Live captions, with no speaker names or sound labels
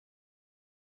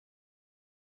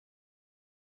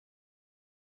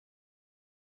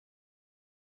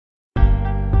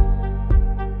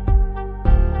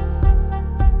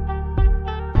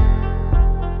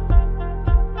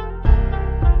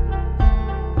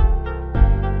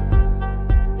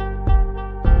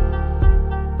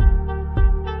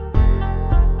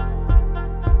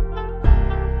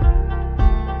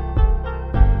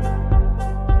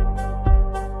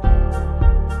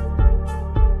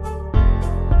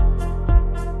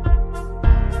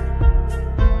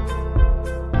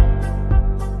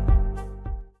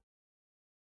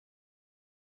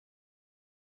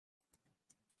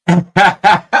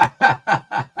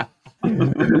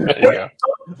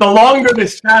The longer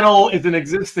this channel is in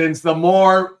existence, the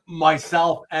more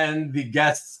myself and the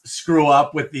guests screw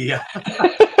up with the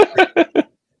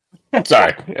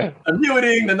sorry, the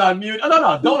muting, the non-mute. Oh,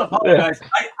 no, don't apologize.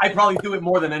 I probably do it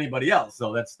more than anybody else,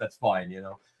 so that's fine, you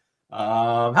know.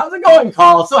 How's it going,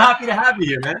 Carl? So happy to have you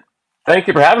here, man. Thank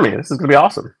you for having me. This is gonna be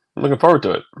awesome. I'm looking forward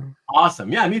to it.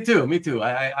 Awesome. Yeah, me too.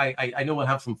 I know we'll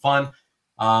have some fun.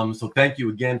 So thank you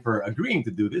again for agreeing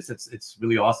to do this. It's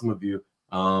really awesome of you.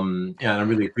 Yeah, I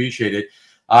really appreciate it.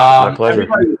 My pleasure.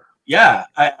 Yeah,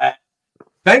 I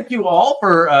thank you all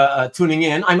for tuning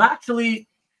in. I'm actually,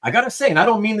 I gotta say, and I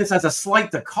don't mean this as a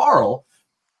slight to Carl,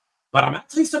 but I'm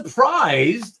actually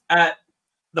surprised at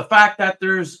the fact that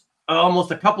there's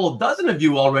almost a couple of dozen of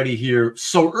you already here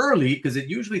so early, because it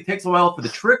usually takes a while for the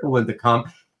trickle in to come.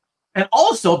 And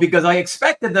also because I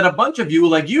expected that a bunch of you,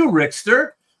 like you,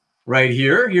 Rickster, right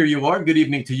here you are. Good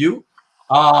evening to you.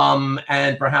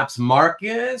 And perhaps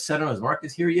Marcus. I don't know, is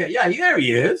Marcus here yet? Yeah, there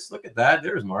he is. Look at that.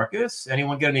 There's Marcus.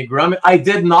 Anyone get any Grummett? I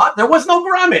did not. There was no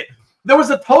Grummett. There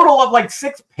was a total of like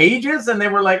 6 pages, and they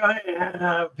were like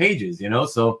pages, you know.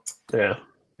 So yeah,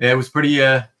 it was pretty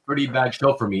bad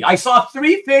show for me. I saw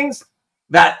 3 things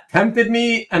that tempted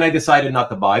me, and I decided not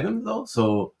to buy them though.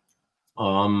 So,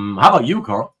 how about you,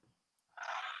 Carl?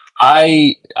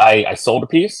 I sold a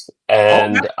piece,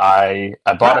 and I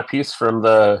bought a piece from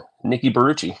the Nikki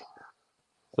Barucci.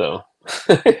 So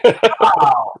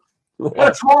wow,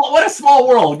 what a small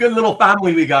world. Good little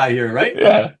family we got here, right?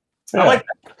 Yeah. I like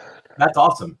that. That's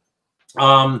awesome.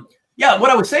 Yeah,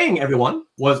 what I was saying, everyone,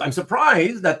 was I'm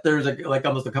surprised that there's like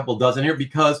almost a couple dozen here,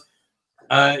 because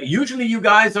usually you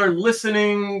guys are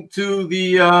listening to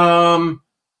the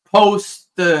post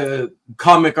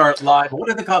comic art live.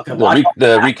 What are they called? The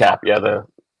recap. Yeah, the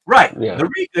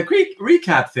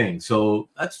recap thing. So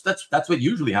that's what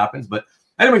usually happens. But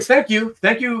anyways, thank you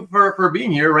for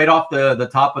being here right off the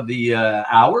top of the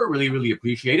hour. Really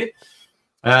appreciate it.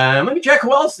 Let me check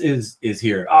who else is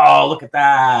here. Oh, look at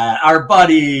that, our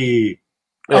buddy.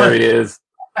 There he is.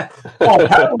 Oh,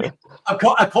 apparently,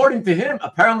 according to him,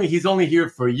 apparently he's only here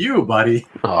for you, buddy.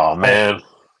 Oh man,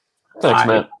 thanks,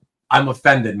 Matt. I'm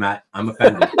offended, Matt. I'm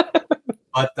offended.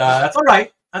 But that's all right.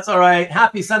 That's all right.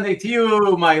 Happy Sunday to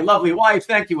you, my lovely wife.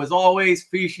 Thank you as always.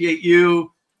 Appreciate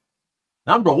you.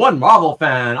 #1 Marvel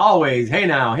fan, always. Hey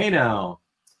now.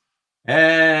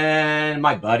 And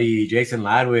my buddy, Jason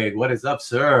Ladwig. What is up,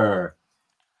 sir?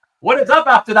 What is up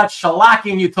after that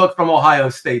shellacking you took from Ohio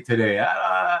State today?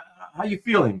 How you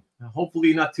feeling?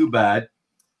 Hopefully not too bad.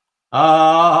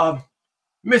 Mr.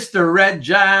 Red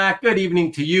Jack, good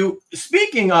evening to you.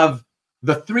 Speaking of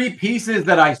the 3 pieces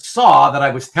that I saw that I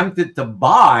was tempted to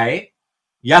buy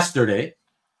yesterday,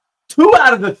 2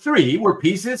 out of the 3 were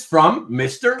pieces from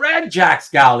Mr. Red Jack's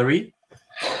gallery.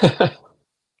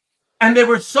 And they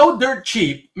were so dirt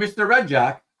cheap. Mr. Red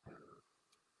Jack,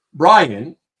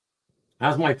 Brian,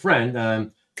 as my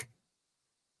friend,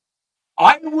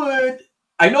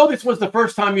 I know this was the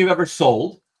first time you've ever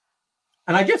sold.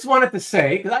 And I just wanted to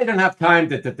say, because I didn't have time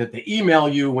to email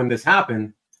you when this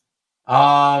happened,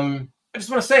 I just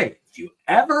want to say, if you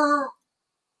ever,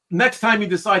 next time you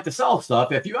decide to sell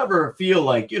stuff, if you ever feel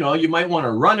like, you know, you might want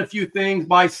to run a few things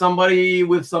by somebody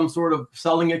with some sort of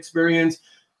selling experience,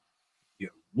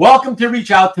 you're welcome to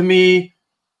reach out to me.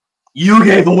 You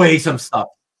gave away some stuff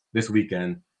this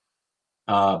weekend,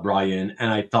 Brian,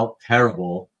 and I felt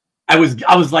terrible. I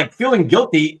was like feeling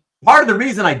guilty. Part of the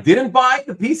reason I didn't buy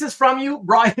the pieces from you,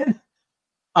 Brian,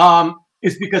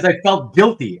 is because I felt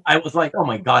guilty. I was like, oh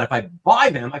my God, if I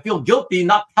buy them, I feel guilty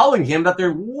not telling him that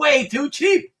they're way too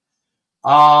cheap.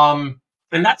 And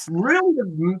that's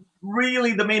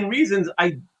really the main reasons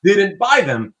I didn't buy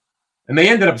them. And they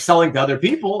ended up selling to other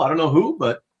people. I don't know who,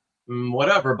 but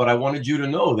whatever. But I wanted you to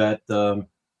know that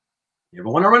you ever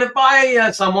want to run it by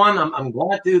someone, I'm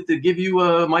glad to give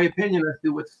you my opinion as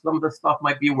to what some of the stuff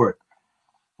might be worth.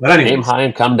 But anyways, aim high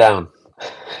and come down.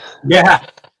 Yeah.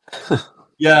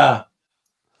 Yeah.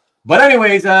 But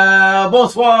anyways,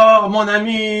 bonsoir, mon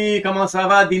ami. Comment ça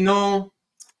va, Dino?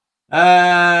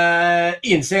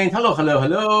 Ian Saint,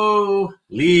 hello.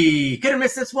 Lee, couldn't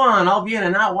miss this one. I'll be in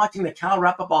and out watching the Cal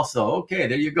wrap up also. Okay,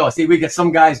 there you go. See, we get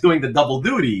some guys doing the double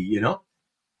duty, you know?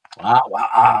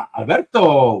 Wow.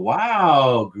 Alberto,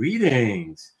 wow.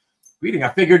 Greetings. I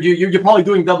figured you're probably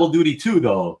doing double duty too,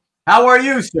 though. How are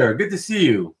you, sir? Good to see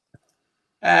you.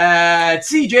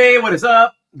 CJ, what is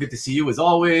up? Good to see you as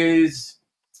always.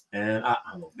 And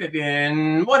hello,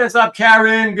 Vivian. What is up,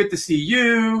 Karen? Good to see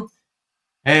you.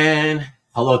 And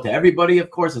hello to everybody,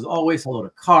 of course, as always. Hello to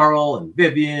Carl and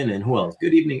Vivian and who else?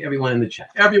 Good evening, everyone in the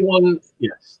chat. Everyone,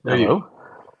 yes. There you go.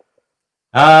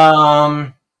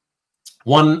 One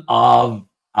of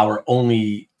our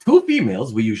only 2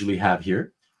 females we usually have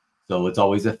here, so it's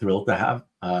always a thrill to have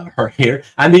her here.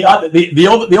 And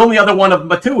the only other one of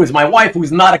the 2 is my wife,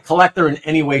 who's not a collector in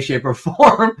any way, shape, or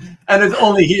form, and is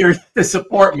only here to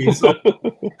support me. So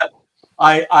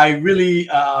I really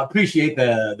appreciate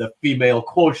the female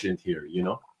quotient here, you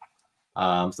know.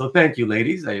 So thank you,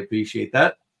 ladies. I appreciate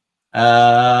that.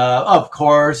 Of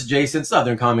course, Jason,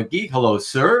 Southern Comic Geek. Hello,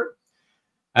 sir.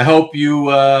 I hope you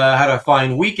had a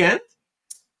fine weekend.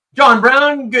 John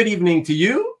Brown, good evening to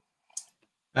you.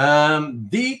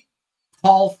 Detolf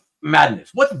Madness.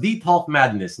 What's Detolf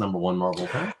Madness, number 1 Marvel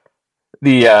fan?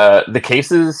 The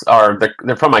cases are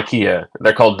they're from IKEA.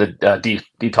 They're called the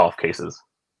Detolf cases.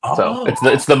 Oh. So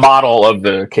it's the model of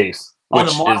the case,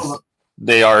 which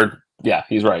they are. Yeah,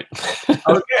 he's right.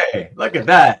 Okay, look at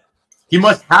that. He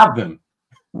must have them.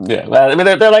 Yeah, I mean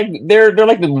they're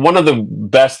like one of the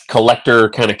best collector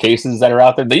kind of cases that are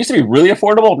out there. They used to be really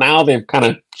affordable. Now they've kind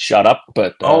of shut up.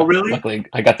 But oh, really? Luckily,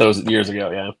 I got those years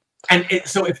ago. Yeah. And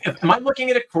so, if am I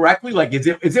looking at it correctly? Like, is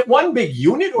it one big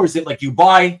unit, or is it like you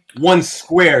buy one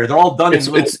square? They're all done.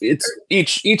 It's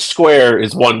each square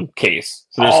is one case.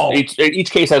 So each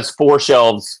case has 4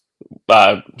 shelves,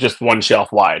 just 1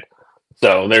 shelf wide.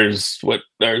 So there's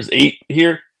 8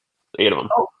 here, 8 of them.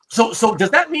 Oh, so does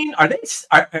that mean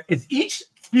is each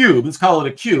cube? Let's call it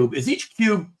a cube. Is each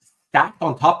cube stacked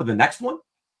on top of the next one?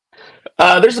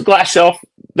 There's a glass shelf.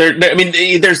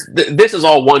 This is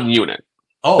all one unit.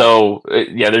 Oh, so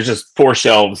yeah, there's just 4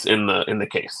 shelves in the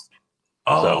case.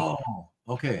 Oh, so.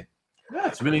 Okay,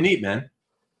 that's really neat, man.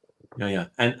 Yeah.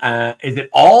 And is it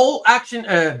all action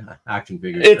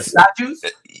figures? It's statues.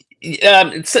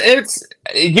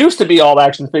 It used to be all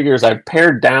action figures. I've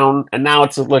pared down, and now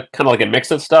it's kind of like a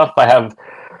mix of stuff. I have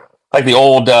like the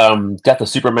old Death of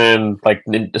Superman, like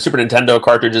the Super Nintendo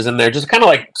cartridges in there, just kind of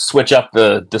like switch up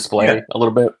the display a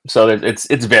little bit. So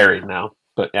it's varied now.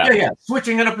 But yeah,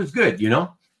 switching it up is good. You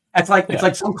know, it's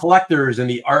like some collectors in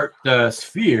the art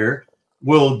sphere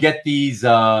will get these.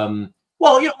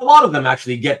 Well, you know, a lot of them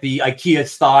actually get the IKEA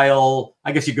style.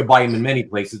 I guess you could buy them in many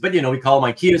places, but you know, we call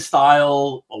them IKEA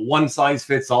style, one size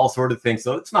fits all sort of thing.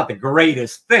 So it's not the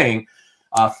greatest thing,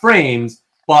 frames,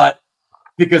 but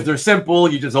because they're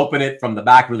simple, you just open it from the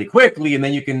back really quickly, and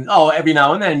then you can every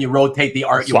now and then you rotate the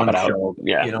art you want to show.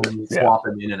 Yeah, you know, and you swap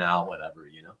them in and out, whatever,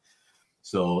 you know.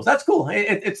 So that's cool.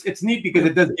 It's neat because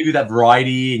it does give you that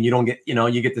variety, and you don't get, you know,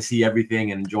 you get to see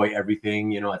everything and enjoy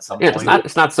everything, you know, at some point.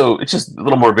 It's not so. It's just a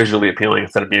little more visually appealing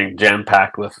instead of being jam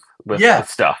packed with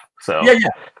stuff. So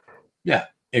yeah,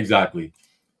 exactly.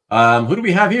 Who do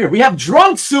we have here? We have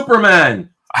Drunk Superman.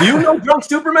 Do you know Drunk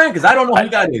Superman? Because I don't know who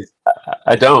that is.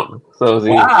 I don't. So is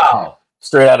he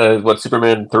straight out of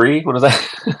Superman 3? What is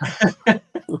that?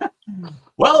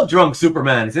 Well, Drunk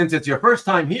Superman, since it's your first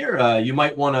time here, you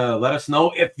might want to let us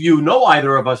know if you know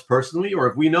either of us personally, or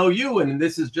if we know you and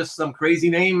this is just some crazy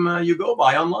name you go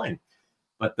by online.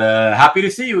 But happy to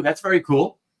see you. That's very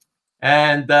cool.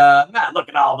 And Matt, look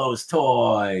at all those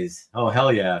toys. Oh,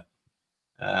 hell yeah.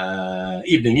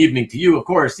 Evening to you, of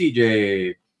course,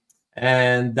 CJ.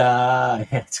 And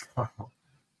it's Carl.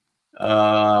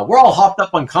 We're all hopped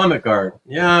up on comic art.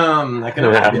 Yeah, I can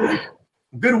imagine.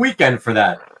 Good weekend for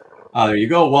that. There you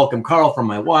go. Welcome, Carl, from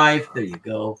my wife. There you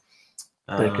go.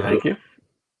 Thank you.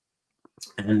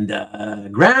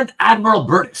 And Grand Admiral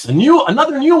Burtis,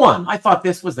 another new one. I thought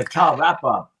this was the Cal wrap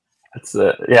up. It's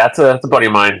a buddy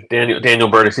of mine, Daniel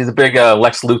Burtis. He's a big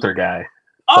Lex Luthor guy.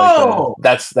 Oh,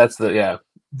 that's the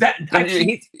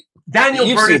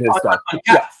Daniel Burtis on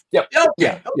Calf. Yep.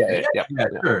 Yeah,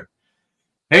 sure.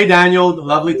 Hey, Daniel,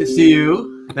 lovely to see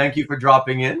you. Thank you for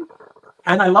dropping in.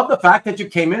 And I love the fact that you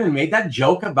came in and made that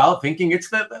joke about thinking it's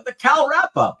the Cal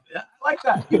wrap-up. I like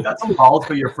that. You got some calls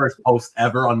for your first post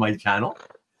ever on my channel.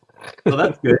 So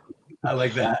that's good. I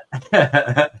like that.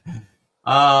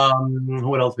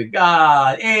 What else we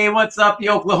got? Hey, what's up? The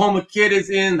Oklahoma kid is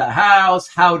in the house.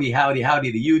 Howdy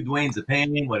to you, Dwayne's a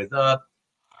pain. What is up?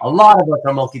 A lot of us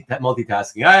are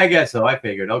multitasking. I guess so. I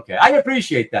figured. Okay. I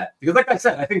appreciate that. Because like I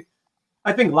said,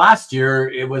 I think last year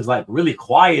it was like really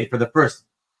quiet for the first,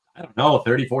 I don't know,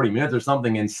 30, 40 minutes or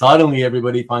something. And suddenly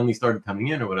everybody finally started coming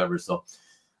in or whatever. So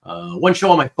one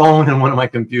show on my phone and one on my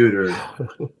computer.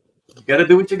 You got to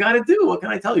do what you got to do. What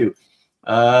can I tell you?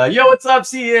 Yo, what's up?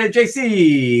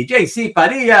 JC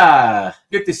Padilla.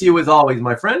 Good to see you as always,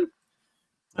 my friend.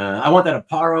 I want that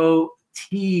Aparo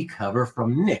T cover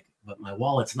from Nick, but my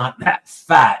wallet's not that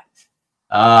fat.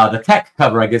 The tech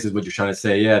cover, I guess, is what you're trying to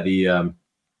say. Yeah,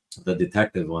 the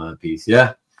detective piece.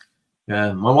 Yeah,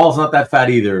 my wallet's not that fat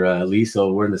either, Lee.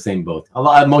 So we're in the same boat.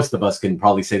 Most of us can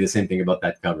probably say the same thing about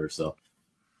that cover. So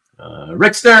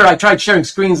Rickster, I tried sharing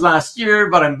screens last year,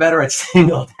 but I'm better at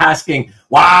single tasking.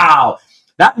 Wow.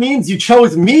 That means you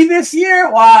chose me this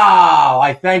year? Wow.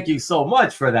 I thank you so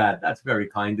much for that. That's very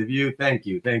kind of you. Thank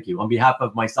you. Thank you. On behalf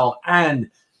of myself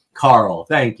and Carl,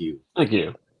 thank you. Thank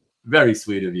you. Very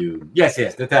sweet of you. Yes,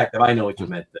 detective. I know what you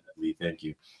meant, Lee. Thank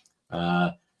you.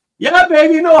 Yeah,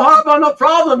 baby, no harm, no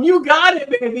problem. You got it,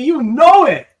 baby. You know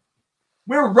it.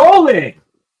 We're rolling.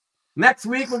 Next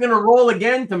week, we're going to roll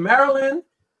again to Maryland.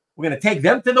 We're going to take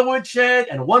them to the woodshed.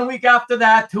 And 1 week after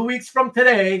that, 2 weeks from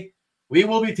today, we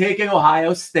will be taking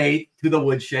Ohio State to the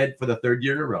woodshed for the 3rd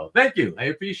year in a row. Thank you. I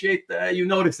appreciate you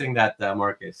noticing that,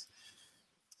 Marcus.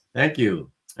 Thank you.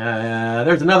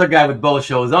 There's another guy with both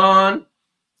shows on.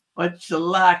 What you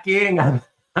lacking? I'm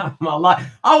a lot.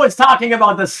 I was talking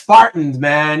about the Spartans,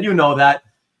 man. You know that.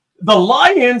 The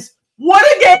Lions, what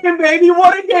a game, baby.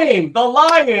 What a game. The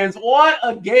Lions, what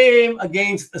a game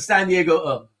against the San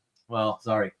Diego,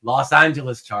 Los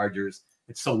Angeles Chargers.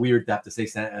 It's so weird to have to say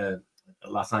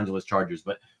Los Angeles Chargers,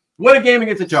 but what a game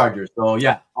against the Chargers. So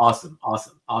yeah, awesome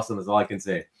is all I can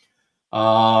say.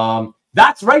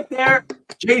 That's right there,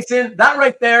 Jason. That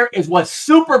right there is what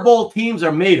Super Bowl teams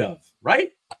are made of,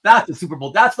 right? That's the Super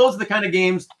Bowl. Those are the kind of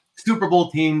games Super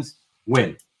Bowl teams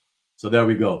win. So there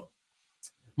we go.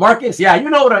 Marcus, yeah,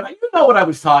 you know what I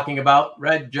was talking about.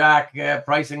 Red Jack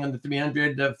pricing on the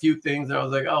 300, a few things. I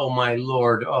was like, oh my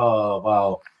Lord,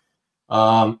 oh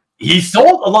wow. He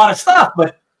sold a lot of stuff,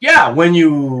 but yeah, when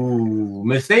you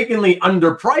mistakenly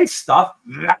underprice stuff,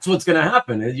 that's what's going to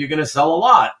happen. You're going to sell a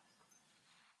lot.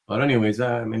 But anyways,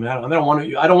 I mean, I don't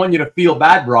want you to feel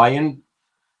bad, Brian.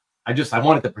 I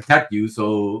wanted to protect you.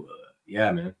 So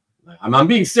yeah, man, I'm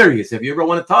being serious. If you ever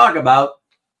want to talk about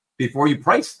before you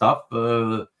price stuff,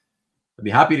 I'd be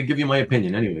happy to give you my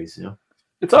opinion. Anyways, you know,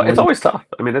 it's always tough.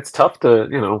 I mean, it's tough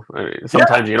to,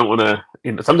 sometimes you don't want to,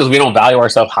 sometimes we don't value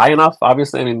ourselves high enough.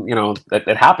 Obviously, I mean,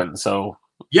 it happens. So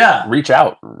yeah, reach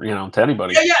out, to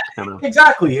anybody. Yeah,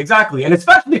 exactly. And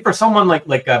especially for someone like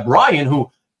Brian,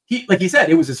 who like he said,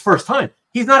 it was his first time.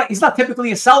 He's not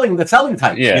typically the selling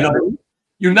type. Yeah.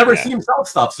 You never see him sell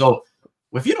stuff. So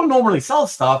if you don't normally sell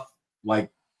stuff,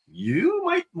 like, you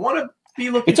might want to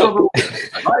be looking for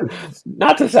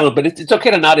not to sound, but it's okay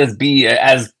to not be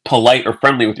as polite or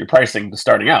friendly with your pricing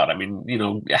starting out. I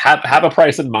mean, have a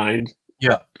price in mind.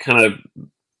 Yeah. Kind of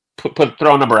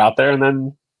throw a number out there, and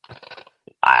then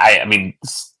I mean,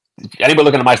 anybody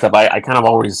looking at my stuff, I kind of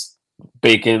always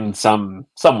bake in some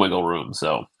wiggle room.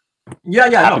 So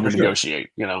happy to negotiate.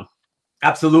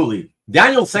 Absolutely.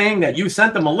 Daniel's saying that you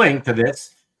sent him a link to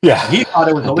this. Yeah, he thought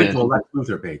it was a link to a Lex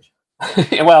Luthor page.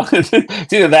 Well,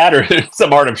 it's either that or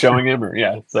some art I'm showing him, or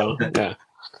so yeah.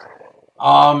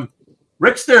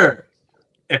 Rickster,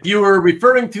 if you were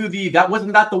referring to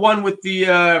wasn't that the one with the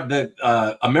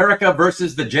America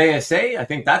versus the JSA? I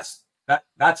think that's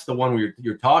the one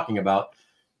you're talking about.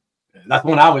 That's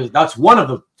one of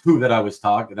the two that I was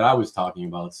talking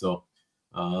about. So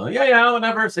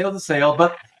whatever, sale's a sale.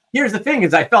 But here's the thing: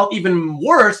 is I felt even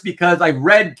worse because I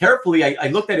read carefully. I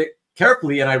looked at it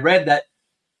carefully, and I read that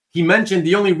he mentioned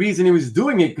the only reason he was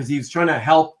doing it because he was trying to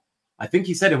help. I think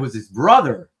he said it was his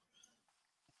brother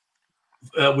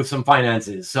with some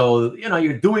finances. So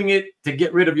you're doing it to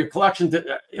get rid of your collection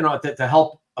to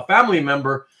help a family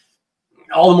member.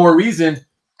 All the more reason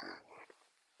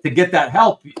to get that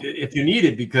help if you need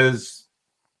it, because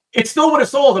it still would have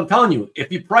sold. I'm telling you,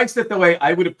 if you priced it the way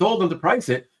I would have told him to price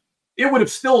it, it would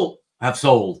have still have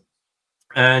sold,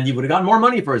 and he would have gotten more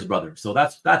money for his brother. So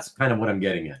that's kind of what I'm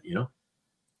getting at,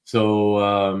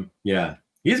 So yeah,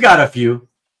 he's got a few.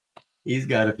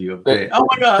 Okay. Oh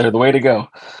my God, they're the way to go.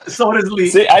 So does Lee.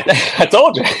 See, I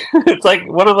told you, it's like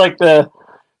one of the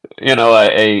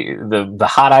the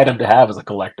hot item to have as a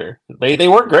collector. They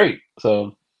work great.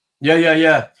 So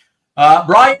yeah.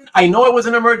 Brian, I know it was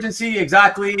an emergency,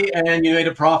 exactly, and you made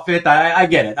a profit. I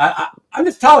get it. I'm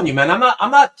just telling you, man.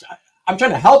 I'm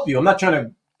trying to help you. I'm not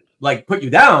trying to put you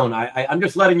down. I'm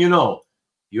just letting you know.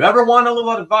 You ever want a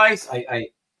little advice?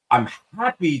 I'm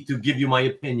happy to give you my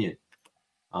opinion.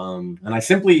 And I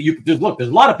simply, there's a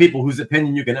lot of people whose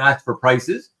opinion you can ask for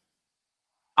prices.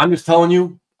 I'm just telling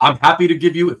you, I'm happy to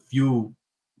give you if you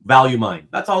value mine.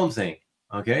 That's all I'm saying.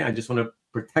 Okay. I just want to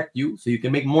protect you so you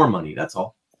can make more money. That's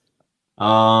all. What's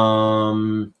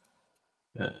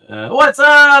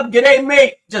up? G'day,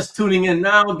 mate. Just tuning in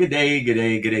now.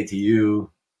 G'day to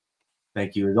you.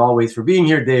 Thank you as always for being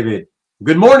here, David.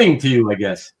 Good morning to you, I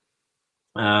guess.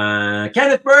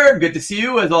 Kenneth Bird, good to see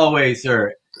you as always,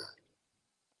 sir.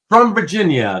 From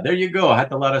Virginia. There you go. Had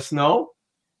to let us know.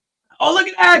 Oh, look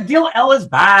at that. Gil L is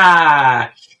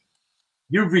back.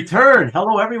 You've returned.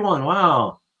 Hello, everyone.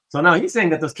 Wow. So now he's saying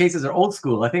that those cases are old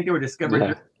school. I think they were discovered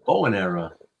during the Bowen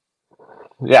era.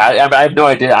 Yeah, I have no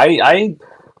idea. I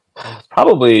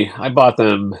bought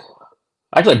them.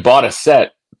 I actually bought a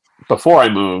set before I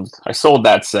moved. I sold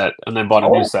that set and then bought a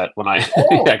new set when I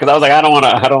yeah, because I was like, I don't want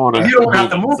to. You don't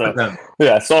have to move with them.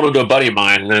 Yeah, I sold them to a buddy of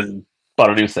mine and then bought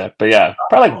a new set. But yeah,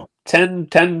 probably like 10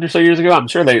 or so years ago. I'm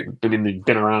sure they've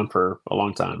been around for a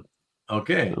long time.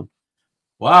 Okay. So.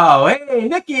 Wow. Hey,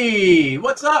 Nikki,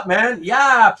 what's up, man?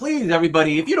 Yeah, please,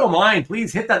 everybody, if you don't mind,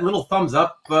 please hit that little thumbs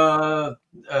up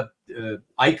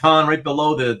icon right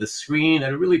below the screen. I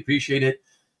really appreciate it.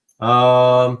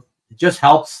 It just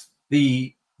helps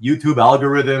the YouTube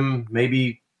algorithm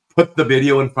maybe put the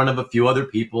video in front of a few other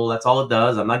people. That's all it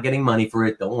does. I'm not getting money for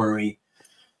it. Don't worry.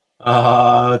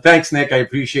 Thanks, Nick. I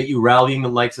appreciate you rallying the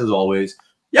likes as always.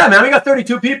 Yeah, man, we got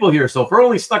 32 people here. So if we're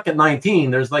only stuck at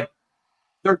 19, there's like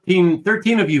 13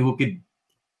 of you who could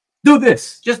do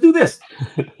this. Just do this.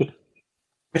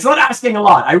 It's not asking a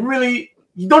lot.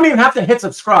 You don't even have to hit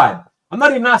subscribe. I'm not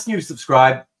even asking you to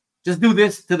subscribe. Just do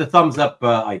this to the thumbs up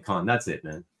icon. That's it,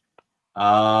 man.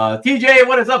 TJ,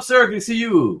 what is up, sir? Good to see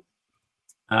you.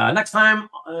 Next time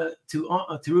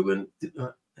Ruben.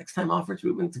 Next time offer to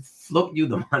Ruben to float you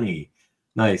the money.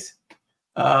 Nice.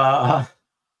 And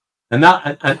then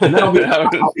I'll be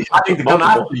having to come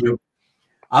after you.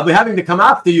 I'll be having to come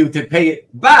after you to pay it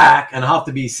back, and I'll have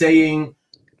to be saying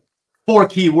 4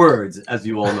 key words, as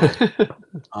you all know.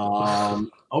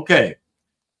 Okay.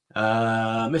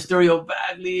 Mysterio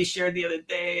Bagley shared the other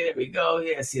day. There we go.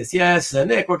 Yes.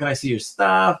 Nick, where can I see your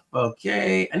stuff?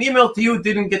 Okay. An email to you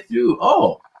didn't get through.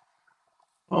 Oh,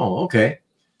 okay.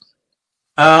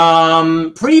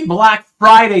 Pre-Black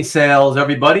Friday sales,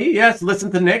 everybody. Yes,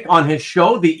 listen to Nick on his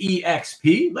show, the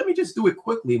EXP. Let me just do it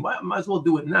quickly. Might as well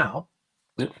do it now.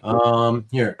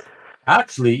 Here.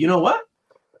 Actually, you know what?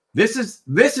 This is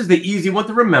the easy one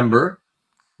to remember.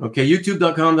 Okay,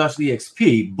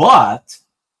 youtube.com/EXP. But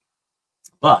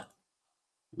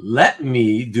let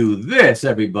me do this,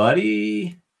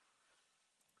 everybody.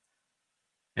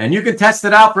 And you can test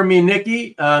it out for me, Nikki,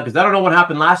 because I don't know what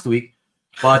happened last week.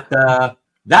 But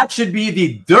that should be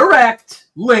the direct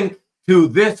link to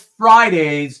this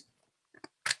Friday's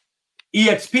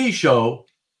EXP show.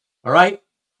 All right,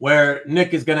 where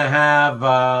Nick is going to have,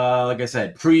 like I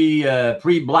said,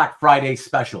 pre-Black Friday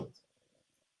specials.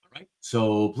 All right,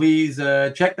 so please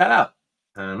check that out.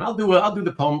 And I'll do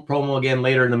the promo again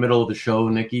later in the middle of the show,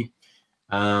 Nikki.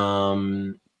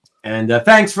 And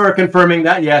thanks for confirming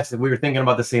that. Yes, we were thinking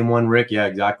about the same one, Rick. Yeah,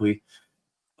 exactly.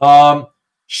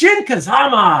 Shin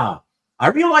Kazama. I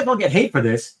realize I'll get hate for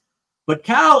this, but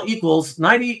Cal equals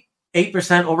 98%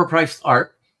 overpriced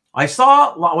art. I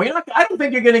saw. Well, I don't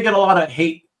think you're going to get a lot of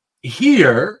hate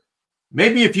here.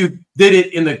 Maybe if you did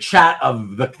it in the chat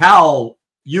of the Cal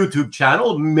YouTube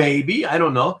channel, maybe. I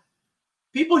don't know.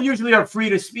 People usually are free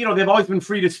to speak. They've always been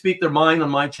free to speak their mind on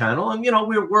my channel, and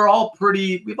we're all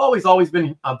pretty. We've always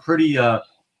been pretty.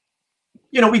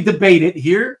 We debate it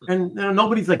here, and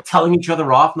nobody's like telling each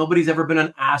other off. Nobody's ever been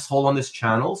an asshole on this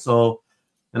channel, so,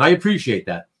 and I appreciate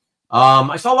that.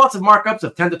 I saw lots of markups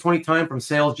of 10 to 20 times from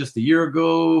sales just a year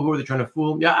ago. Who are they trying to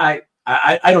fool? Yeah,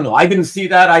 I don't know. I didn't see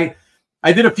that.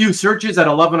 I did a few searches at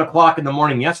 11 o'clock in the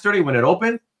morning yesterday when it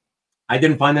opened. I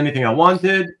didn't find anything I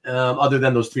wanted other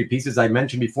than those 3 pieces I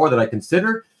mentioned before that I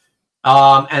considered.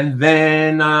 And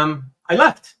then I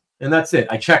left, and that's it.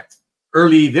 I checked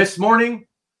early this morning.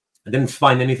 I didn't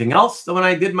find anything else when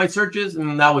I did my searches,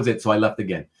 and that was it. So I left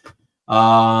again.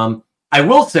 I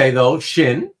will say, though,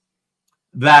 Shin,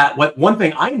 that one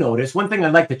thing I noticed, one thing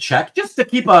I'd like to check, just to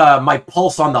keep my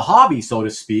pulse on the hobby, so to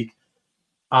speak,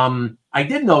 I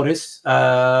did notice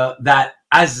that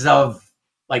as of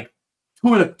like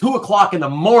 2 o'clock in the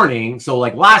morning, so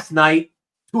like last night,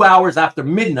 2 hours after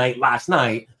midnight last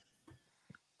night,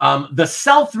 the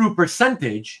sell-through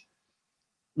percentage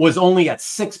was only at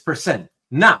 6%.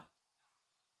 Now,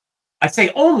 I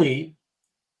say only,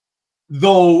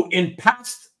 though in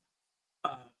past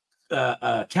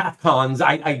CAFCONs,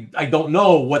 I don't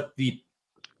know what the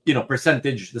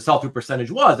percentage, the sell-through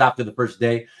percentage was after the first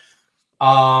day. So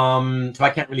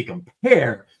I can't really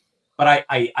compare, but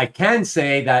I can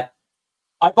say that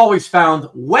I've always found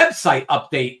website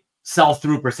update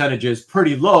sell-through percentages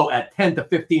pretty low at 10 to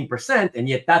 15%, and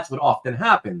yet that's what often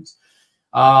happens.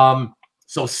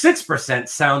 So 6%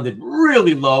 sounded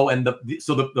really low, and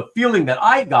the feeling that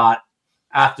I got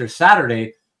after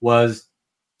Saturday was,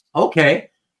 okay,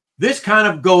 this kind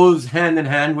of goes hand in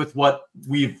hand with what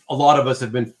a lot of us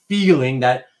have been feeling,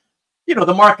 that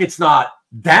the market's not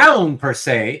down per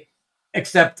se,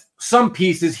 except some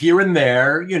pieces here and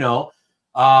there,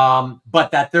 but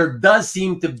that there does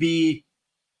seem to be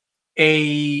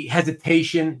a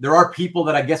hesitation. There are people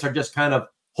that I guess are just kind of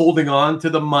holding on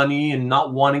to the money and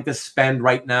not wanting to spend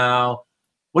right now.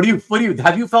 What do you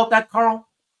have you felt that, Carl?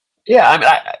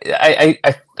 Yeah,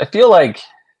 I feel like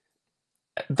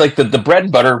the bread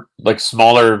and butter, like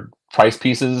smaller price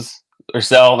pieces or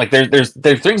sell, like there's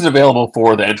things available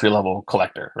for the entry level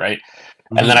collector, right?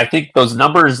 And then I think those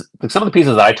numbers, like some of the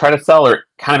pieces that I try to sell are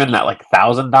kind of in that like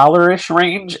 $1,000-ish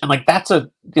range, and like that's a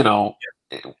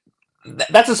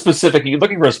that's a specific. You're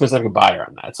looking for a specific buyer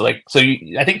on that. So I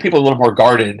think people are a little more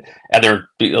guarded and they're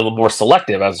a little more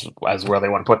selective as where they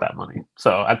want to put that money.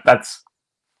 So I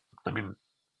mean,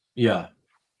 yeah.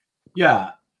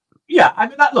 I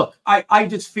mean, look, I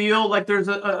just feel like there's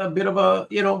a bit of a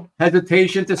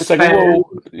hesitation to spend. Like, well,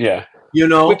 yeah,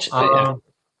 Which,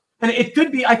 and it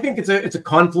could be. I think it's a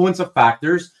confluence of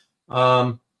factors.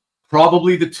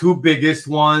 Probably the two biggest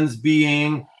ones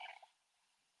being,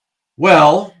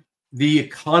 well, the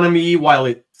economy. While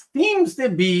it seems to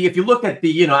be, if you look at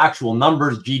the actual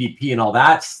numbers, GDP and all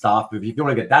that stuff, if you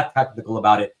want to get that technical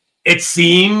about it, it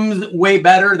seems way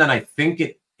better than I think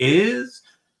it is.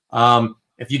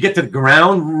 If you get to the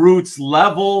ground roots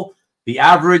level, the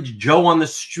average Joe on the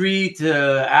street,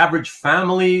 average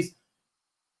families,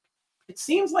 it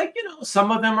seems like,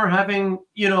 some of them are having,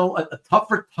 a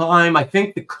tougher time. I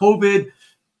think the COVID,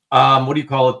 what do you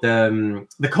call it?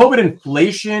 The COVID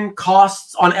inflation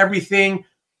costs on everything,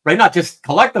 right? Not just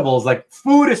collectibles, like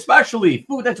food, especially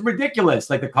food. That's ridiculous.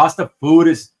 Like the cost of food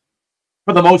is,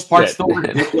 for the most part, still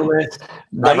ridiculous.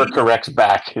 Never corrects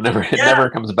back. It never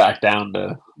comes back down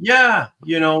to. Yeah,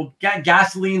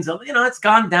 gasoline's, it's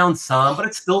gone down some, but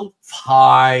it's still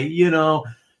high.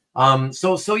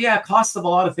 So yeah, costs of a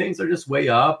lot of things are just way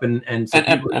up, and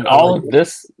all of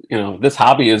this, this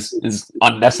hobby is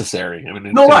unnecessary. I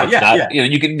mean,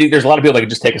 you can. There's a lot of people that can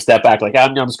just take a step back, like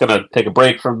I'm just going to take a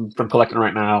break from collecting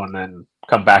right now, and then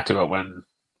come back to it when,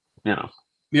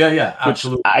 Yeah,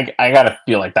 absolutely. I gotta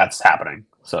feel like that's happening.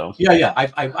 So yeah,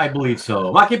 I believe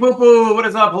so. Maki Poo Poo, what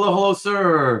is up? Hello,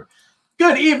 sir.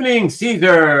 Good evening,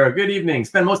 Caesar. Good evening.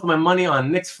 Spend most of my money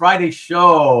on next Friday's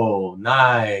show.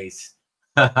 Nice.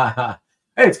 Hey,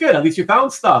 it's good. At least you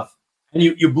found stuff, and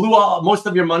you blew most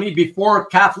of your money before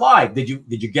CAF Live. Did you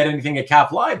get anything at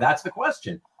CAF Live? That's the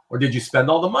question. Or did you spend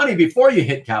all the money before you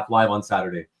hit CAF Live on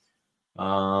Saturday?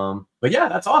 But yeah,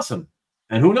 that's awesome.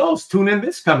 And who knows? Tune in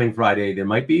this coming Friday. There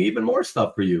might be even more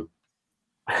stuff for you.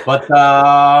 But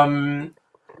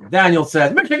Daniel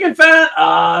says, Michigan fan,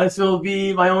 this will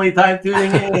be my only time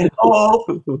tuning in.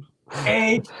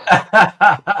 H.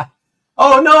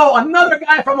 Oh, no, another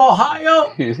guy from Ohio.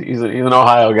 He's an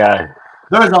Ohio guy.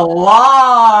 There's a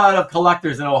lot of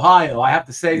collectors in Ohio. I have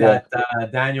to say that,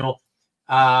 Daniel.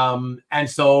 And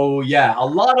so, yeah, a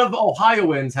lot of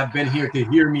Ohioans have been here to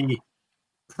hear me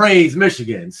praise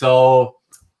Michigan. So,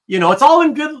 it's all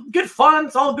in good fun.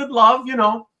 It's all good love,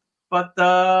 But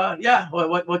yeah,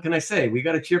 what can I say? We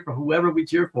got to cheer for whoever we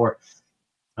cheer for.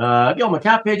 My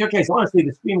cat page. Okay, so honestly,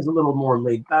 the stream is a little more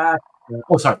laid back.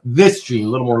 This stream a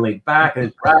little more laid back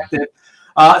and interactive.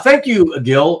 Thank you,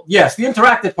 Gil. Yes, the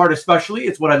interactive part especially.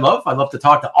 It's what I love. I love to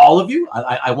talk to all of you.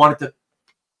 I want it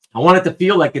to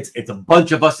feel like it's a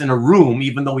bunch of us in a room,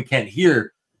 even though we can't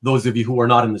hear those of you who are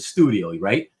not in the studio,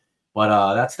 right?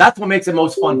 But that's what makes it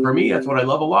most fun for me. That's what I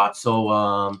love a lot.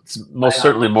 So it's most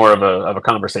certainly more of a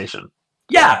conversation.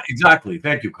 Yeah, exactly.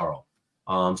 Thank you, Carl.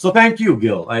 So thank you,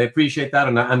 Gil. I appreciate that,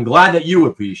 and I'm glad that you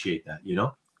appreciate that.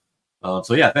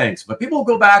 So yeah, thanks. But people will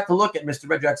go back to look at Mr.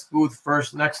 Red Jack's booth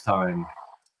first next time.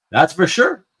 That's for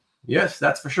sure. Yes,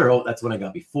 that's for sure. Oh, that's what I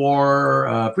got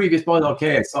before. Previous point.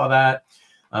 Okay, I saw that.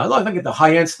 Look at the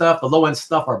high-end stuff. The low-end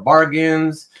stuff are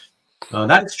bargains.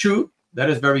 That is true. That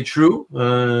is very true.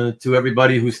 To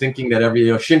everybody who's thinking that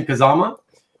every Shin Kazama,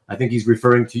 I think he's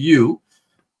referring to you.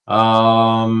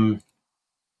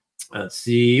 Let's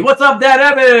see. What's up, Dad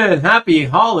Evan? Happy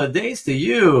holidays to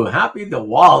you. Happy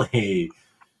Diwali.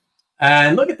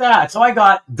 And look at that. So I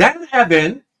got Dan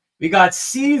Evan. We got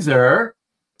Caesar.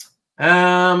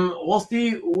 We'll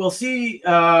see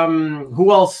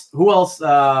who else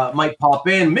might pop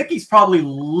in. Mickey's probably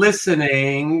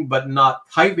listening but not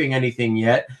typing anything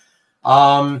yet.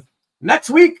 Next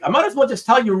week, I might as well just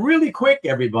tell you really quick,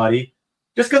 everybody,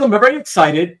 just because I'm very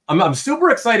excited. I'm super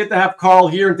excited to have Carl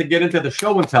here and to get into the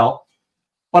show and tell,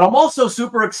 but I'm also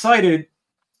super excited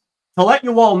to let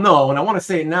you all know, and I want to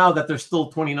say it now that there's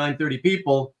still 29, 30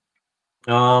 people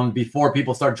before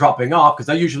people start dropping off, because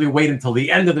I usually wait until the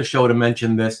end of the show to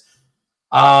mention this.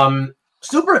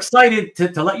 Super excited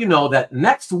to let you know that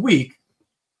next week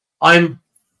I'm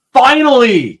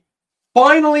finally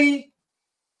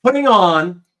putting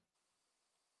on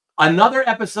another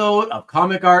episode of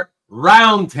Comic Art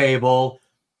Roundtable.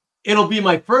 It'll be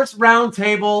my first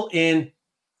roundtable in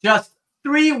just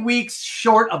 3 weeks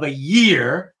short of a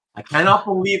year. I cannot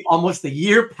believe almost a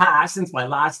year passed since my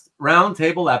last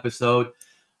roundtable episode.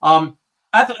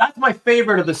 That's my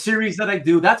favorite of the series that I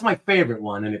do. That's my favorite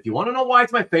one. And if you want to know why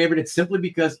it's my favorite, it's simply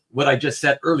because what I just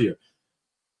said earlier.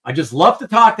 I just love to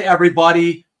talk to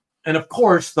everybody. And of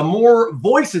course, the more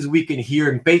voices we can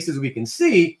hear and faces we can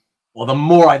see, well, the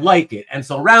more I like it. And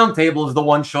so Roundtable is the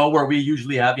one show where we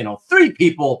usually have, 3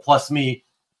 people plus me.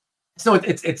 So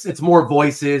it's more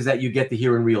voices that you get to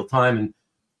hear in real time. And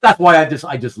that's why I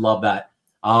just love that.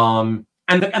 And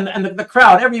the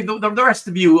crowd, the rest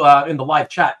of you in the live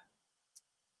chat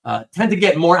tend to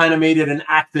get more animated and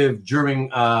active during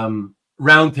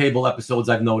Roundtable episodes,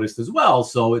 I've noticed as well.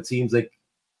 So it seems like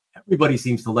everybody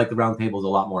seems to like the Roundtables a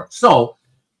lot more. So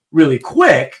really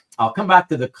quick, I'll come back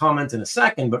to the comments in a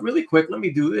second, but really quick, let me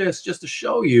do this just to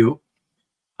show you.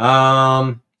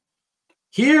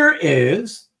 Here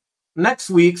is next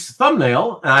week's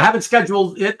thumbnail, and I haven't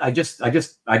scheduled it. I just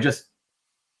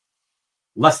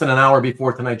less than an hour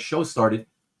before tonight's show started,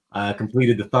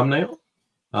 completed the thumbnail.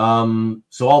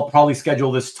 So I'll probably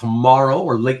schedule this tomorrow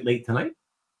or late tonight.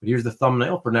 But here's the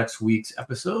thumbnail for next week's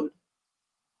episode.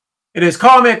 It is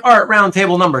Comic Art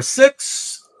Roundtable number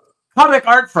 6, comic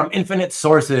art from infinite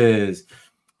sources,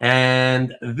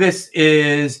 and this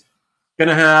is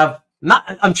gonna have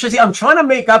I'm trying to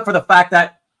make up for the fact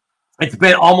that it's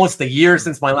been almost a year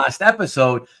since my last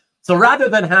episode. So rather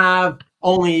than have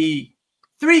only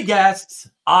 3 guests,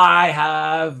 I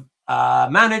have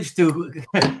managed to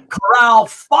corral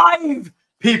 5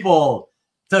 people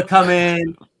to come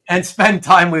in and spend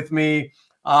time with me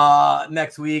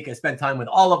next week and spend time with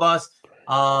all of us.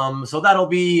 So that'll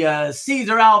be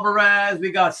Cesar Alvarez.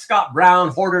 We got Scott Brown,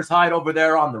 Hoarder's Hide over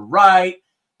there on the right.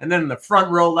 And then in the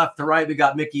front row, left to right, we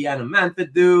got Mickey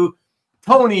Anamanthadu,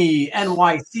 Tony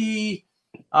NYC.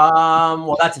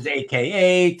 Well, that's his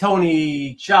AKA,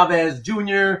 Tony Chavez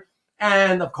Jr.,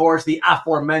 and of course the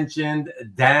aforementioned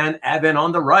Dan Evan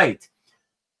on the right.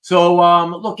 So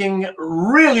looking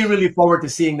really forward to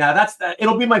seeing that.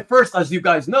 It'll be my first, as you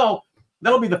guys know,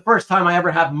 that'll be the first time I ever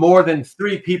have more than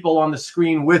 3 people on the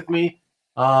screen with me.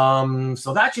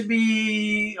 So that should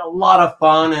be a lot of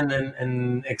fun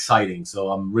and exciting.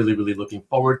 So I'm really looking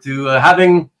forward to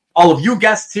having all of you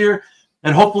guests here,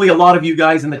 and hopefully a lot of you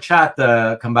guys in the chat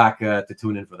come back to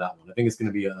tune in for that one. I think it's going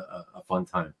to be a fun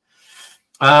time.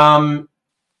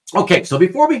 Okay, so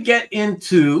before we get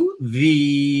into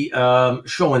the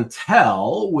show and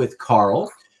tell with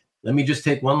Carl, let me just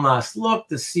take one last look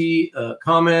to see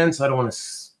comments. I don't want to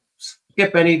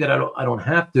skip any that I don't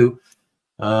have to.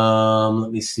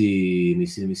 Let me see.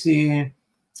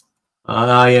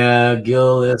 Yeah,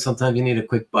 Gil, sometimes you need a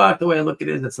quick buck. The way I look at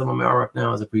it is that some of my artwork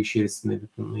now is appreciated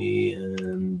significantly,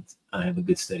 and I have a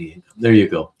good steady income. There you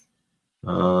go.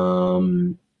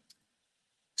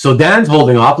 So Dan's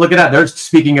holding off. Look at that. There's,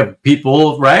 speaking of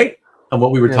people, right? And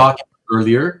what we were talking about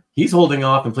earlier. He's holding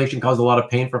off. Inflation caused a lot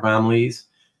of pain for families.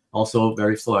 Also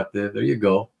very selective. There you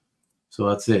go. So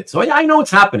that's it. So I know what's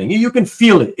happening. You can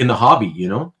feel it in the hobby,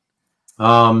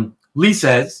 Lee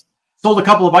says, sold a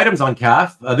couple of items on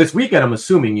CAF. This weekend, I'm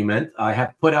assuming you meant. I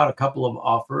have put out a couple of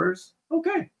offers.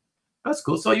 Okay. That's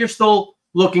cool. So you're still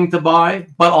looking to buy,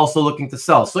 but also looking to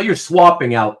sell. So you're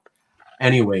swapping out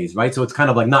anyways, right? So it's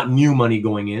kind of like not new money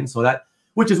going in. So that,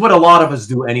 which is what a lot of us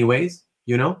do anyways,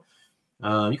 You can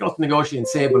also negotiate and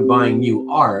save when buying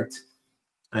new art,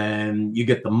 and you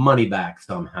get the money back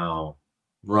somehow.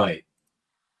 Right.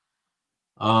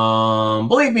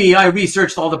 Believe me, I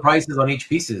researched all the prices on each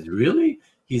piece. Really?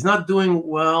 He's not doing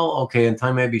well. Okay, and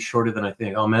time may be shorter than I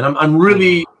think. Oh man, I'm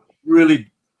really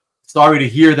sorry to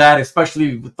hear that,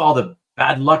 especially with all the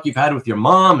bad luck you've had with your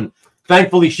mom. And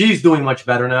thankfully she's doing much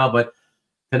better now, but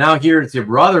to now hear it's your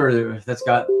brother that's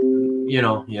got,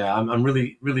 yeah, I'm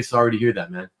really sorry to hear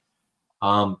that, man.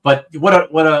 But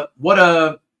you're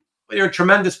a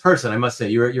tremendous person, I must say.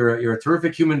 You're a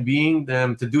terrific human being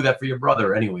to do that for your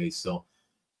brother anyways. So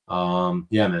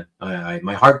yeah, man,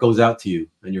 my heart goes out to you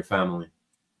and your family.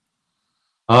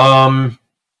 Let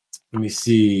me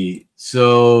see.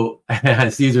 So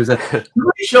Caesar's at 2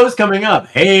 shows coming up.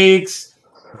 Hakes,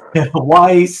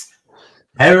 Guice,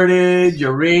 Heritage,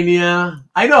 Urania.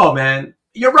 I know, man.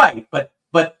 You're right, but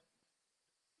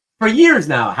for years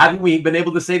now, haven't we been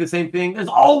able to say the same thing? There's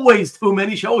always too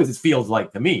many shows, it feels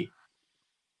like to me.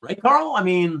 Right, Carl? I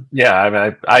mean,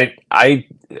 yeah. I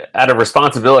out of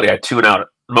responsibility, I tune out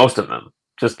most of them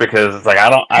just because it's like I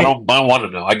don't want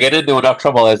to know. I get into enough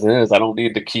trouble as it is. I don't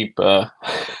need to keep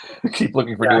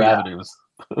looking for new avenues.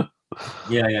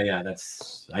 Yeah.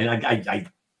 That's I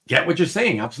get what you're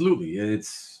saying. Absolutely. And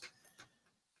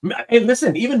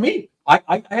listen, even me,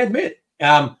 I admit,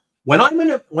 when I'm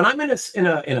in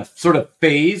a sort of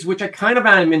phase, which I kind of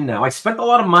am in now, I spent a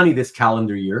lot of money this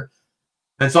calendar year,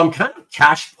 and so I'm kind of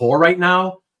cash poor right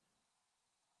now.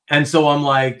 And so I'm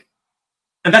like,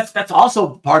 and that's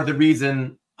also part of the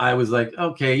reason I was like,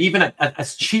 okay, even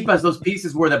as cheap as those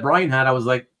pieces were that Brian had, I was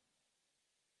like,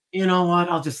 you know what?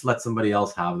 I'll just let somebody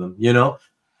else have them. Yeah,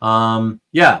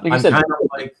 like I'm kind of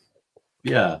like,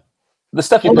 yeah. The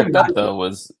stuff you picked up though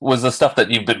was the stuff that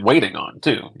you've been waiting on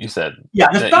too. You said, yeah,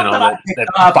 the stuff that I picked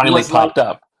up finally popped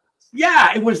up.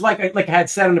 Yeah, it was like I had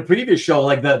said in the previous show,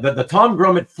 like the Tom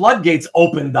Grummett floodgates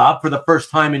opened up for the first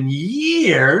time in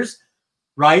years,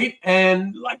 right?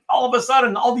 And like all of a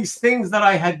sudden, all these things that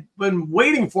I had been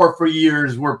waiting for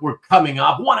years were coming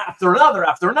up, one after another,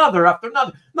 after another, after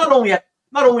another. Not only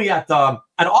at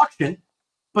auction,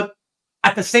 but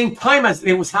at the same time as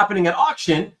it was happening at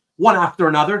auction, one after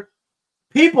another.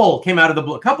 People came out of the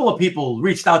blue. A couple of people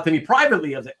reached out to me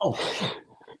privately. I was like, "Oh,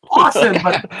 awesome!"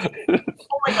 But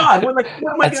oh my god, what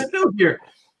am I going to do here?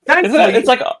 It's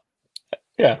like,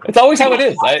 yeah, it's always how it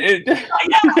is. Yeah,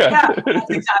 that's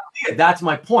exactly it. That's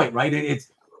my point, right?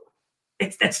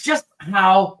 It's just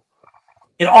how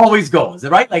it always goes,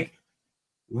 right? Like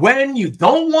when you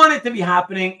don't want it to be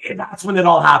happening, that's when it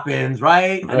all happens,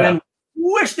 right? And then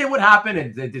wish it would happen,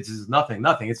 and this is nothing.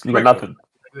 It's nothing.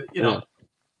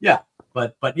 Yeah.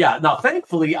 But yeah, now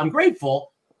thankfully I'm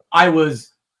grateful. I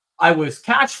was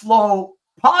cash flow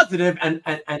positive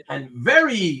and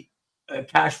very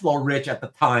cash flow rich at the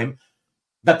time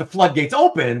that the floodgates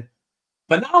opened,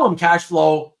 but now I'm cash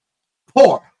flow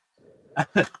poor.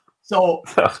 so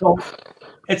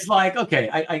it's like, okay,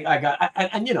 I got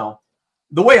and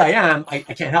the way I am, I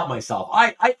can't help myself.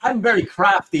 I'm very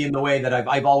crafty in the way that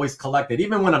I've always collected.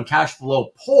 Even when I'm cash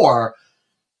flow poor,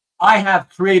 I have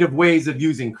creative ways of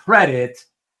using credit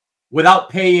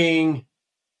without paying,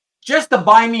 just to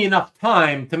buy me enough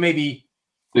time to maybe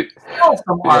sell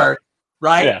some art,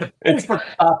 right? Yeah. To pay for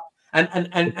stuff,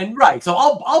 and right. So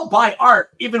I'll buy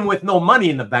art even with no money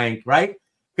in the bank, right?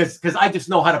 Because I just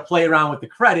know how to play around with the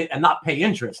credit and not pay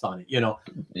interest on it.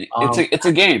 It's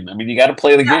a game. I mean, you got to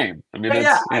play the game. I mean,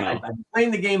 I've been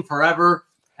playing the game forever,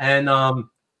 and I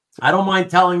don't mind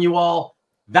telling you all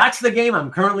that's the game I'm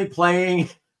currently playing.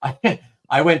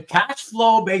 I went cash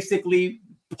flow basically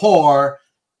poor,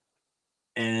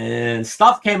 and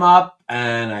stuff came up,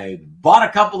 and I bought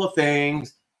a couple of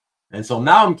things, and so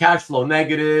now I'm cash flow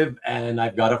negative, and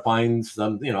I've got to find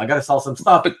some, I got to sell some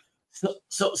stuff.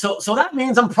 So that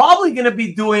means I'm probably going to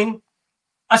be doing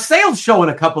a sales show in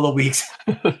a couple of weeks,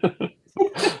 just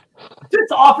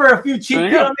to offer a few cheap,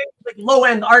 like low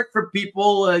end art for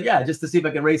people, just to see if I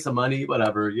can raise some money,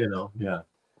 whatever, yeah.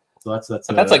 So that's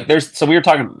like so we were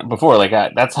talking before, like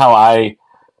that's how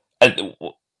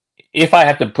if I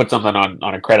have to put something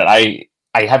on a credit, I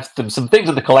have some things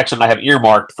in the collection I have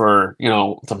earmarked for,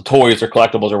 some toys or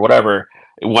collectibles or whatever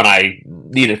when I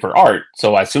need it for art.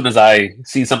 So as soon as I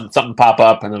see something pop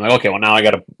up, and then like, okay, well now I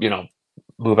got to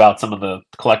move out some of the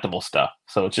collectible stuff.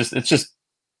 So it's just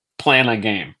playing a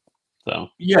game. So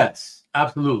yes,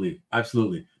 absolutely.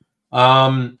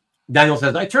 Daniel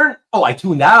says, I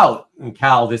tuned out in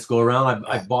Cal this go around.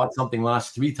 I bought something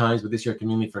last 3 times, but this year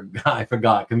I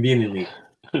forgot conveniently.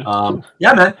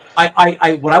 Yeah, man.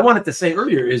 I what I wanted to say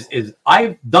earlier is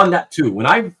I've done that too. When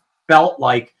I felt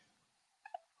like,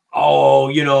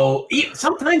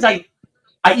 sometimes I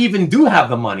even do have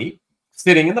the money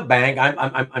sitting in the bank.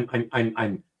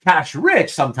 I'm cash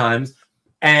rich sometimes,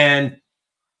 and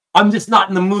I'm just not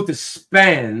in the mood to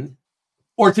spend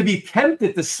or to be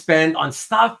tempted to spend on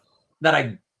stuff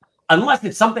that unless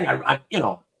it's something I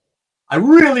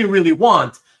really, really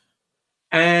want.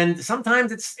 And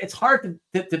sometimes it's hard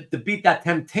to beat that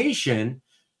temptation.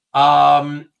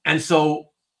 And so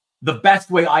the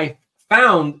best way I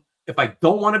found, if I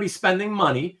don't want to be spending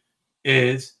money,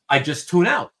 is I just tune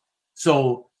out.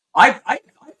 So I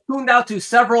tuned out to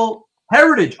several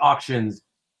heritage auctions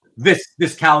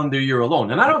this calendar year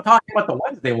alone. And I don't talk about the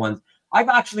Wednesday ones. I've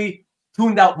actually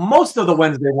tuned out most of the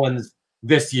Wednesday ones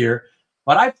this year,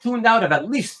 but I've tuned out of at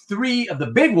least 3 of the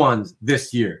big ones this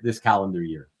calendar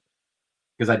year,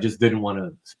 because I just didn't want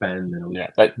to spend.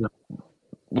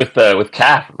 With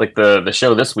CAF, like the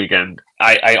show this weekend,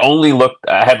 I only looked.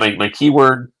 I had my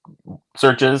keyword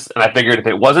searches, and I figured if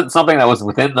it wasn't something that was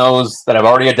within those that I've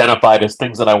already identified as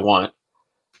things that I want,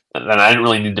 then I didn't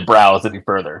really need to browse any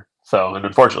further. So,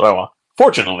 and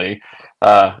fortunately,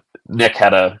 Nick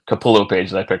had a Capullo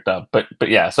page that I picked up, but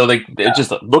yeah, so they're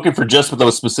just looking for just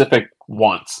those specific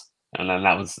wants, and then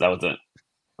that was it.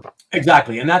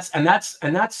 Exactly, and that's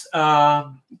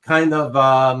kind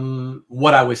of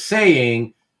what I was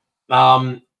saying,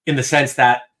 in the sense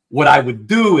that what I would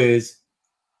do is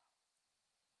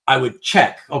I would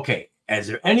check. Okay, is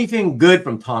there anything good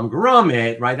from Tom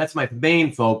Grummett? Right, that's my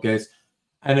main focus.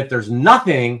 And if there's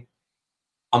nothing,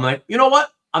 I'm like, you know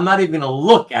what? I'm not even going to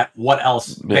look at what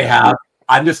else they have.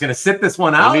 I'm just going to sit this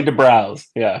one out. No need to browse.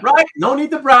 Yeah. Right. No need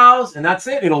to browse. And that's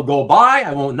it. It'll go by.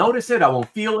 I won't notice it. I won't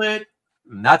feel it.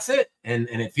 And that's it. And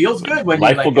it feels good when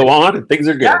life will go on and things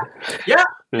are good. Yeah.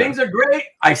 Things are great.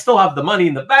 I still have the money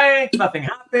in the bank. Nothing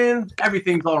happened.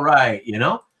 Everything's all right, you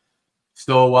know?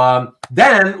 So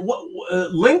then,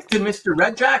 link to Mr.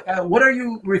 Redjack. What are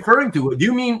you referring to? Do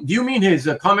you mean his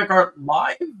Comic Art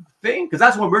Live thing? Because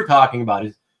that's what we're talking about.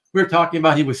 We're talking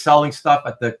about he was selling stuff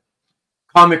at the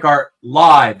Comic Art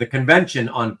Live, the convention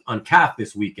on CAF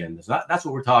this weekend. So that's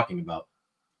what we're talking about.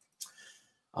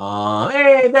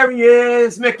 Hey, there he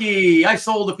is, Mickey. I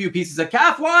sold a few pieces at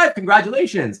CAF Live.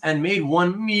 Congratulations, and made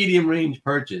one medium range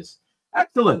purchase.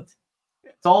 Excellent.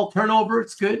 It's all turnover.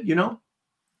 It's good, you know.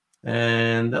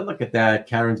 And look at that.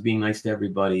 Karen's being nice to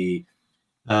everybody.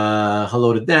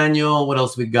 Hello to Daniel. What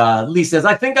else we got? Lee says,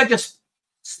 I think I just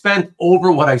spent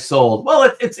over what I sold.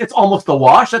 Well, it's almost a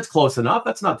wash. That's close enough.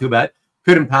 That's not too bad.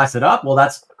 Couldn't pass it up. Well,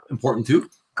 that's important too.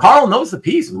 Carl knows the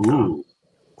piece. Ooh.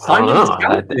 Simon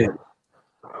discounted it.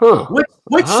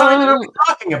 Which Simon are we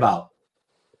talking about?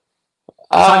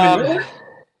 Simon Miller?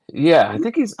 Yeah, I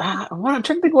think he's. I'm trying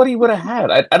to think what he would have had.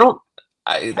 I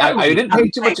didn't pay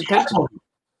too much attention.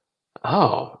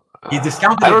 Oh, he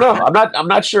discounted. I don't know. I'm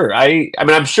not sure. I mean,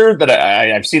 I'm sure that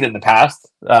I've seen it in the past.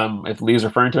 If Lee's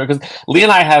referring to it, because Lee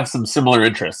and I have some similar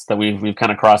interests that we've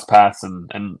kind of crossed paths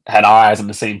and had our eyes on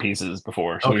the same pieces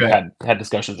before. So we've had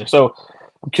discussions there. So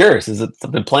I'm curious, is it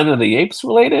the Planet of the Apes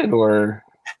related, or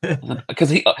because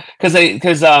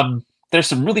there's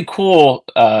some really cool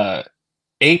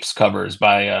Apes covers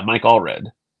by Mike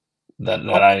Allred that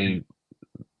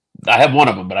I have one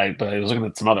of them, but I was looking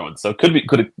at some other ones. So could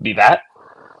it be that?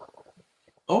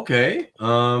 Okay.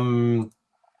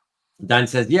 Dan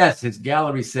says yes. His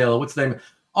gallery sale. What's the name?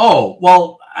 Oh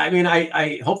well. I mean,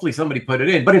 I hopefully somebody put it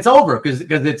in, but it's over because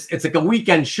it's like a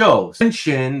weekend show.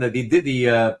 Mention that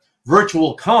the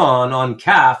virtual con on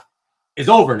CAF is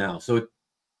over now. So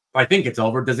I think it's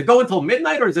over. Does it go until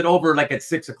midnight, or is it over like at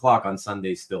 6 o'clock on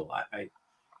Sunday still? I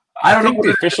don't know. The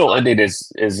official end date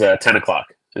is 10 o'clock.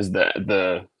 Is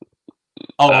the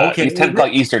okay. 10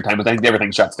 o'clock Eastern time, but I think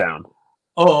everything shuts down.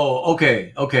 Oh,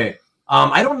 okay.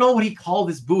 I don't know what he called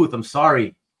his booth. I'm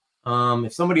sorry.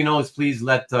 If somebody knows, please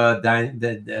let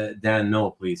Dan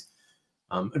know, please.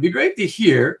 It'd be great to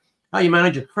hear how you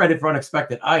manage your credit for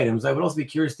unexpected items. I would also be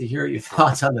curious to hear your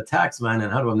thoughts on the tax man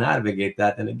and how to navigate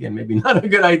that. And again, maybe not a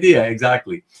good idea.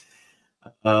 Exactly.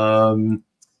 So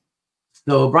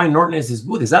Brian Norton is his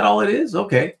booth. Is that all it is?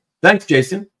 Okay. Thanks,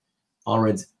 Jason.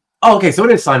 Allred's. Oh, okay. So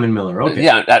it is Simon Miller. Okay.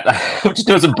 Yeah, I'm just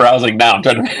doing some browsing now. I'm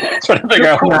trying to figure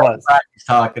out what it was he's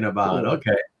talking about.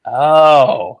 Okay.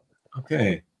 Oh.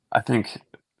 Okay. I think,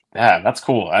 yeah, that's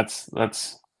cool. That's.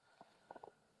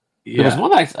 Yeah. There was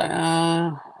one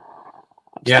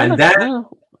and then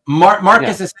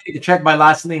Marcus is saying to check my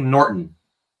last name, Norton.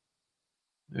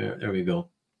 There we go.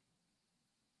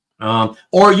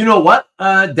 Or you know what,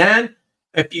 Dan,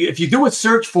 if you do a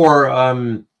search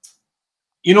for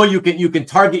you can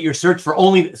target your search for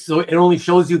so it only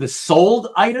shows you the sold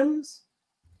items.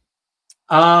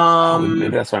 Maybe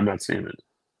that's why I'm not seeing it.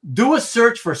 Do a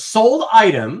search for sold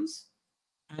items,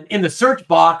 and in the search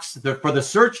box for the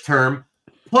search term,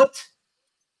 put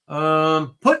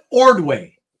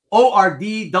Ordway,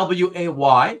 Ordway.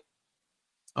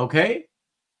 Okay,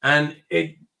 and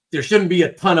there shouldn't be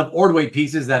a ton of Ordway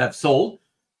pieces that have sold.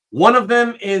 One of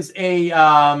them is the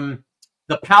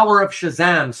Power of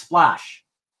Shazam splash,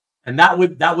 and that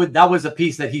was a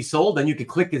piece that he sold, and you could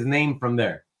click his name from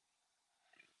there.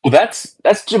 Well,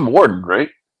 that's Jim Warden, right?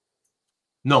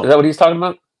 No, is that what he's talking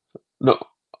about? No.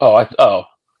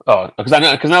 Because I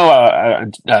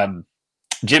know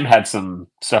Jim had some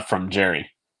stuff from Jerry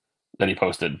that he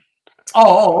posted.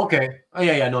 Oh, okay. Oh,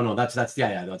 yeah. No, that's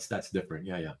different.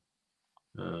 Yeah.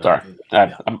 Sorry,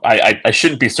 I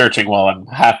shouldn't be searching while I'm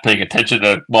half paying attention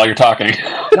while you're talking.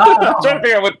 No. I'm trying to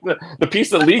figure out what the piece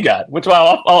that Lee got, which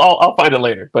I'll find it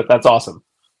later. But that's awesome.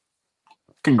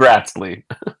 Congrats, Lee.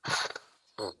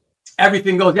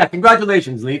 Everything goes. Yeah,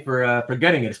 congratulations, Lee, for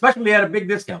getting it, especially at a big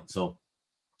discount. So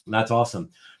that's awesome.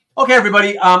 Okay,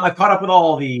 everybody. I've caught up with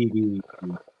all the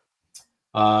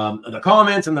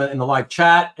comments in the live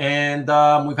chat, and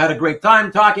we've had a great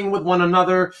time talking with one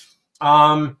another.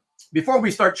 Before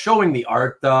we start showing the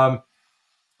art, a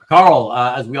Carl,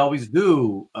 as we always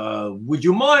do, would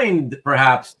you mind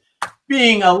perhaps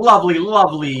being a lovely,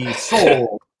 lovely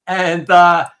soul? And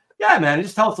yeah, man,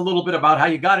 just tell us a little bit about how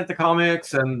you got into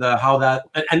comics and how that,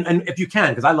 and if you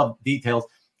can, because I love details.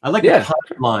 I like the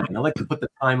timeline. I like to put the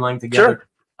timeline together.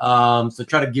 Sure. So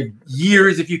try to give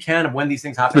years, if you can, of when these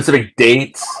things happen. Specific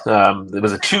dates. It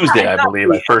was a Tuesday, I believe.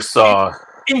 I first saw,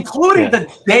 including the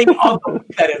day of the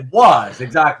week that it was.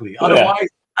 Exactly.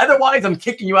 Otherwise, I'm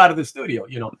kicking you out of the studio.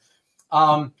 You know.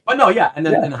 But no, yeah, and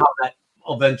then and how that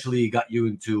eventually got you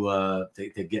into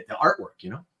to get the artwork.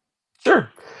 You know. Sure.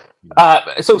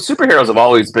 So superheroes have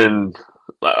always been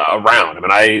around. I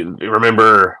mean, I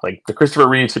remember like the Christopher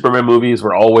Reeve Superman movies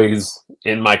were always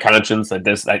in my conscience. I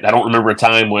don't remember a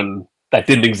time when that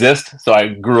didn't exist. So I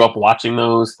grew up watching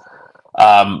those.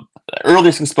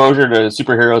 Earliest exposure to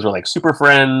superheroes were like Super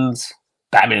Friends.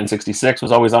 Batman 66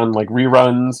 was always on like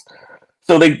reruns.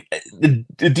 So the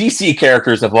DC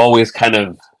characters have always kind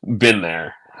of been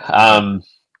there. And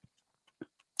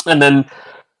then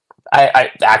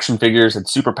I action figures had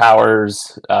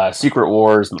superpowers, Secret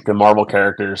Wars, the Marvel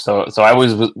characters. So I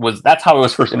was that's how I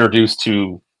was first introduced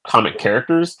to comic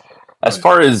characters. As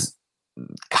far as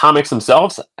comics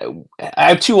themselves, I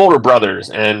have two older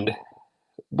brothers, and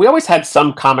we always had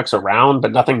some comics around,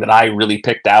 but nothing that I really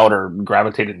picked out or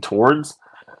gravitated towards.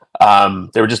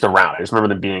 They were just around. I just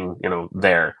remember them being,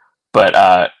 there.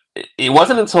 But it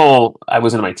wasn't until I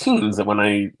was in my teens that when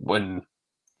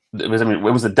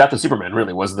it was the death of Superman.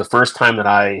 Really, was the first time that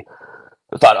I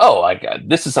thought, oh,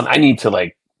 this is something I need to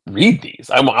like read these.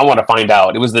 I want to find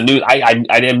out. It was the news.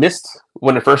 I missed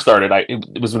when it first started.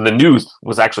 It was when the news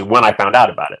was actually when I found out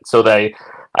about it. So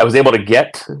I was able to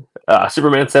get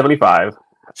Superman 75,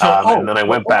 and then I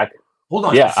went back. Hold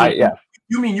on. Yeah, so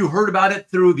you mean you heard about it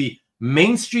through the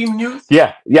mainstream news?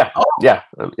 Yeah.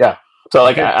 So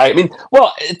like, okay.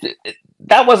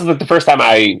 That wasn't the first time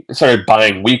I started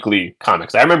buying weekly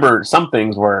comics. I remember some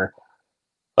things were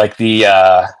like the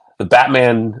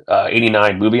Batman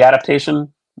 '89 movie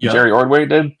adaptation Jerry Ordway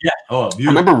did. Yeah. Oh, beautiful.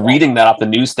 I remember reading that off the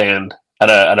newsstand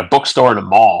at a bookstore in a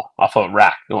mall off of a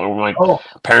rack. When my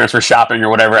parents were shopping or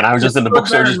whatever, and I was just in the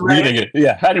bookstore just reading it.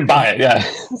 Yeah, I didn't buy it. Yeah.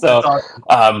 So,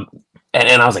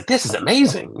 and I was like, this is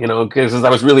amazing, because I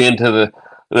was really into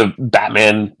the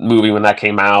Batman movie when that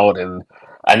came out, and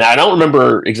I don't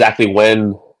remember exactly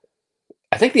when.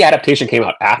 I think the adaptation came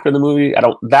out after the movie. I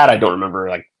don't remember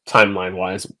like timeline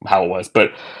wise how it was,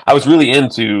 but I was really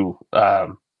into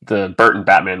the Burton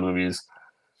Batman movies,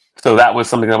 so that was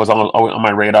something that was on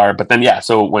my radar. But then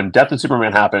so when Death of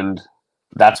Superman happened,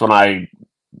 that's when I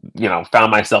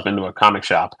found myself into a comic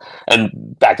shop, and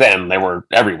back then they were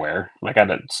everywhere. Like I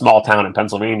had a small town in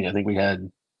Pennsylvania. I think we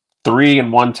had 3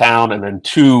 in one town, and then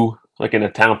 2 like in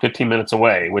a town 15 minutes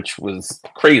away, which was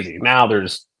crazy. Now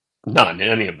there's none in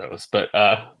any of those, but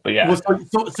yeah.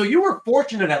 Well, so you were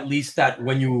fortunate at least that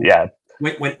when you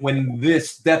when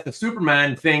this Death of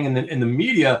Superman thing in the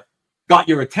media got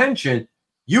your attention,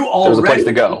 you already there was a place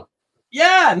to go.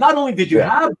 Yeah, not only did you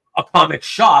have a comic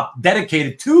shop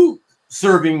dedicated to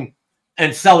serving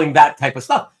and selling that type of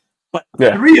stuff, but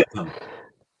 3 of them.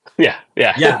 Yeah.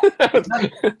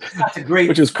 That's a great.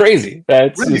 Which is crazy.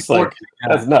 That's really just like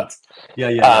that's nuts.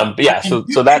 Yeah. But so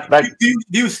that do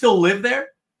you still live there?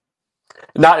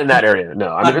 Not in that area.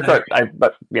 No, I mean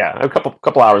a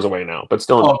couple hours away now, but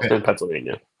still in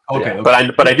Pennsylvania. Okay,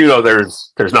 But I do know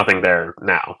there's nothing there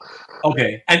now.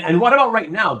 Okay, and what about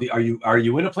right now? Are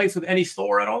you in a place with any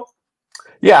store at all?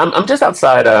 Yeah, I'm just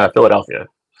outside Philadelphia,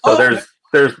 so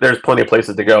there's plenty of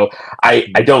places to go. I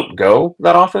don't go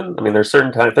that often. I mean, there's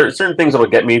certain things that will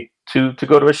get me to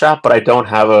go to a shop, but I don't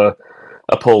have a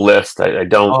pull list. I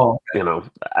don't,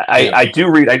 I do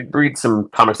read. I read some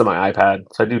comics on my iPad,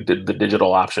 so I do the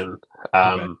digital option.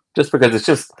 Just because it's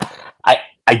just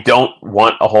I don't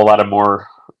want a whole lot of more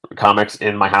comics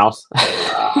in my house.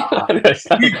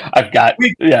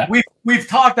 We've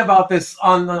talked about this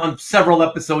on several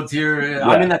episodes here. Yeah.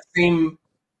 I'm in that same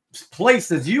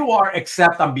place as you are,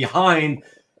 except I'm behind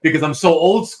because I'm so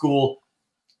old school.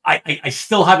 I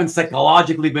still haven't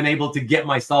psychologically been able to get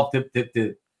myself to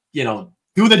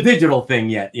do the digital thing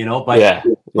yet, but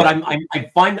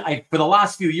I find for the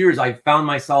last few years I've found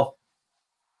myself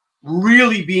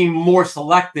really being more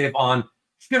selective on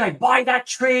should I buy that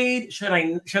trade? Should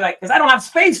I because I don't have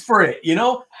space for it,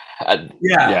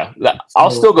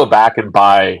 I'll still go back and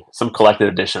buy some collected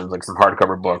editions, like some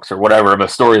hardcover books or whatever of a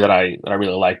story that I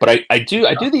really like. But I do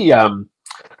the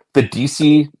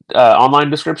DC online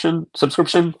subscription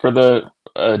for the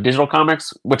digital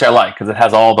comics, which I like because it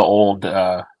has all the old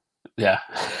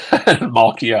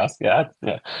mall kiosk.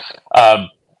 It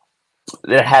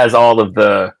has all of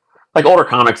the like older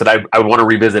comics that I would want to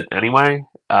revisit anyway.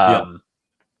 And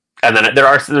then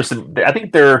there's some, I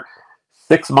think they're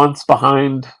 6 months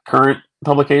behind current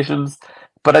publications,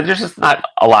 but there's just not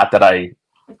a lot that I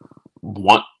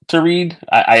want to read.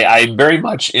 I'm very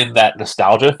much in that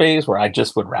nostalgia phase where I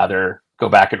just would rather go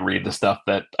back and read the stuff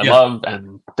that I love,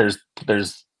 and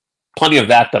there's plenty of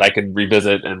that I can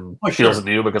revisit and feels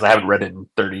new because I haven't read it in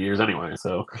 30 years anyway.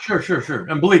 So sure.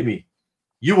 And believe me,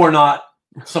 you are not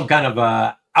some kind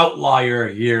of outlier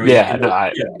here. Yeah, no,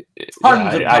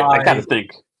 I kind of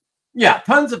think. Yeah,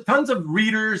 tons of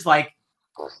readers like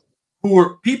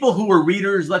people who were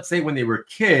readers, let's say when they were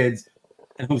kids,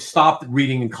 and who stopped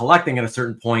reading and collecting at a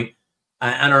certain point,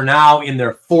 and are now in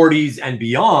their 40s and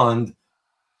beyond.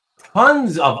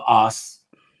 Tons of us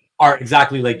are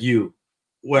exactly like you,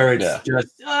 where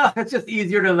it's just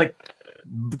easier to like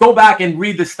go back and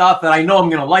read the stuff that I know I'm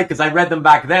going to like because I read them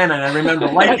back then and I remember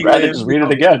liking it. Just read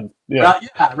it again.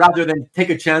 Rather than take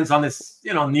a chance on this,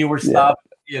 newer stuff.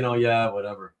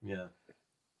 Whatever. Yeah.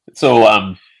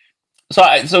 So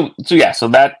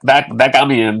that got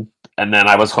me in, and then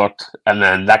I was hooked, and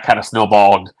then that kind of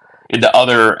snowballed into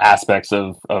other aspects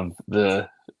of the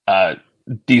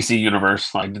DC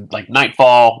universe, like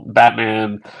Nightfall,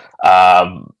 Batman.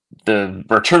 The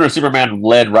Return of Superman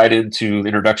led right into the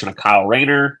introduction of Kyle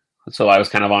Rayner, so I was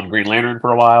kind of on Green Lantern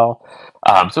for a while.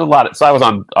 So I was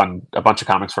on a bunch of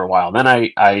comics for a while. Then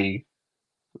I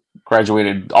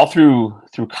graduated all through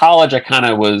college. I kind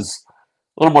of was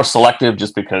a little more selective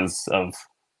just because of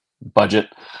budget.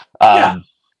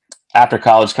 After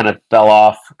college, kind of fell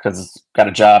off because got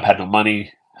a job, had no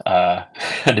money,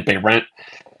 had to pay rent,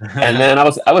 and then I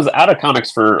was out of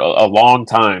comics for a long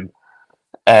time.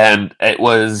 And it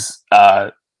was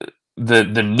the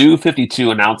new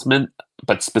 52 announcement,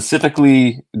 but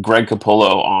specifically Greg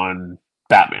Capullo on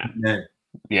Batman.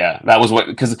 Yeah, that was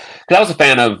because I was a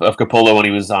fan of Capullo when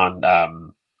he was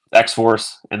on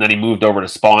X-Force, and then he moved over to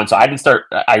Spawn. So I didn't start.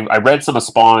 I read some of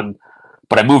Spawn,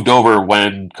 but I moved over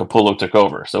when Capullo took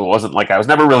over. So it wasn't like I was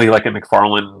never really like a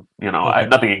McFarlane. I had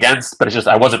nothing against, but it's just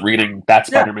I wasn't reading that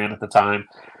Spider-Man at the time.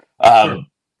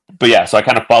 But yeah, so I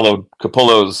kind of followed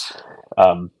Capullo's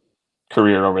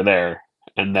career over there,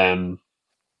 and then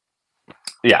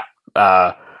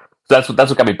that's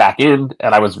what got me back in,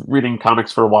 and I was reading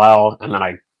comics for a while, and then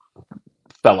I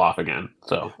fell off again.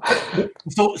 So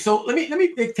let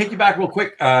me take you back real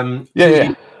quick.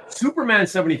 Superman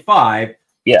 75.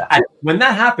 When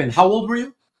that happened, how old were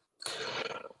you?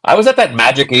 I was at that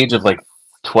magic age of like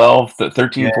 12,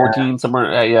 13, 14,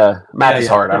 somewhere. Math is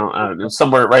hard. I don't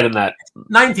somewhere right in that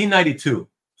 1992.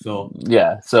 So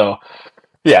so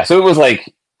it was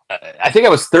like, I think I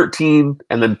was 13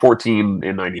 and then 14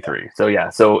 in 93. So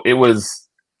I was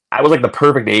like the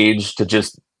perfect age to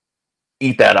just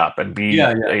eat that up and be,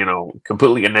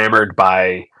 completely enamored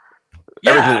by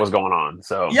everything that was going on.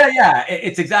 So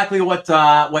it's exactly what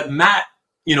Matt,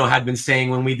 had been saying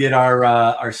when we did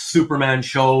our Superman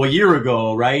show a year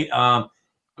ago, right?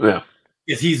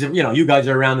 Because he's, you guys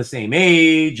are around the same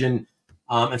age, and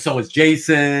so is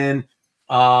Jason.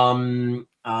 Bill's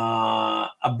a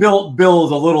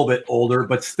little bit older,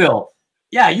 but still,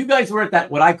 you guys were at that,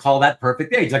 what I call that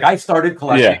perfect age. Like I started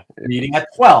collecting reading at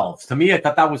 12. To me, I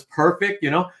thought that was perfect,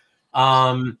 But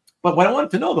what I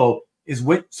wanted to know though is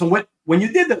when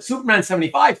you did the Superman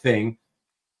 75 thing,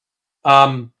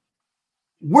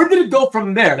 where did it go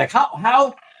from there? Like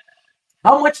how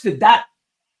much did that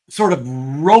sort of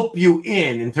rope you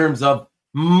in terms of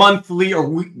monthly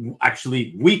or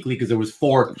actually weekly, because there was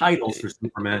 4 titles for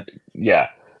Superman.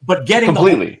 But getting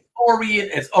completely the whole story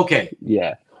is okay.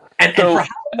 And for how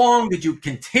long did you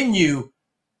continue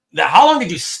that? How long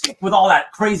did you stick with all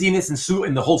that craziness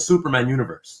in the whole Superman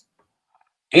universe?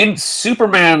 In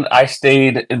Superman, I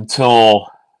stayed until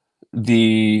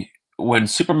when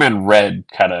Superman Red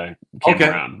kind of came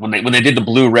around, when they did the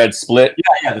blue-red split.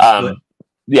 The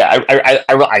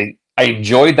split. I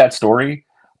enjoyed that story.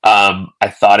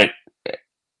 I thought it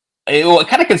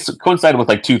kind of coincided with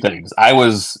like 2 things. That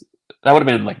would have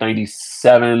been like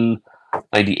 97,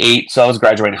 98. So I was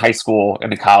graduating high school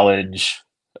into college,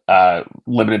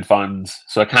 limited funds.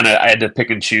 So I had to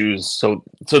pick and choose. So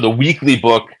the weekly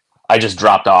book, I just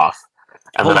dropped off.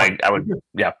 And then I would.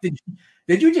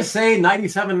 Did you just say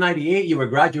 97, 98, you were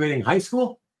graduating high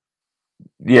school?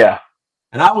 Yeah.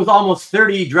 And I was almost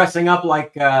 30 dressing up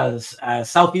like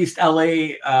Southeast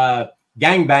LA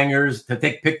gangbangers to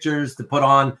take pictures to put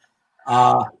on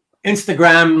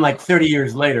Instagram like 30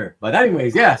 years later. But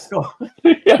anyways, yes. Go.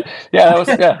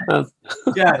 That's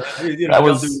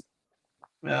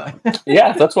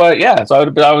why. So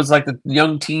I was like the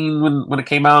young teen when it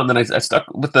came out, and then I stuck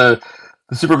with the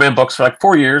Superman books for like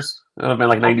 4 years. It would have been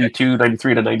like 92,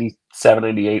 93 to 97,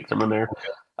 98, somewhere in there.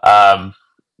 Okay.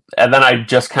 And then I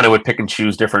just kind of would pick and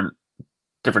choose different.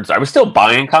 I was still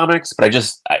buying comics, but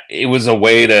it was a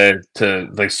way to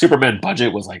like Superman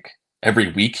budget was like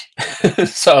every week,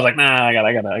 so I was like, nah, I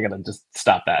gotta just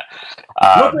stop that.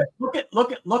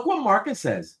 Look what Marcus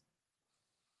says.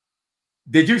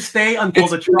 Did you stay until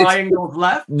the triangles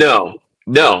left? No,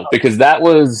 because that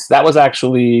was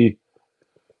actually.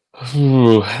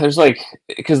 There's like,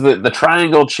 because the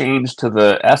triangle changed to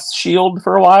the S shield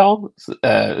for a while.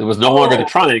 It was no longer the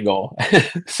triangle,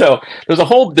 so there's a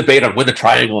whole debate on when the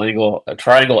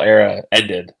triangle era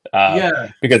ended.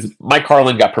 Because Mike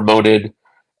Carlin got promoted,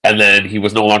 and then he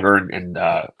was no longer in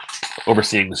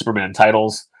overseeing the Superman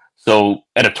titles. So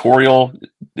editorial,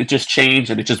 it just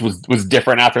changed, and it just was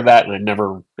different after that. And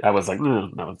I was like,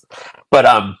 no. But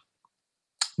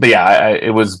yeah,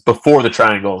 it was before the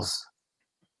triangles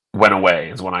went away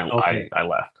is when I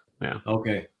left. Yeah.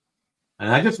 Okay.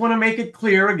 And I just want to make it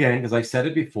clear again, because I said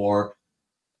it before.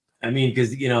 I mean,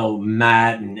 because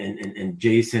Matt and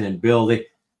Jason and Bill,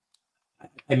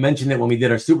 I mentioned it when we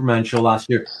did our Superman show last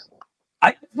year.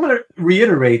 I just want to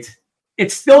reiterate,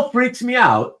 it still freaks me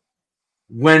out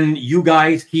when you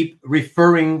guys keep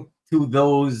referring to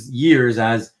those years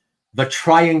as the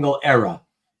triangle era,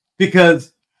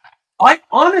 because I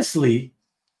honestly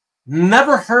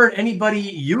never heard anybody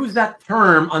use that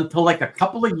term until like a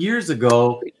couple of years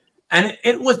ago. And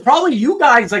it was probably you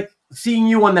guys, like seeing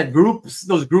you on those groups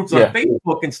on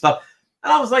Facebook and stuff.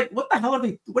 And I was like, what the hell what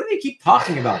do they keep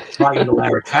talking about? Triangle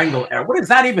era. What does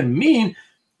that even mean?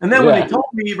 And then when they told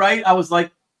me, right, I was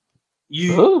like,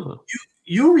 you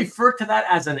refer to that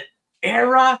as an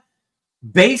era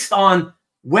based on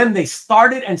when they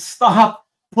started and stopped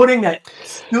putting that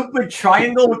stupid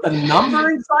triangle with the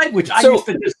number inside, which I used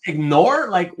to just ignore.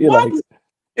 Like, what?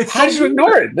 How did you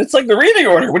ignore it? It's like the reading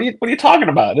order. What are you talking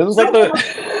about? It was like but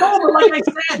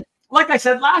like I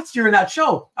said last year in that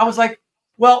show, I was like,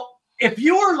 well, if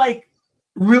you were like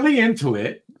really into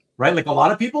it, right? Like a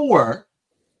lot of people were,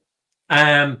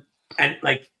 and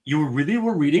like you really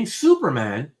were reading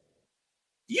Superman,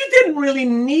 you didn't really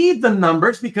need the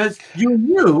numbers because you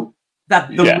knew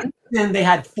that the reason they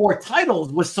had 4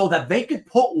 titles was so that they could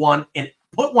put one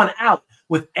out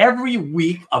with every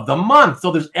week of the month.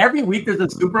 So every week there's a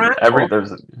Superman.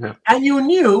 And you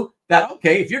knew that,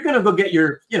 okay, if you're gonna go get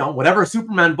your, whatever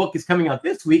Superman book is coming out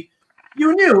this week,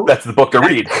 you knew that's the book to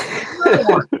read.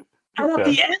 And at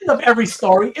the end of every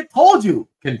story, it told you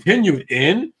continued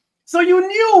in. So you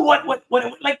knew what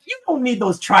like, you don't need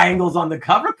those triangles on the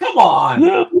cover. Come on.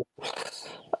 Yeah.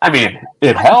 I mean,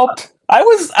 it helped. I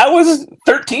was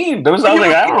 13. I was like,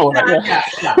 I don't know.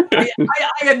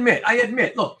 I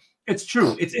admit. Look, it's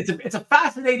true. It's a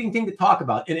fascinating thing to talk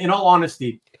about, in all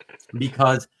honesty,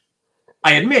 because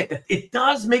I admit that it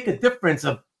does make a difference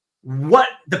of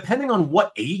depending on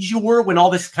what age you were when all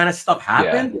this kind of stuff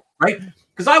happened, right?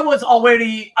 Because I was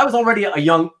already a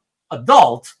young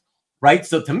adult, right?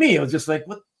 So to me, it was just like,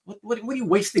 what are you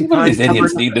wasting time? What do these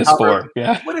idiots need this for?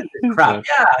 Yeah. What is this crap?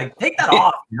 Yeah, like, take that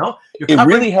off, It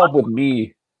really helped with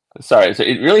me. Sorry. So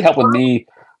it really helped with me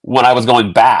when I was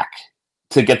going back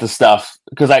to get the stuff,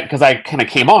 because I kind of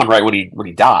came on right when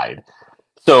he died.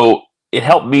 So it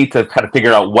helped me to kind of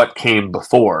figure out what came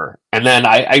before. And then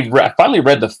I finally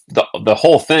read the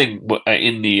whole thing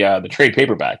in the trade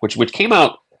paperback, which came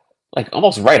out like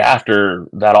almost right after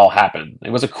that all happened.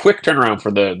 It was a quick turnaround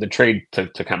for the trade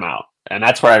to come out. And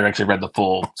that's where I actually read the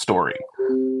full story.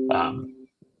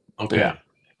 Okay.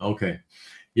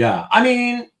 Yeah. I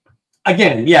mean,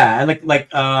 again, yeah. And like,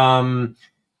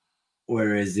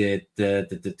 where is it?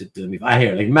 I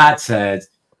hear, like Matt says,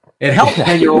 it helped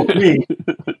 10-year-old me.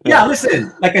 Yeah,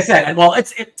 listen, like I said, well,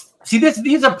 see,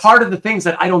 these are part of the things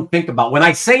that I don't think about when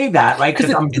I say that, right?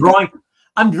 Because I'm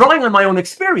drawing on my own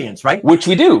experience, right? Which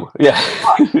we do. Yeah.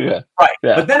 Right.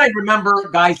 Yeah. But then I remember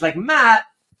guys like Matt,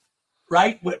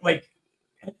 right? Like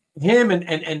him and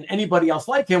anybody else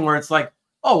like him, where it's like,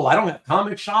 oh, well, I don't have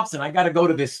comic shops and I got to go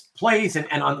to this place and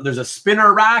there's a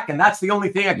spinner rack and that's the only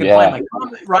thing I can find my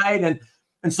comic, right? And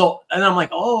I'm like,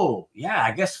 oh, yeah,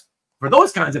 I guess for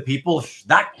those kinds of people,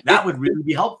 that would really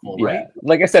be helpful, right?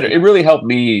 Like I said, it really helped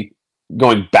me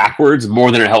going backwards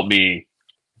more than it helped me,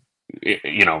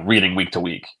 reading week to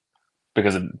week,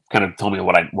 because it kind of told me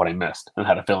what I missed and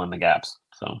how to fill in the gaps.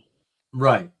 So,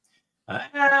 right.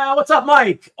 What's up,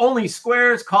 Mike? Only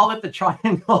squares call it the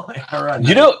triangle era.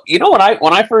 You know when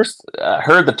I first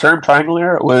heard the term triangle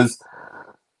era, it was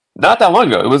not that long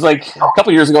ago. It was like a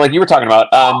couple years ago, like you were talking about.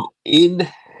 No.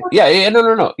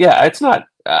 Yeah, it's not.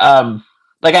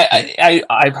 Like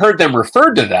I've heard them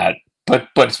referred to that,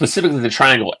 but specifically the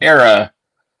triangle era,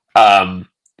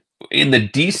 in the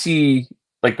DC,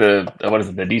 like the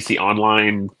DC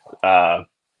Online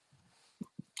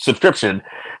subscription,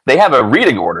 they have a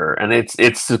reading order, and it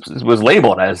was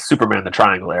labeled as Superman the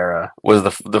Triangle Era. Was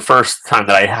the first time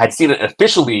that I had seen it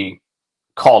officially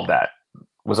called that.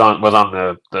 Was on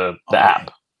the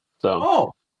app.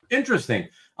 So interesting.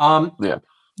 Yeah.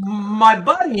 My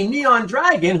buddy Neon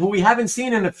Dragon, who we haven't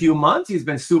seen in a few months, he's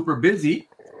been super busy.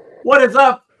 What is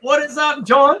up? What is up,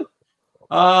 John?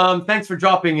 Thanks for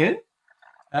dropping in.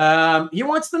 He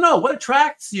wants to know what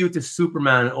attracts you to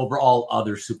Superman over all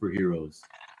other superheroes.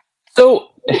 So,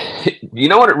 you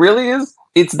know what it really is?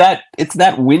 It's that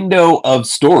window of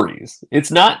stories.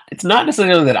 It's not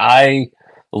necessarily that I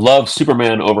love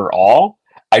Superman overall.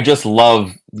 I just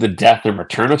love the death and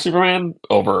return of Superman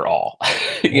overall.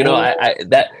 You know,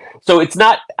 so it's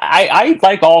not. I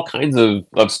like all kinds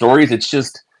of stories. It's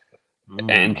just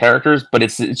and characters, but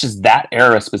it's just that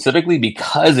era specifically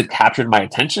because it captured my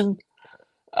attention.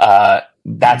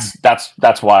 That's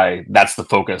why that's the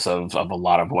focus of a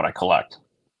lot of what I collect.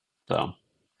 So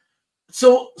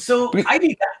I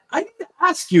need to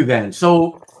ask you then.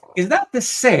 So is that to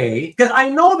say? Because I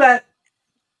know that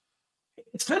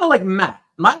it's kind of like Matt.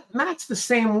 Matt's the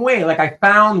same way. Like I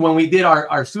found when we did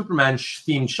our Superman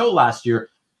themed show last year,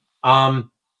 I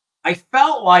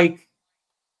felt like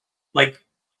I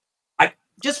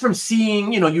just from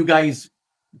seeing you guys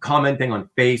commenting on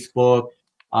Facebook,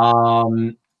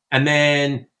 and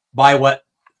then by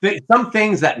some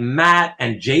things that Matt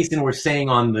and Jason were saying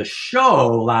on the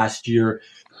show last year,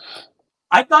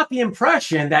 I got the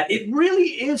impression that it really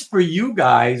is for you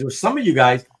guys, or some of you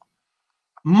guys,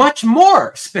 much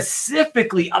more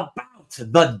specifically about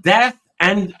the death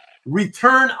and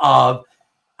return of,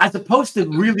 as opposed to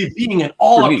really being an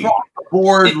all across the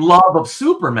board love of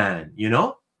Superman,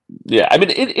 Yeah, I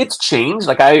mean it's changed.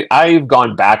 Like I've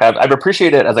gone back. I've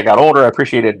appreciated it as I got older. I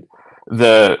appreciated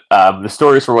the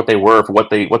stories for what they were, for what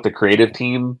the creative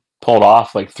team pulled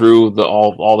off, like through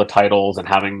all the titles, and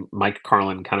having Mike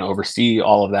Carlin kind of oversee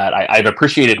all of that. I've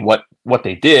appreciated what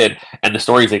they did and the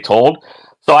stories they told.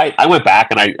 So I went back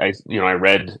and I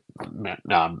read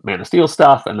Man of Steel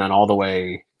stuff, and then all the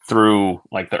way through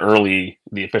like the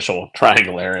official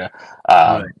Triangle era.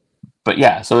 Right. But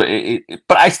yeah, so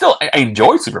but I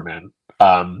enjoy Superman.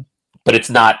 But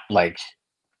it's not like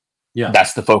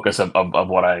that's the focus of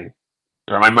what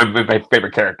or my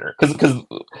favorite character, because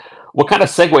what kind of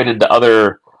segued into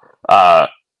other.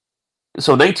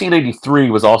 So 1993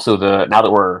 was also now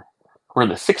that we're in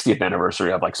the 60th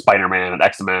anniversary of like Spider-Man and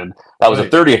X-Men. That was the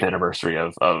 30th anniversary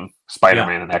of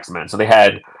Spider-Man and X-Men. So they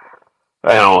had,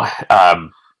 the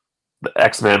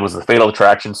X-Men was the Fatal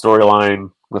Attraction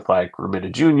storyline with like Romita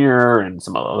Jr. and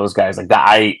some of those guys like that.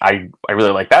 I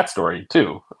really like that story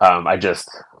too. That's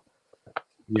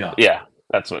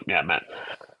what meant.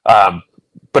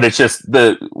 But it's just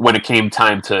when it came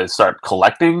time to start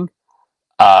collecting,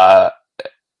 I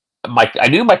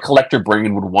knew my collector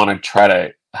brain would want to try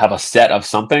to have a set of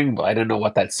something, but I didn't know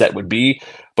what that set would be.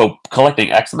 But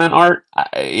collecting X-Men art,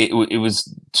 it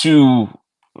was too.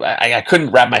 I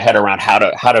couldn't wrap my head around how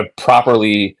to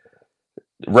properly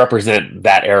represent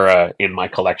that era in my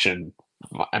collection.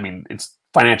 I mean, it's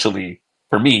financially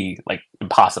for me like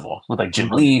impossible with like Jim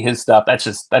Lee, his stuff. That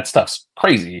stuff's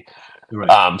crazy.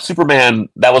 Right. Superman,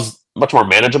 that was much more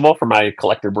manageable for my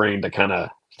collector brain to kind of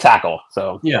tackle.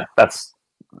 So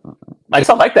I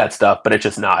still like that stuff, but it's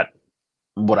just not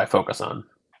what I focus on.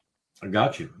 I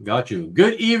got you.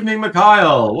 Good evening,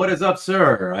 Mikhail. What is up,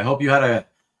 sir? I hope you had a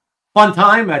fun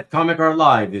time at Comic Art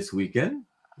Live this weekend.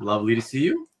 Lovely to see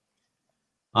you.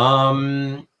 It's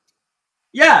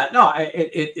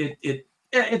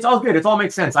all good. It all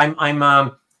makes sense.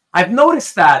 I've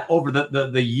noticed that over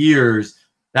the years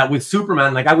that with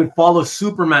Superman, like I would follow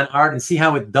Superman art and see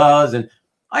how it does, and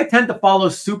I tend to follow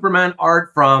Superman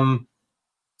art from,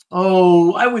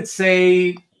 I would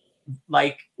say,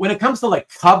 like when it comes to like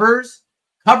covers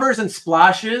and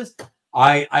splashes,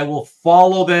 I will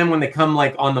follow them when they come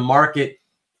like on the market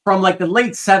from like the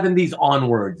late 70s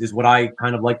onwards is what I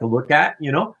kind of like to look at,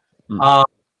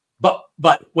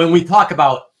 But when we talk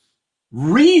about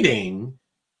reading,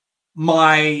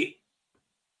 my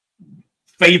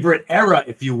favorite era,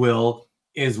 if you will,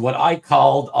 is what I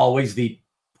called always the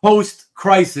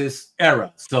post-crisis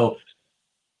era. So,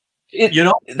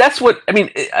 that's what I mean.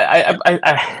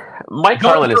 Mike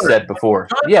Carlin has said before.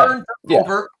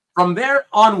 Over from there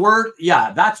onward,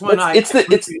 that's when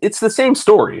it's the same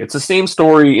story. It's the same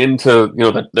story into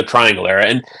the Triangle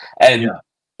era, and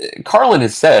Carlin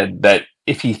has said that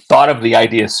if he thought of the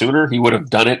idea sooner, he would have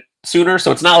done it sooner.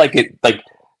 So it's not like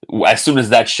as soon as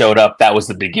that showed up, that was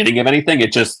the beginning of anything.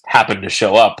 It just happened to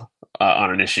show up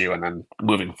on an issue, and then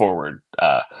moving forward.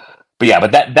 But yeah,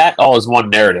 but that all is one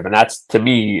narrative, and that's, to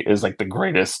me, is like the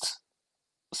greatest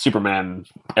Superman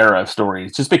era of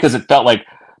stories, just because it felt like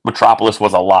Metropolis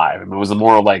was alive. I mean, it was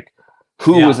more like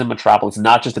who was in Metropolis,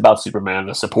 not just about Superman,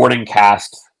 the supporting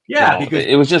cast. Yeah, because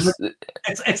it was just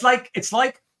it's like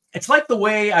the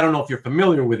way, I don't know if you're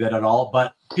familiar with it at all,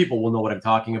 but people will know what I'm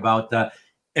talking about.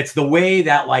 It's the way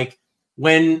that, like,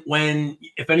 when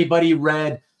if anybody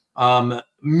read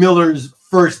Miller's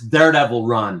first Daredevil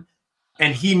run,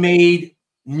 and he made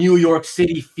New York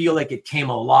City feel like it came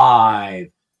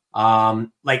alive.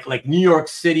 Like New York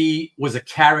City was a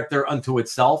character unto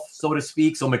itself, so to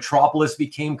speak. So Metropolis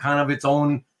became kind of its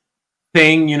own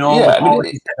thing, you know. Yeah, I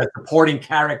mean, supporting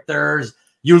characters.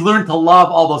 You learn to love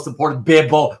all those supporting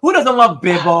Bibbo. Who doesn't love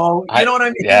Bibbo? You know what I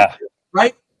mean? Yeah.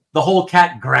 Right? The whole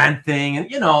Cat Grant thing. And,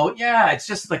 you know, yeah, it's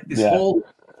just like this whole...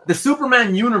 The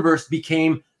Superman universe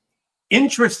became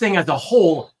interesting as a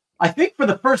whole, I think, for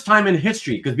the first time in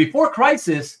history. Because before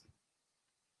Crisis,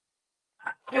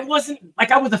 it wasn't... Like,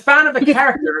 I was a fan of the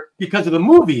character because of the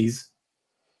movies,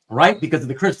 right? Because of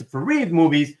the Christopher Reeve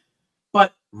movies.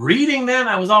 But reading them,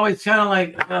 I was always kind of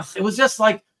like... it was just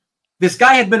like... This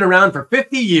guy had been around for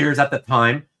 50 years at the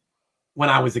time when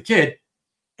I was a kid.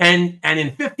 And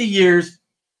in 50 years,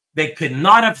 they could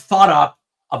not have thought up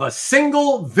of a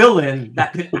single villain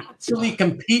that could actually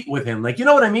compete with him. Like, you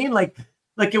know what I mean? Like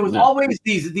it was always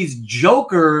these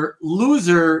Joker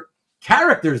loser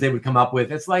characters they would come up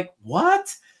with. It's like,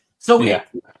 what? So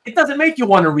it doesn't make you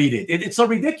want to read it. It's so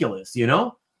ridiculous, you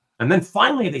know? And then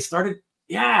finally they started,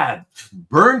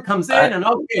 Byrne comes in and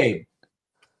okay,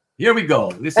 here we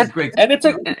go. This is great. And it's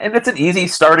an easy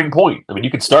starting point. I mean,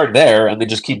 you could start there and then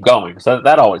just keep going. So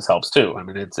that always helps too. I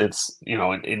mean, it's you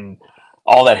know, in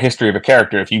all that history of a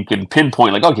character, if you can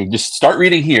pinpoint, like, okay, just start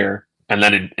reading here and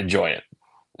then enjoy it.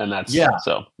 And that's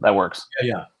so that works.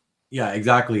 Yeah,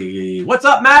 exactly. What's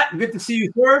up, Matt? Good to see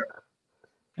you, sir.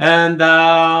 And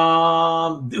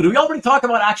did we already talk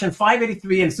about Action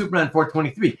 583 and Superman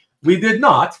 423? We did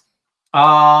not. We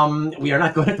are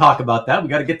not going to talk about that. We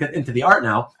got to get that into the art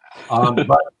now.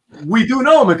 But we do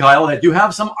know, Mikhail, that you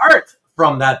have some art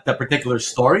from that particular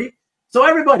story. So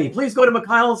everybody, please go to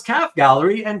Mikhail's calf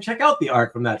gallery and check out the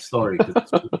art from that story.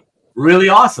 It's really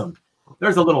awesome.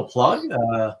 There's a little plug.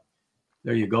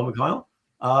 There you go, Mikhail.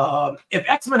 If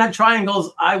X-Men had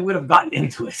triangles, I would have gotten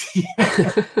into it.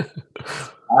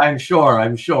 I'm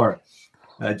sure.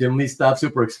 Jim Lee stuff,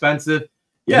 super expensive.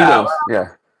 Yeah.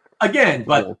 Again,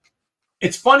 but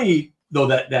it's funny though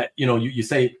that you know you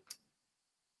say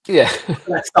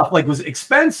that stuff like was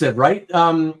expensive, right,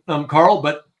 Carl?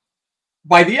 But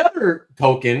by the other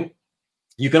token,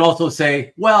 you can also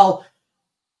say, well,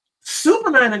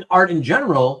 Superman and art in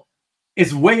general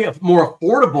is way more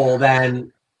affordable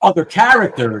than other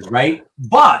characters, right?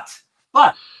 But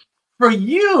for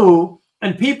you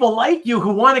and people like you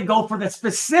who want to go for the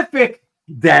specific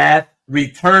Death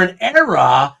Return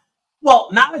era, well,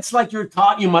 now it's like you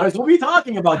might as well be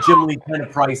talking about Jim Lee kind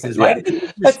of prices, right?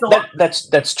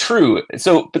 That's true.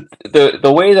 So, but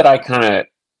the way that I kind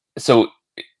of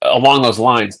along those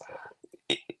lines,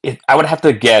 I would have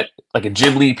to get like a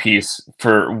Jim Lee piece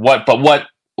for what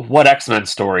X-Men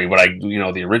story would I, you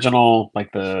know, the original,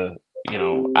 like the, you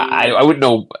know, I wouldn't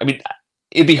know. I mean,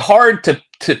 it'd be hard to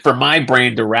for my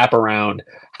brain to wrap around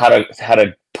how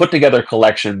to put together a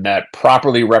collection that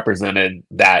properly represented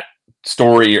that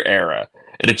story or era.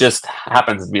 And it just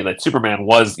happens to be that Superman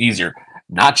was easier,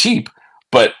 not cheap,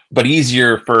 but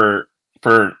easier for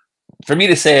me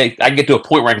to say. I can get to a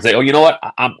point where I can say, oh, you know what,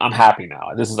 I'm happy now.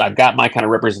 I've got my kind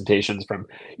of representations from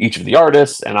each of the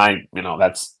artists, and I'm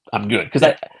good,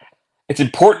 because it's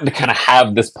important to kind of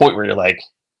have this point where you're like,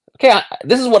 okay,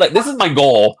 this is my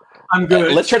goal. I'm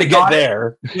good. Let's try to get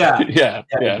there. Yeah.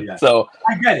 So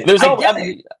I get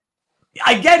it.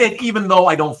 I get it, even though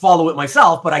I don't follow it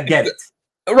myself, but I get it.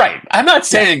 Right. I'm not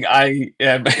saying I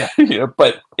am, you know,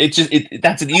 but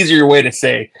that's an easier way to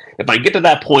say, if I get to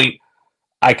that point,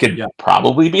 I could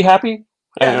probably be happy.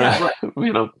 Right.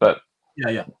 You know, but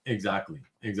exactly.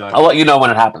 I'll let you know when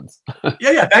it happens.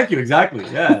 Thank you. Exactly.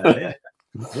 Yeah.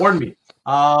 Warn me.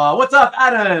 What's up,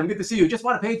 Adam? Good to see you. Just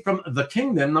want a page from The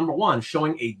Kingdom #1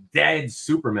 showing a dead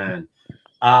Superman.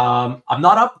 I'm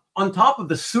not up on top of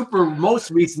the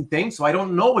most recent thing, so I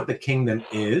don't know what The Kingdom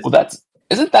is. Well, that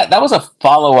was a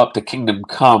follow-up to Kingdom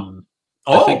Come.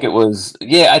 I think it was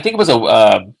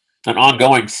an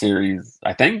ongoing series,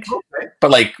 I think. Okay. But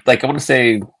like I want to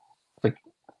say, like,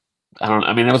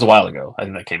 I mean, it was a while ago. I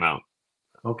think that came out.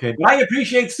 Okay, but I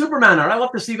appreciate Superman art. I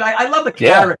love to see that. I love the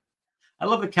character. I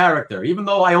love the character, even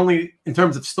though I only, in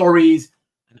terms of stories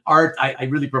and art, I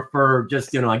really prefer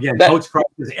just, you know, again, Coach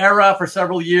Crisis era for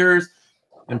several years,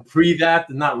 and pre that,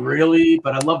 not really,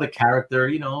 but I love the character,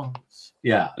 you know.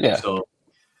 Yeah. So,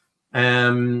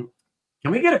 can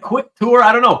we get a quick tour?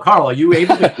 I don't know, Carl, are you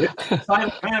able to get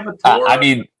kind of a tour? I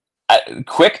mean,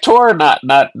 quick tour,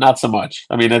 not so much.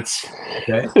 I mean, it's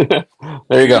okay.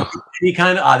 There you go. Any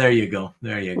kind of there you go.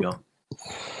 There you go.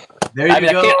 There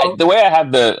you go. The way I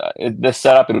have this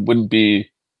set up, it wouldn't be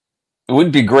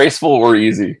graceful or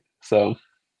easy. So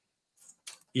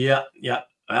yeah.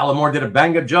 Alan Moore did a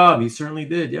bang up job. He certainly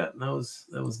did. Yeah, that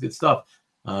was good stuff.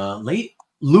 Late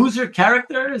loser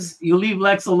characters, you leave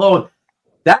Lex alone.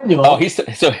 Daniel. Oh,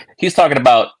 he's talking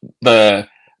about the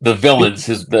villains,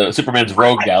 the Superman's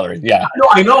rogue gallery. Yeah. No,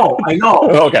 I know.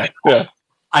 Okay. Yeah.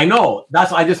 I know.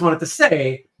 That's what I just wanted to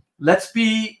say. Let's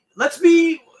be.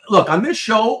 Look, on this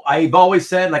show, I've always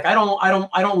said, like, I don't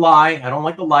lie. I don't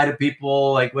like to lie to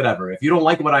people. Like, whatever. If you don't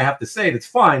like what I have to say, that's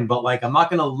fine. But like, I'm not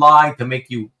gonna lie to make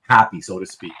you happy, so to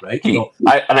speak, right?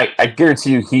 I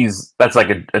guarantee you, that's like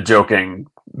a joking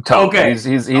tone. Okay.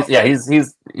 He's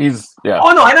yeah.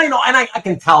 Oh no, and I know, and I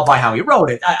can tell by how he wrote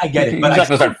it. I get it. But he's not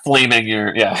gonna start flaming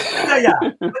your yeah.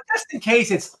 But just in case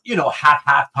it's, you know,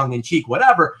 half tongue in cheek,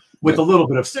 whatever, with a little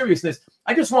bit of seriousness,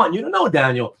 I just want you to know,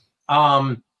 Daniel.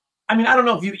 I mean, I don't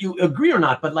know if you agree or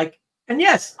not, but like, and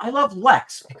yes, I love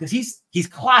Lex because he's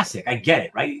classic. I get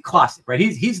it, right? Classic, right?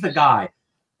 He's the guy.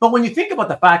 But when you think about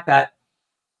the fact that,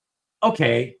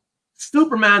 okay,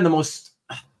 Superman, the most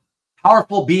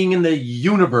powerful being in the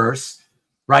universe,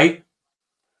 right?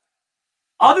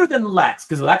 Other than Lex,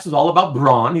 because Lex is all about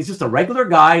brawn. He's just a regular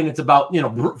guy, and it's about, you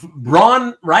know,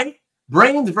 brawn, right?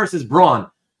 Brains versus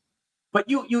brawn. But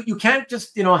you can't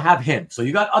just, you know, have him. So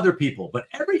you got other people. But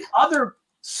every other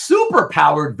super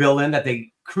powered villain that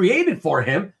they created for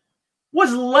him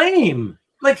was lame.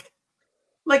 Like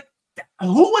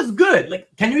who was good? Like,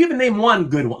 can you even name one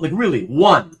good one? Like, really,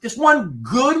 one? Just one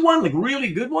good one? Like,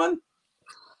 really good one?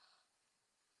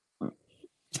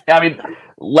 Yeah, I mean,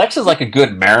 Lex is like a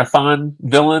good marathon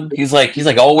villain. He's like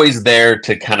always there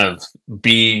to kind of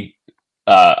be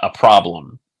a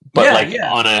problem, but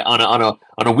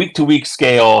on a week to week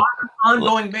scale,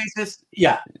 ongoing basis.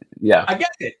 Yeah. I get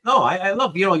it. No, I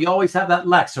love, you know, you always have that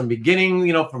Lex from beginning,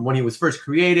 you know, from when he was first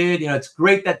created. You know, it's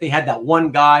great that they had that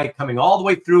one guy coming all the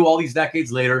way through all these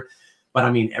decades later. But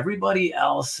I mean, everybody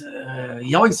else,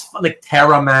 you always like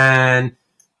Terra Man.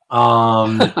 You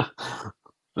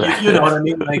know what I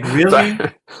mean? Like, really?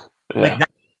 Like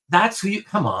that's who you,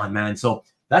 come on, man. So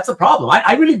that's a problem.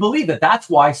 I really believe that's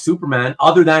why Superman,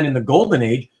 other than in the Golden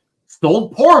Age,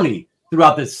 sold poorly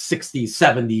throughout the 60s,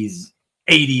 70s,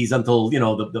 80s until, you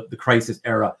know, the Crisis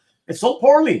era. It sold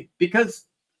poorly because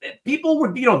people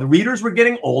were, you know, the readers were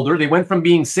getting older. They went from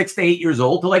being 6 to 8 years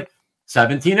old to like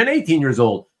 17 and 18 years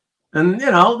old. And,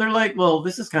 you know, they're like, well,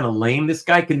 this is kind of lame. This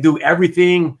guy can do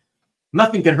everything.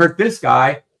 Nothing can hurt this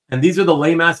guy. And these are the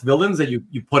lame ass villains that you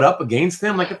put up against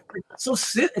him. Like,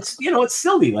 it's, you know, it's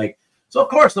silly. Like, so of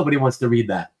course nobody wants to read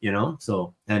that, you know?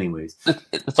 So anyways.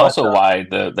 It's also why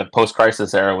the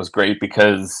post-Crisis era was great,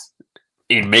 because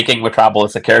in making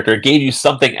Metropolis a character, it gave you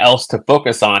something else to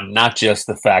focus on, not just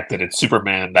the fact that it's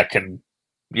Superman that can,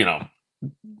 you know,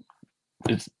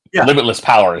 it's limitless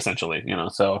power essentially, you know.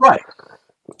 So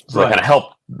so it kind of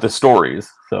helped the stories.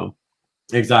 So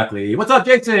exactly. What's up,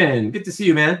 Jason? Good to see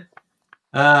you, man.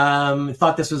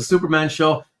 Thought this was a Superman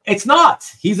show. It's not.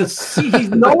 He's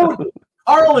known.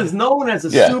 Carl is known as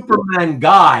a Superman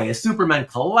guy, a Superman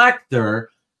collector.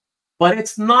 But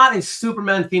it's not a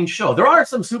Superman themed show. There are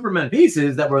some Superman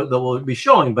pieces that will be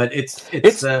showing, but it's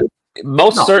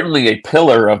most certainly a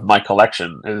pillar of my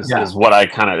collection. Is what I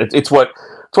kind of it's what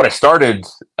I started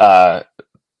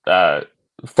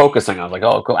focusing on. Like,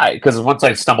 oh, because once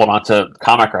I stumbled onto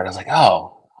comic art, I was like,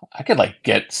 oh, I could like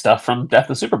get stuff from Death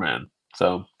of Superman.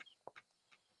 So,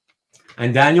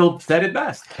 and Daniel said it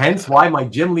best. Hence why my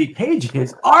Jim Lee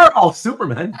pages are all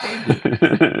Superman pages.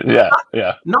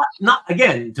 Not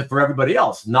again for everybody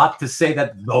else. Not to say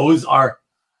that those are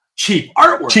cheap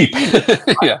artwork. Cheap.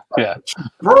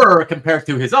 Cheaper compared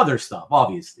to his other stuff,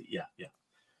 obviously. Yeah.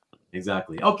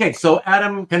 Exactly. Okay, so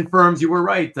Adam confirms you were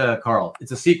right, Carl.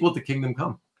 It's a sequel to Kingdom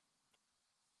Come.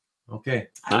 Okay.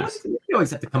 Nice. You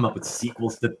always have to come up with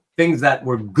sequels to things that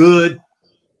were good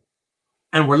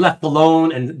and were left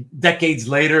alone, and decades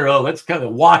later, oh, let's kind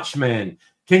of Watchmen,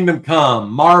 Kingdom Come,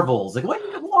 Marvels. Like,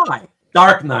 why?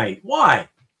 Dark Knight. Why?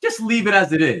 Just leave it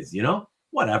as it is, you know?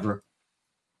 Whatever.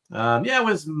 It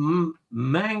was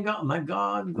Magog.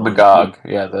 Magog.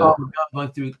 Yeah. Magog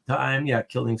going through time. Yeah,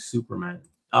 killing Superman.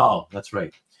 Oh, that's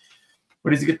right.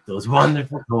 Where does he get those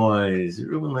wonderful toys?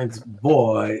 Ruben likes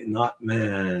boy, not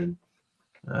man.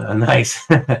 Nice.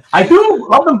 I do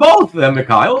love them both,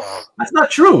 Mikhail. That's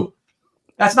not true.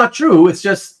 That's not true. It's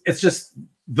just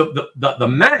the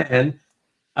man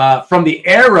from the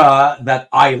era that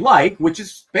I like, which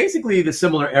is basically the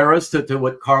similar eras to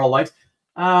what Carl likes.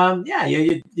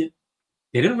 They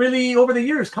didn't really over the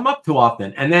years come up too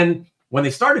often, and then when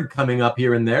they started coming up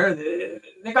here and there,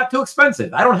 they got too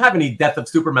expensive. I don't have any Death of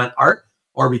Superman art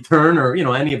or Return or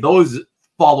any of those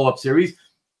follow-up series,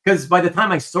 because by the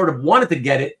time I sort of wanted to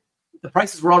get it, the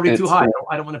prices were already too high.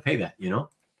 I don't want to pay that, Yeah,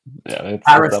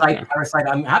 Parasite.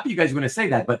 I'm happy you guys are going to say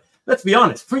that, but let's be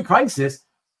honest. Pre-Crisis,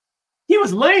 he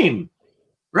was lame.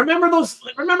 Remember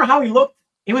how he looked?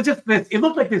 It was just this. It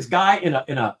looked like this guy in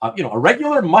a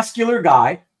regular muscular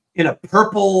guy in a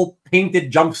purple painted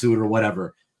jumpsuit or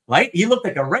whatever. Right? He looked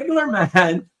like a regular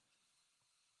man.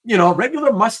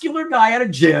 Regular muscular guy at a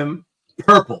gym,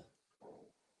 purple.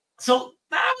 So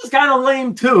that was kind of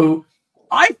lame too.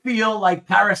 I feel like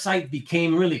Parasite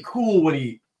became really cool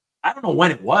when I don't know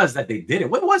when it was that they did it.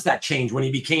 When was that change when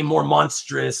he became more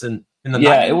monstrous and in the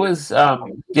 90s? It was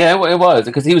it was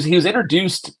because he was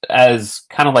introduced as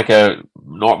kind of like a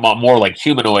more like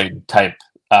humanoid type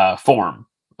form.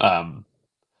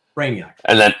 Brainiac.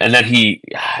 And then I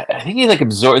think he like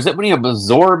absorbed. Is it when he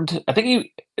absorbed? I think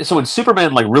so when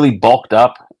Superman like really bulked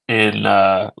up in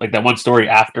like that one story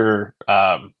after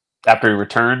he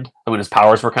returned, when his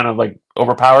powers were kind of like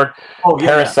overpowered. Oh, yeah.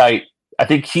 Parasite, I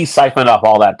think he siphoned off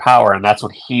all that power, and that's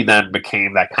when he then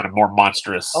became that kind of more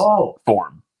monstrous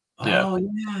form. Yeah. Oh,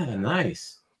 yeah,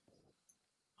 nice.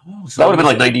 Oh, so that would have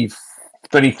been like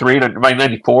 93,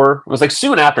 94. It was like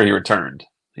soon after he returned.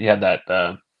 He had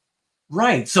that.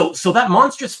 Right. So that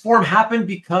monstrous form happened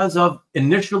because of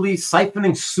initially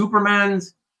siphoning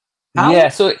Superman's power?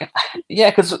 Yeah.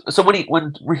 Because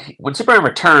when Superman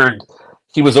returned,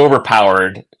 he was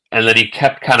overpowered, and then he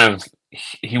kept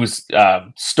he was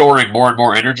storing more and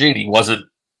more energy, and he wasn't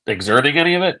exerting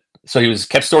any of it. So he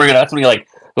kept storing it. That's when he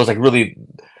those really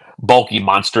bulky,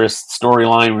 monstrous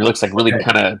storyline where he looks like really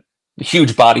kind of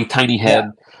huge body, tiny head.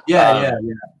 Yeah.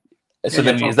 So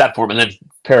then he's that form, and then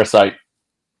Parasite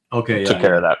took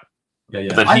care of that. Yeah.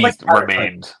 And then he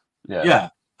remained. Yeah.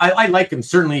 I like him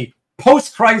certainly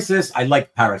post-Crisis. I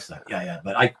like Parasite. Yeah.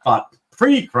 But I thought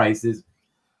pre-Crisis.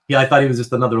 Yeah, I thought he was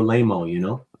just another lame-o,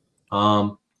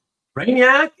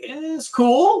 Brainiac is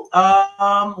cool.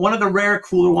 One of the rare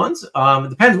cooler ones. It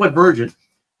depends what version.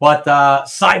 But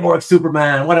Cyborg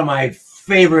Superman, one of my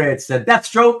favorites.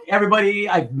 Deathstroke, everybody,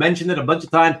 I've mentioned it a bunch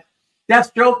of times.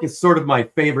 Deathstroke is sort of my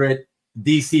favorite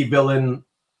DC villain,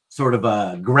 sort of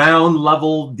a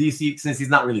ground-level DC, since he's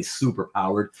not really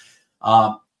super-powered.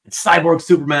 Cyborg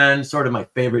Superman, sort of my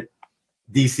favorite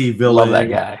DC villain. Love that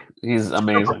guy. He's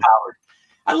amazing. Super-powered.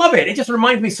 I love it. It just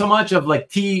reminds me so much of like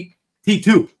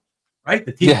T2, right?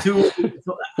 The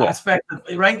T2 aspect of,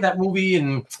 right? That movie.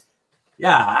 And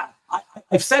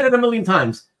I've said it a million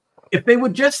times. If they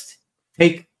would just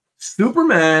take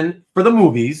Superman for the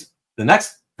movies, the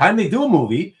next time they do a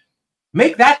movie,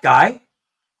 make that guy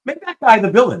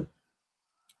the villain.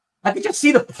 I could just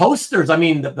see the posters. I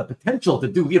mean, the potential to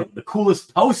do, the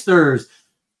coolest posters.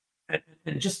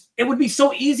 And just, it would be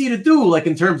so easy to do, like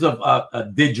in terms of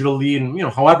digitally and,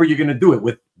 however you're going to do it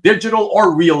with digital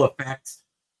or real effects.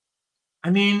 I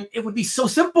mean, it would be so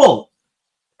simple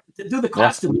to do the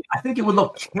costume. I think it would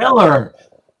look killer.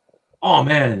 Oh,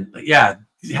 man. Yeah.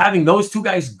 Having those two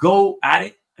guys go at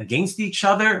it against each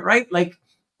other, right? Like,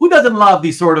 who doesn't love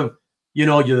these sort of,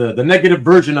 you're the negative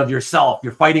version of yourself.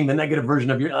 You're fighting the negative version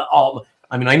of your,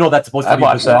 I mean, I know that's supposed to be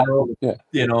Bizarro,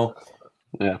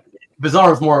 Yeah.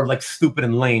 Bizarro is more like stupid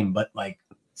and lame, but like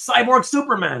Cyborg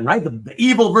Superman, right? The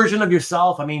evil version of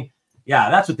yourself. I mean,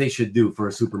 that's what they should do for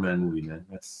a Superman movie, man.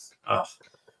 That's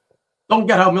don't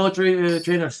get how military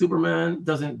trainer Superman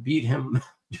doesn't beat him.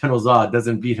 General Zod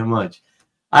doesn't beat him much.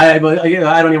 I don't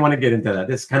even want to get into that.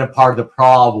 That's kind of part of the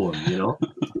problem,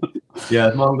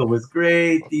 Yeah, Mongol was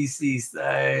great. DC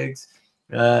Stags.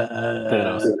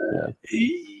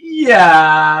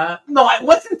 Yeah, no,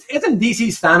 isn't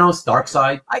DC's Thanos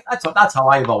Darkseid? That's how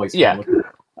I've always felt.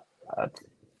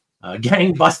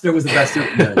 Gangbuster was the best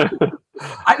Superman.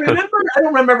 I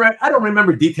don't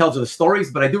remember details of the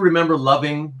stories, but I do remember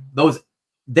loving those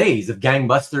days of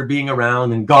Gangbuster being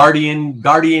around and Guardian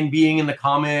being in the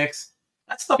comics.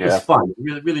 That stuff was fun.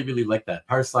 Really, really, really like that.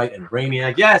 Parasite and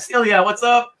Brainiac. Yes, Ilya, what's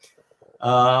up?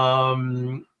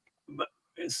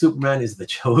 Superman is the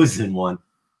chosen one.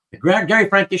 The Gary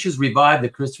Frank issues revived the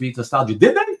Chris Reed nostalgia.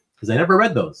 Did they? Because I never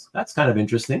read those. That's kind of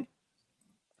interesting.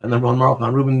 And then one more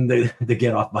on Ruben to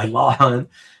get off by law.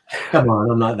 Come on,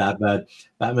 I'm not that bad.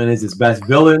 Batman is his best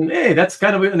villain. Hey, that's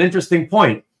kind of an interesting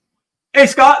point. Hey,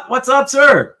 Scott, what's up,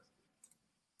 sir?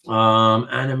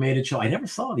 Animated show. I never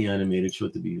saw the animated show,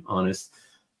 to be honest.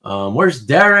 Where's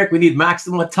Derek? We need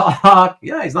Maxima talk.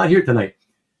 Yeah, he's not here tonight.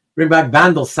 Bring back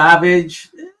Vandal Savage.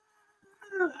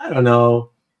 I don't know.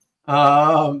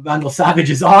 Vandal Savage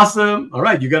is awesome. All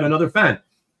right, you got another fan.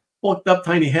 Bulked up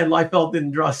tiny head. Liefeld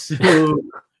didn't draw suit.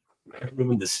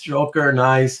 Ruben the Stroker,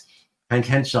 nice. Hank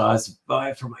Henshaw is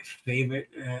by for my favorite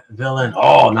villain.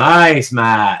 Oh, nice,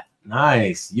 Matt.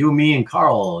 Nice. You, me, and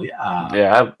Carl.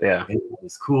 Yeah. It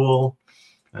was cool.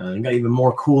 Got even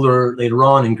more cooler later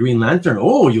on in Green Lantern.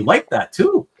 Oh, you like that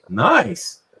too?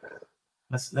 Nice.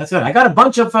 That's it. I got a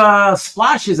bunch of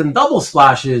splashes and double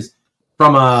splashes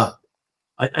from an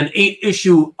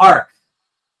 8-issue arc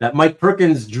that Mike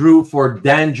Perkins drew for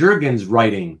Dan Jurgens'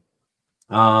 writing.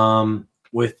 And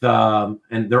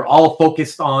they're all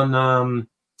focused on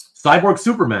Cyborg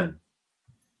Superman.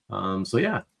 So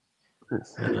yeah.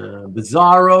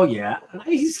 Bizarro, yeah.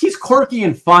 He's quirky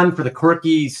and fun for the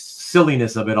quirky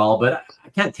silliness of it all, but I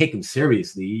can't take him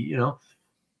seriously, you know.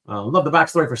 Love the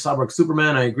backstory for Cyborg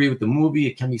Superman. I agree with the movie.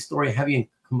 It can be story heavy and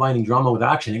combining drama with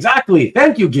action. Exactly.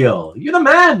 Thank you, Gil. You're the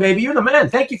man, baby. You're the man.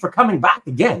 Thank you for coming back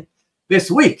again this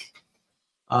week.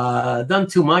 Done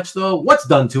too much though. What's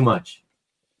done too much?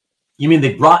 You mean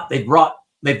they brought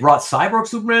Cyborg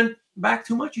Superman back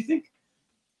too much, you think?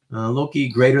 Loki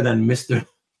greater than Mr.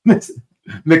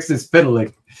 Mixes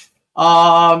Fiddling.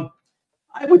 I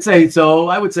would say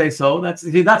so.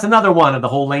 That's another one of the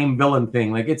whole lame villain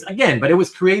thing. Like it's again, but it was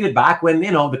created back when,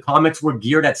 you know, the comics were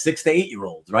geared at 6 to 8 year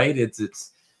olds, right?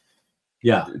 That's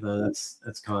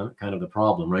kind of the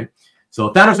problem, right?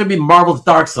 So Thanos would be Marvel's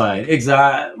dark side.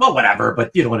 Exactly. Well, whatever,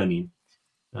 but you know what I mean.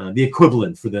 The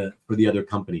equivalent for the other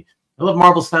company. I love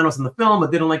Marvel's Thanos in the film,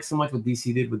 but didn't like so much what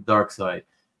DC did with Darkseid.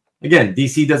 Again,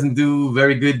 DC doesn't do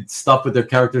very good stuff with their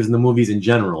characters in the movies in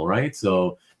general, right?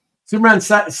 So Superman's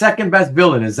second best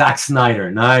villain is Zack Snyder.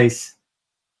 Nice.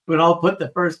 But I'll put the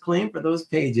first claim for those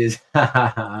pages.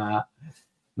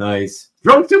 Nice.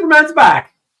 Drunk Superman's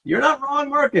back. You're not wrong,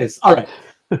 Marcus. All right.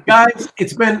 Guys,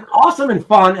 it's been awesome and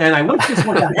fun, and I wish this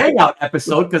was a hangout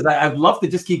episode because I'd love to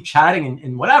just keep chatting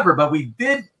and whatever, but we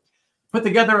did put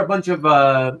together a bunch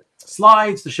of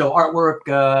slides to show artwork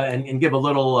and give a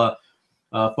little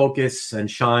focus and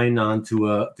shine onto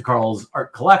to Carl's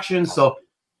art collection. So,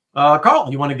 Carl,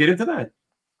 you want to get into that?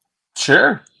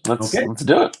 Sure. Let's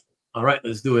do it. All right,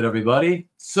 let's do it, everybody.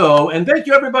 So, and thank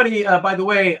you, everybody, by the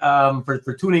way,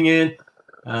 for tuning in.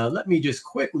 Let me just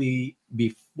quickly,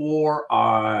 before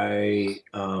I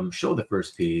show the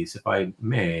first piece, if I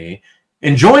may,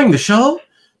 enjoying the show?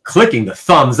 Clicking the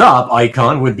thumbs up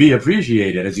icon would be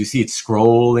appreciated. As you see, it's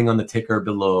scrolling on the ticker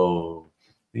below.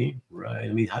 See? Right. I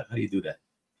mean, how do you do that?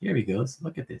 Here he goes.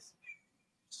 Look at this.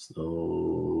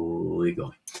 Slowly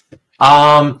going.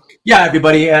 Yeah,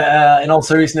 everybody, in all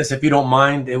seriousness, if you don't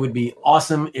mind, it would be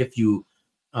awesome if you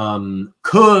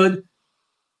could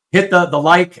hit the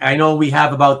like. I know we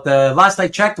have about the last I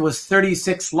checked was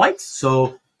 36 likes.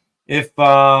 So if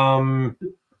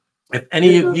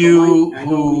any of you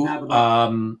who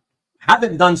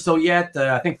haven't done so yet,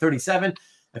 I think 37.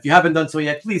 If you haven't done so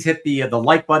yet, please hit the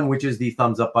like button, which is the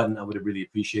thumbs up button. I would really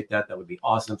appreciate that. That would be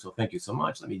awesome. So thank you so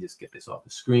much. Let me just get this off the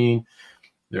screen.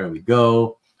 There we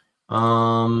go.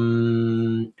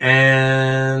 And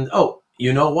oh,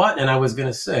 you know what? And I was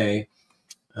gonna say,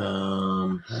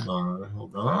 hold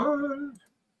on.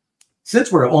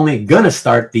 Since we're only gonna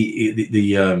start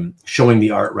the showing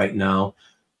the art right now,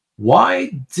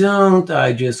 why don't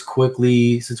I just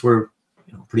quickly, since we're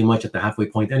pretty much at the halfway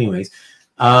point anyways,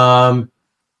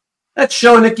 let's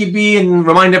show Nikki B and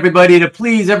remind everybody to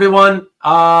please everyone,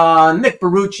 Nick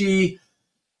Barucci,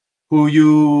 who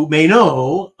you may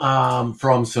know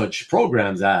from such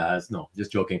programs as, no,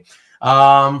 just joking,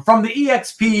 from the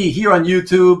EXP here on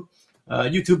YouTube,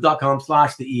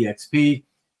 youtube.com/the-EXP.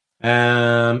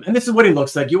 And this is what he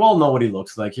looks like. You all know what he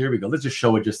looks like. Here we go. Let's just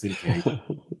show it just in case.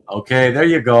 Okay, there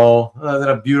you go. That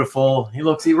a beautiful.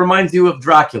 He reminds you of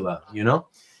Dracula, you know.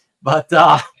 But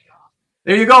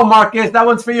there you go, Marcus. That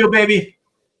one's for you, baby.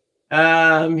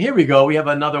 Here we go. We have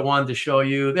another one to show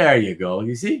you. There you go.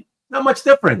 You see, not much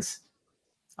difference.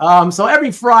 So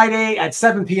every Friday at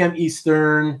 7 p.m.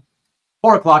 Eastern,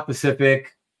 4 o'clock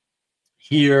Pacific,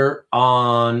 here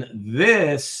on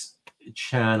this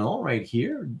channel right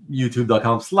here,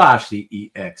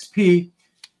 youtube.com/the-EXP.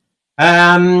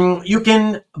 You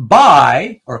can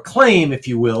buy or claim, if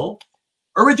you will,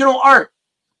 original art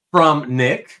from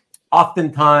Nick.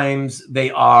 Oftentimes they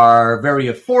are very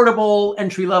affordable,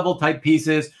 entry-level type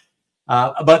pieces,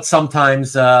 but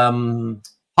sometimes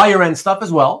higher end stuff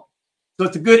as well. So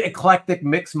it's a good eclectic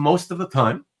mix most of the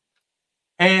time.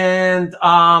 And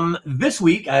this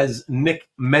week, as Nick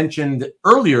mentioned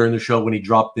earlier in the show when he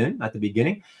dropped in at the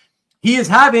beginning, he is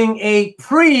having a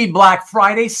pre-Black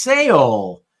Friday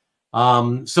sale.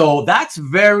 So that's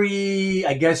very,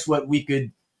 I guess, what we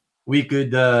could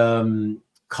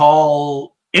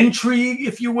call intrigue,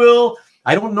 if you will.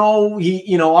 I don't know.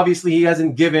 Obviously he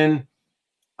hasn't given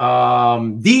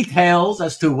details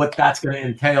as to what that's going to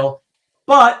entail,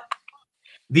 but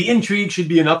the intrigue should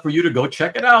be enough for you to go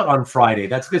check it out on Friday.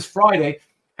 That's this Friday.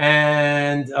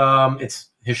 And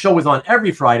his show is on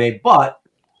every Friday, but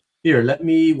here, let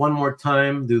me one more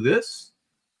time do this.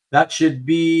 That should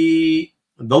be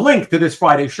the link to this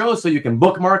Friday show, so you can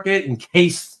bookmark it in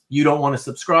case you don't want to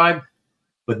subscribe.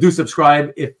 But do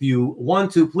subscribe if you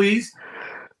want to, please.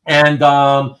 And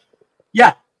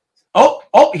yeah.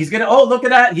 Oh, he's gonna. Oh, look at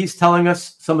that. He's telling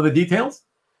us some of the details.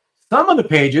 Some of the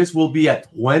pages will be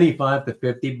at $25 to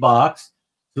 $50. So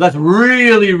that's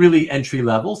really, really entry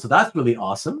level. So that's really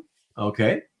awesome.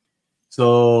 Okay.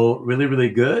 So really, really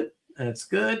good. That's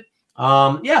good.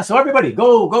 Yeah, so everybody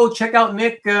go check out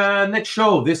Nick's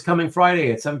show this coming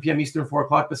Friday at 7 p.m. Eastern, 4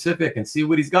 o'clock Pacific, and see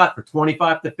what he's got for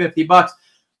 $25 to $50.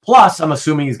 Plus, I'm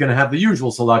assuming he's going to have the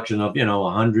usual selection of,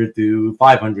 $100 to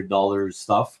 $500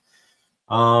 stuff.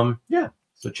 Yeah,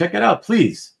 so check it out,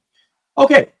 please.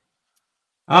 Okay.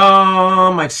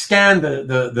 I scanned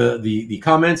the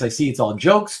comments. I see it's all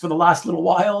jokes for the last little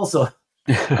while, so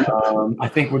I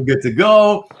think we're good to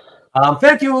go.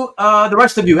 Thank you, the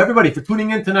rest of you, everybody, for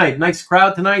tuning in tonight. Nice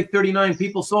crowd tonight, 39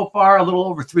 people so far, a little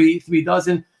over three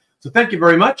dozen. So thank you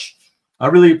very much. I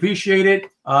really appreciate it.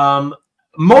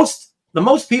 The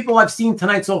most people I've seen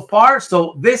tonight so far.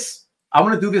 So I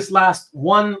want to do this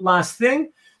one last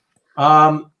thing.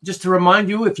 Just to remind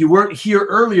you, if you weren't here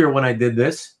earlier when I did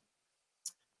this,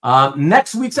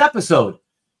 next week's episode,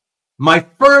 my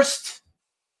first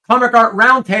Comic Art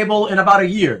Roundtable in about a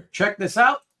year. Check this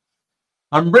out.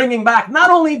 I'm bringing back not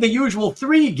only the usual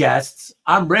 3 guests,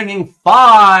 I'm bringing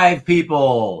 5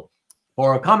 people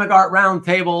for a Comic Art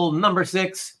Roundtable number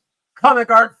 6, Comic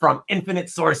Art from Infinite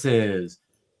Sources.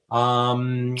 I'll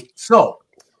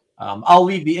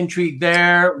leave the intrigue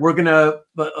there. We're gonna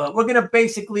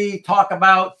basically talk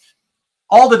about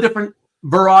all the different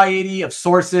variety of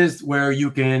sources where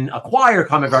you can acquire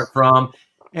comic art from,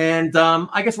 and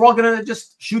I guess we're all gonna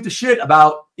just shoot the shit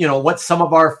about what some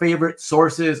of our favorite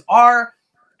sources are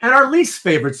and our least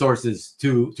favorite sources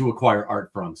to acquire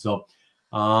art from. So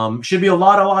should be a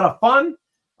lot of fun.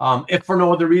 If for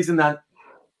no other reason that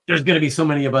there's going to be so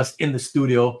many of us in the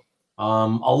studio,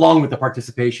 along with the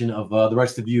participation of the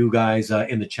rest of you guys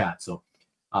in the chat. So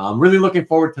I'm really looking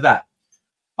forward to that.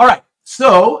 All right.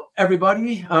 So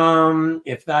everybody,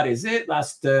 if that is it,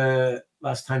 last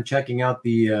time checking out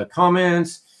the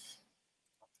comments,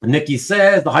 Nikki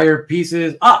says the higher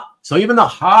pieces. So even the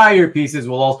higher pieces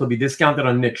will also be discounted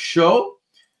on Nick's show.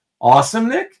 Awesome,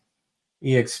 Nick.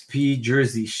 EXP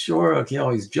Jersey Shore. Okay,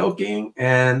 always joking.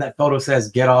 And that photo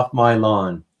says, "Get off my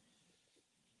lawn."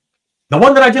 The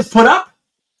one that I just put up?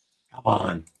 Come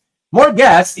on. More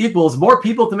guests equals more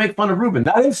people to make fun of Ruben.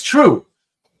 That is true.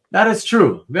 That is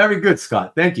true. Very good,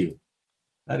 Scott. Thank you.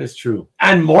 That is true.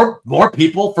 And more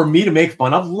people for me to make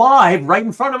fun of live right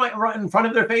in front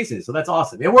of their faces. So that's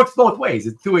awesome. It works both ways.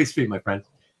 It's a two-way street, my friend.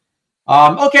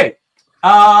 Okay.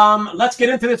 Let's get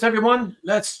into this, everyone.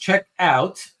 Let's check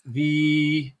out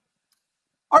the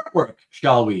artwork,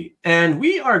 shall we? And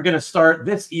we are going to start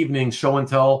this evening's show and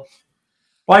tell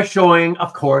by showing,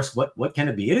 of course, what can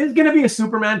it be? It is going to be a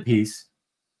Superman piece.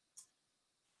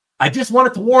 I just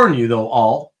wanted to warn you, though,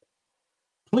 all.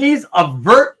 Please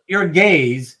avert your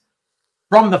gaze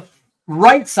from the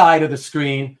right side of the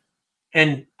screen.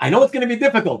 And I know it's going to be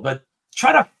difficult, but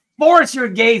try to force your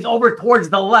gaze over towards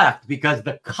the left, because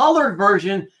the colored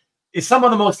version is some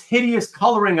of the most hideous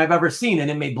coloring I've ever seen,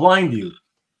 and it may blind you.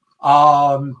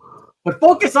 But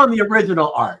focus on the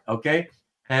original art, okay?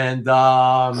 And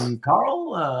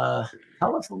Carl,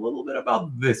 tell us a little bit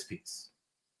about this piece.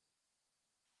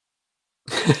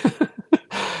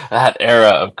 That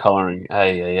era of coloring,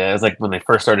 yeah, it's like when they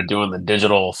first started doing the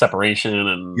digital separation,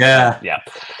 and yeah.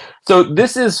 So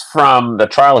this is from the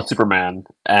Trial of Superman,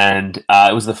 and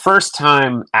it was the first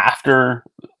time after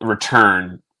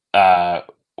Return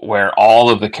where all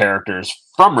of the characters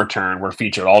from Return were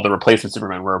featured. All the replacement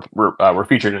Superman were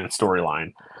featured in its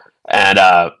storyline,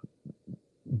 and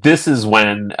this is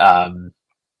when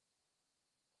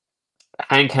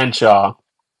Hank Henshaw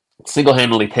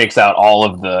single-handedly takes out all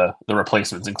of the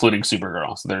replacements, including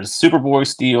Supergirl. So there's Superboy,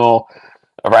 Steel,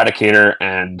 Eradicator,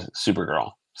 and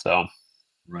Supergirl. So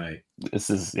Right. This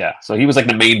is So he was like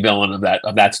the main villain of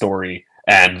that story,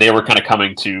 and they were kind of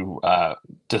coming to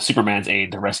Superman's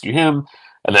aid to rescue him,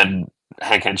 and then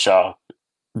Hank Henshaw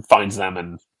finds them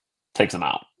and takes them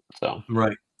out. So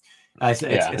right.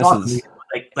 It's awesome.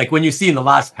 Like when you see in the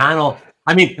last panel.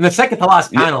 I mean, in the second to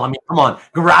last panel. I mean, come on,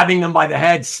 grabbing them by the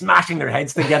head, smashing their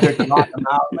heads together to knock them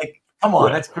out. Like, come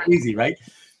on, that's crazy, right?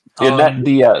 And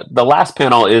the last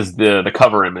panel is the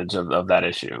cover image of that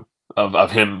issue of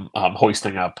him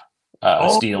hoisting up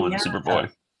Steel and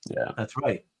Superboy. Yeah, that's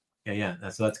right. Yeah.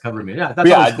 That's cover image. Yeah,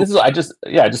 cool. I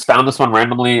just found this one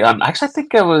randomly. Actually, I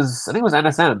think it was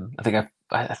NSN.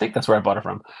 I think that's where I bought it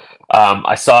from.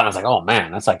 I saw it and I was like, oh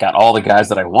man, that's like got all the guys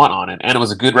that I want on it, and it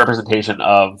was a good representation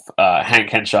of Hank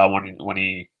Henshaw when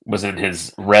he was in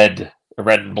his red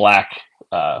and black.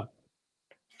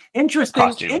 Interesting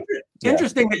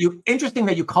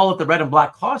that you call it the red and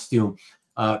black costume,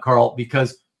 Carl,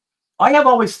 because I have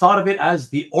always thought of it as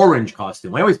the orange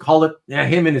costume. I always call it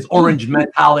him in his orange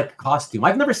metallic costume.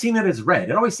 I've never seen it as red.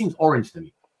 It always seems orange to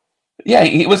me. Yeah,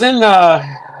 he was in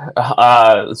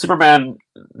Superman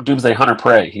Doomsday Hunter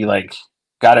Prey. He like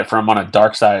got it from one of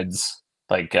Darkseid's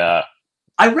like I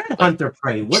read Hunter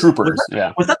Prey. Troopers.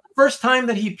 Was that the first time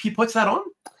that he puts that on?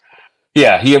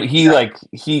 Yeah, it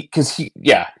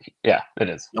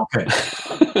is. Okay.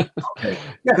 Okay.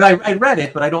 Yeah, I read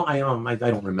it, but I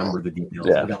don't remember the details.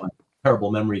 Yeah. I got like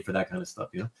terrible memory for that kind of stuff,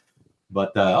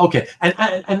 But okay,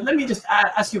 and let me just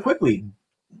ask you quickly,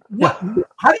 how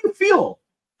do you feel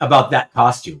about that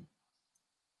costume?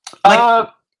 Like,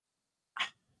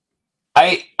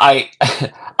 I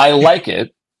like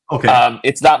it. Okay.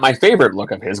 It's not my favorite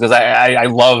look of his because I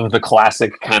love the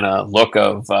classic kind of look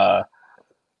of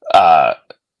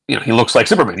he looks like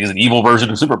Superman. He's an evil version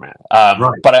of Superman.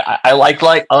 Right. But I like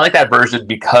that version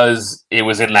because it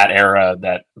was in that era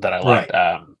that I liked.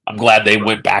 Right. I'm glad they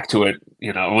went back to it.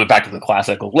 Went back to the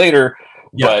classic later.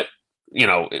 Yeah. But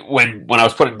when I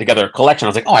was putting together a collection, I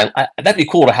was like, oh, that'd be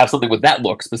cool to have something with that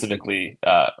look specifically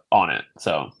on it.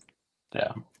 So,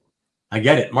 yeah. I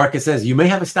get it. Marcus says you may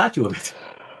have a statue of it.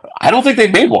 I don't think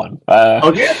they made one.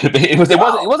 Okay. It wasn't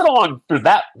along for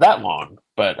that long,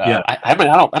 but I mean,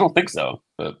 I don't think so.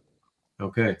 But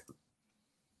okay.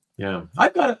 Yeah,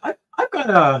 I've got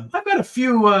a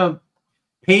few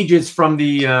pages from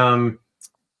the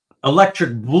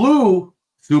Electric Blue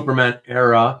Superman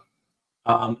era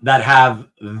that have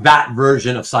that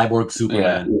version of Cyborg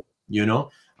Superman. Yeah.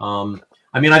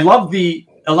 I mean, I love the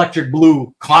Electric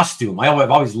Blue costume.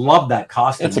 I've always loved that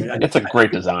costume. It's a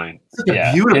great design. Such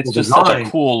a beautiful it's just design. Such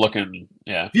a cool looking.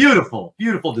 Yeah. Beautiful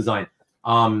design.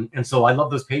 And so I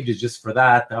love those pages just for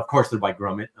that. Of course, they're by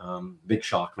Grummett. Big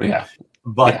shock, right? Yeah.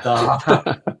 But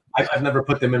I've never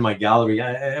put them in my gallery.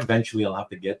 Eventually, I'll have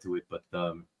to get to it. But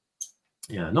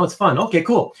no, it's fun. Okay,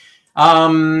 cool.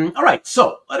 All right,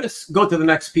 so let us go to the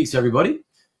next piece, everybody.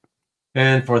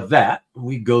 And for that,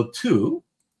 we go to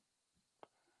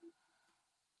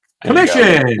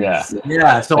commissions.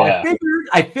 Yeah. So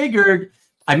I figured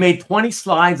I made 20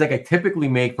 slides like I typically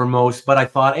make for most, but I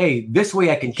thought, hey, this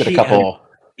way I can get a couple.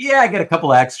 I get a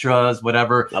couple extras,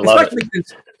 whatever. I love Especially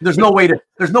since there's no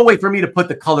way for me to put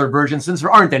the color version since there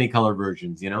aren't any color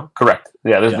versions, Correct.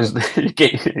 Yeah. There's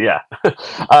yeah.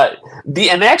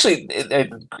 And actually,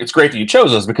 it's great that you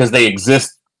chose those because they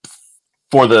exist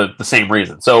for the same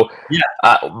reason. So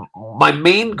my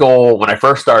main goal when I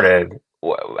first started,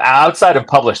 outside of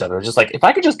publish stuff, it was just like if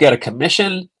I could just get a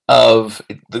commission of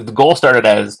the goal started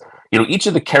as each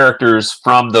of the characters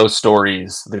from those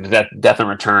stories, the Death and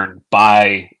Return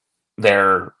by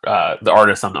their the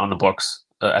artists on the books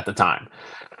at the time.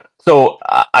 So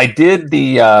I did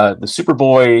the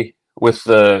Superboy with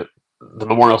the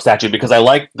memorial statue because I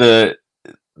like the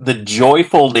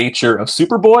joyful nature of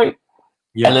Superboy,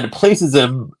 and then it places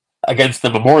him against the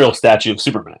memorial statue of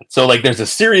Superman. So like there's a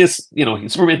serious,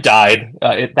 Superman died,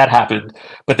 that happened,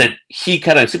 but then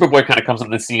Superboy kind of comes on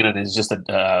the scene and is just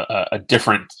a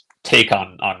different take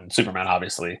on Superman,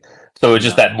 obviously. So it's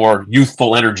just that more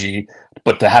youthful energy,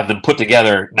 but to have them put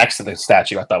together next to the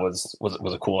statue, I thought was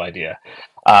a cool idea.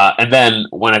 And then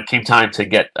when it came time to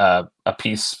get a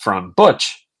piece from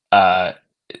Butch,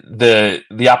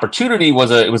 the opportunity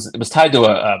was it was tied to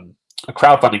a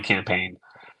crowdfunding campaign.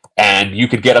 And you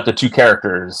could get up to 2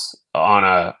 characters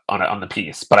on the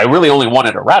piece, but I really only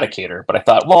wanted Eradicator. But I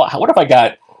thought, well, what if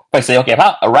I say, okay,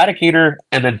 about Eradicator,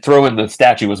 and then throw in the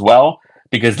statue as well,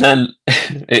 because then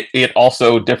it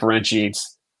also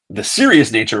differentiates the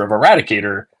serious nature of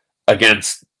Eradicator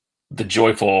against the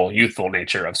joyful, youthful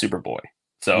nature of Superboy.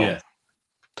 So,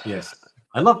 yes,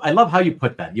 I love how you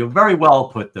put that. You're very well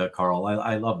put, Carl.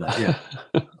 I love that. Yeah.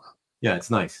 Yeah,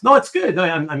 it's nice. No, it's good. No,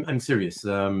 I'm serious.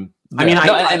 I mean,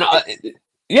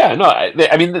 yeah, no,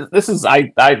 I mean, this is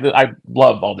I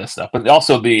love all this stuff, but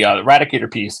also the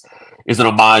Eradicator piece is an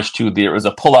homage to there was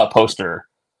a pull-out poster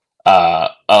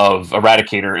of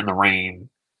Eradicator in the rain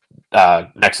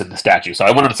next to the statue. So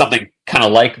I wanted something kind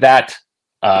of like that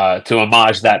to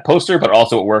homage that poster, but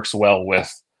also it works well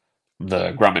with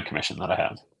the Grummett commission that I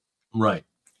have. Right.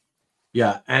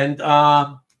 Yeah, and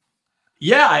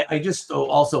yeah, I just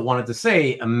also wanted to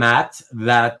say, Matt,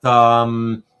 that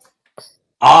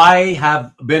I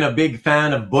have been a big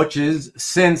fan of Butch's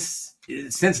since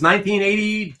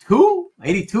 1982,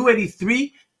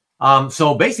 83.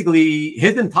 So basically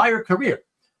his entire career.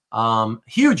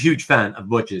 Huge fan of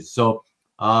Butch's. So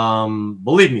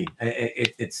believe me,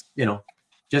 it's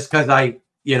just because I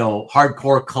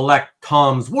hardcore collect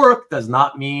Tom's work does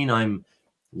not mean I'm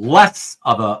less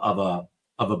of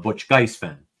a Butch Guice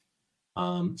fan.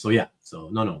 So yeah, so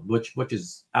no, Butch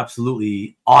is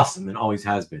absolutely awesome and always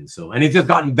has been. So, and he's just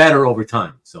gotten better over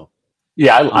time. So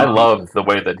yeah, I love the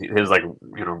way that his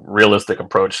realistic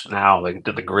approach now, like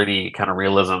the gritty kind of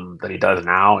realism that he does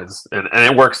now is, and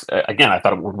it works. Again, I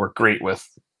thought it would work great with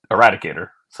Eradicator.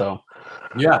 So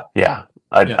yeah,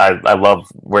 I love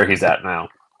where he's at now.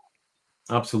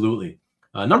 Absolutely.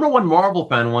 Number one Marvel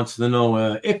fan wants to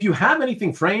know if you have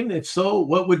anything framed. If so,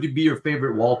 what would be your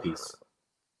favorite wall piece?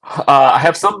 I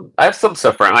have some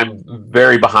stuff framed. I'm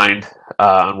very behind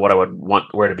on what I would want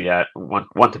to be at.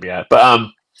 But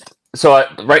so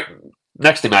right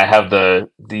next to me, I have the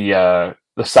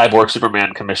Cyborg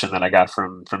Superman commission that I got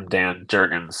from Dan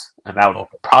Jurgens, and that would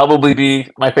probably be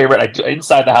my favorite.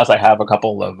 Inside the house, I have a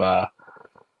couple of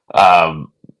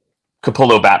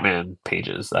Capullo Batman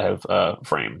pages I have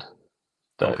framed.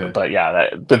 But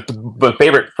yeah, the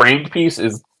favorite framed piece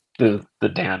is the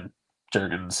Dan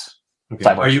Jurgens. Okay.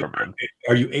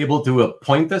 Are you able to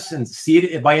point us and see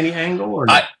it by any angle, or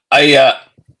not?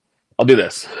 I'll do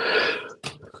this.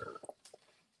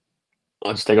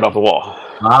 I'll just take it off the wall.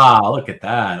 Ah, look at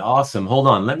that! Awesome. Hold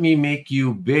on, let me make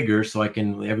you bigger so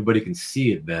everybody can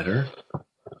see it better.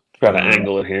 Try to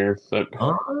angle it here, but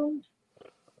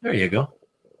there you go.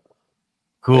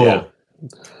 Cool. Yeah.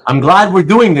 I'm glad we're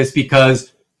doing this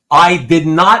because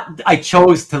I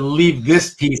chose to leave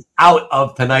this piece out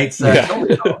of tonight's show.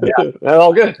 Yeah.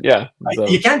 All good. Yeah. So.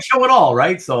 You can't show it all,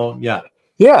 right? So yeah.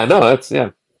 Yeah, no, that's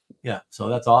yeah. So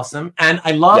that's awesome. And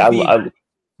I love the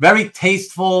very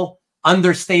tasteful,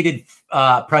 understated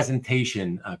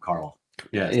presentation, Carl.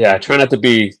 Yeah, I try not to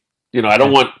be, I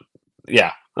don't want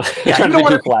I try not to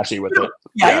be too flashy with it.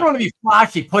 Yeah, you don't want to be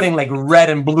flashy putting like red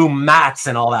and blue mats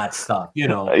and all that stuff,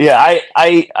 Yeah,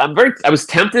 I was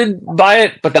tempted by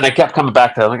it, but then I kept coming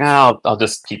back to it, like, I'll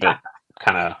just keep it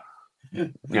kind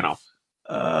of,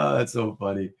 that's so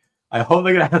funny. I hope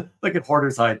look at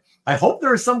Hoarder's Hide. I hope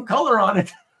there is some color on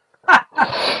it.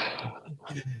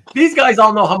 These guys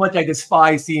all know how much I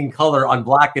despise seeing color on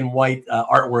black and white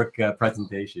artwork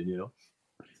presentation,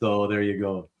 So there you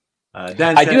go.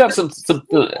 Dan I do have some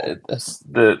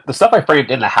the stuff I framed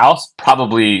in the house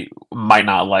probably people might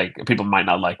not like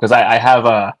because I have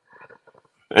a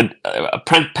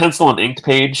pencil and inked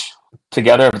page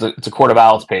together. It's a Court of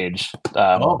Owls page.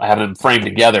 I have them framed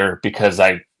together because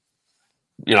I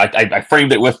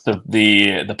framed it with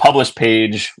the published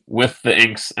page with the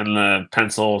inks and the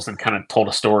pencils and kind of told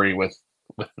a story with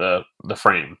the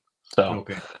frame. So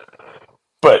okay.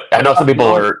 But I know some people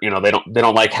are, they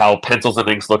don't like how pencils and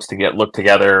inks look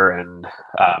together, and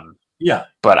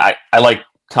But I like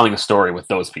telling a story with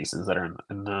those pieces that are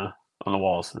on the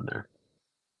walls in there.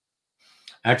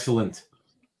 Excellent.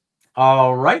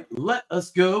 All right, let us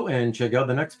go and check out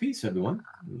the next piece, everyone.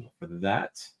 For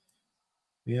that,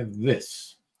 we have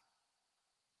this.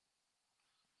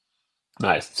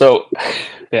 Nice. So,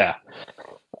 yeah,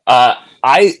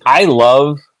 I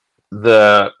love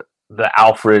the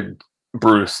Alfred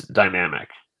Bruce dynamic.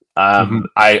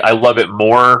 I love it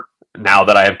more now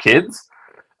that I have kids.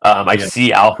 I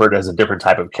see Alfred as a different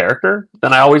type of character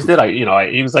than I always did.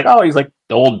 He was like, he's like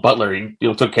the old butler. He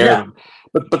took care of him,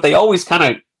 but they always kind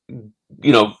of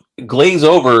glaze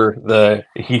over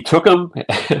he took him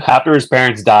after his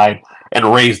parents died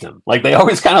and raised him. Like they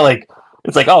always kind of like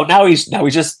it's like now he's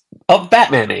just of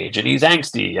Batman age and he's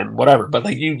angsty and whatever. But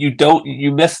like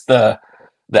you miss the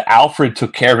Alfred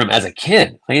took care of him as a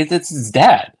kid. Like it's his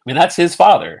dad. I mean, that's his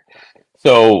father.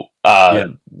 So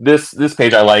this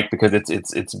page I like because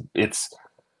it's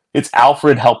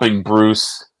Alfred helping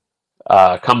Bruce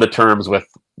come to terms with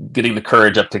getting the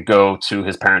courage up to go to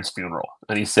his parents' funeral.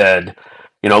 And he said,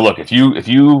 look, if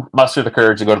you muster the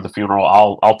courage to go to the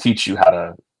funeral, I'll teach you how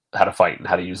to fight and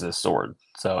how to use this sword.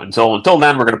 So until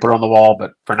then, we're going to put it on the wall.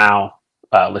 But for now,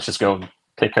 let's just go and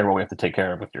take care of what we have to take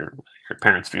care of with your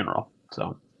parents' funeral.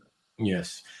 So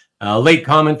yes. Late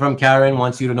comment from Karen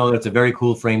wants you to know that it's a very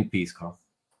cool framed piece, Carl.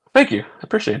 Thank you. I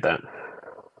appreciate that.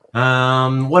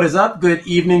 What is up? Good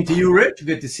evening to you, Rich.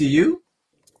 Good to see you.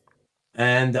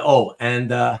 And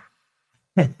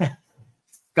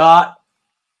Scott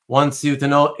wants you to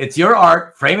know it's your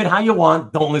art. Frame it how you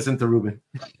want. Don't listen to Ruben.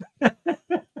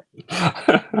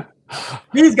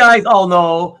 These guys all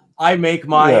know I make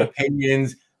my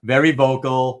opinions very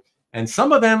vocal, and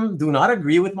some of them do not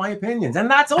agree with my opinions, and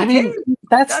that's okay. I mean,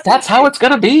 that's how it's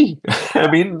gonna be.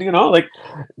 I mean, you know, like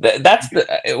that's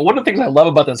one of the things I love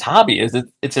about this hobby is that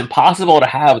it's impossible to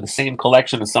have the same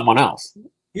collection as someone else.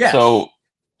 Yeah. So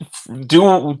do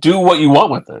what you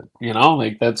want with it. You know,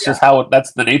 like that's just how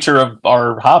that's the nature of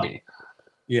our hobby.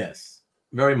 Yes,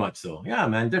 very much so. Yeah,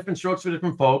 man. Different strokes for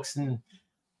different folks, and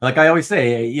like I always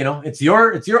say, you know, it's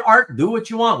your art. Do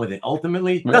what you want with it.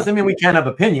 Ultimately, doesn't mean we can't have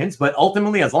opinions, but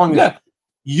ultimately, as long as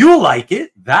you like it,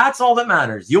 that's all that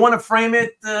matters. You want to frame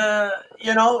it,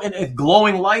 you know, in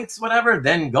glowing lights, whatever,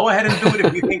 then go ahead and do it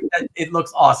if you think that it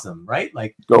looks awesome, right?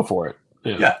 Like, go for it.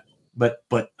 Yeah. But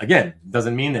again,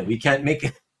 doesn't mean that we can't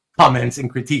make comments and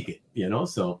critique it, you know.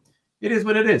 So it is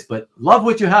what it is. But love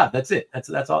what you have. That's it.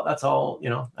 That's all. You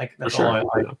know, like that's all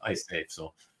I say.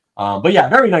 So. But yeah,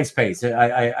 very nice pace.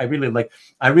 I really like.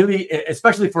 I really,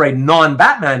 especially for a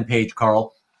non-Batman page,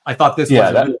 Carl. I thought this was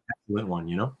a really excellent one.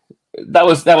 You know, that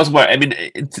was what I mean.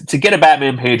 To get a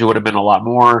Batman page, it would have been a lot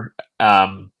more.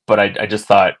 But I just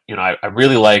thought, you know, I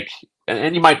really like,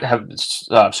 and you might have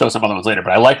show some other ones later.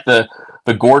 But I like the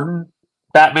Gordon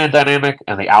Batman dynamic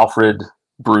and the Alfred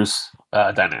Bruce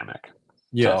dynamic.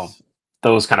 Yes. So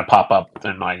those kind of pop up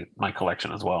in my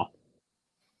collection as well.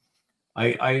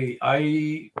 I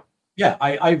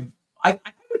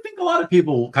would think a lot of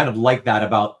people kind of like that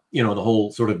about, you know, the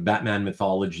whole sort of Batman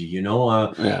mythology, you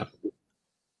know.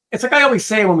 It's like I always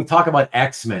say when we talk about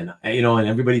X-Men, you know, and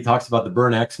everybody talks about the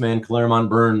Byrne X-Men, Claremont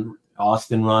Byrne,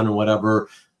 Austin run or whatever.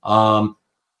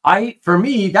 For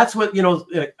me, that's what, you know,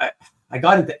 I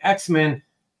got into X-Men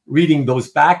reading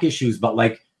those back issues, but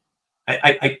like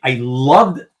I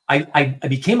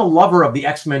became a lover of the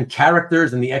X-Men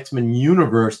characters and the X-Men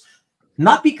universe.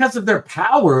 Not because of their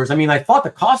powers. I mean, I thought the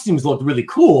costumes looked really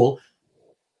cool,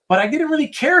 but I didn't really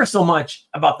care so much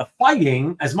about the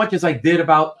fighting as much as I did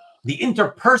about the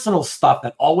interpersonal stuff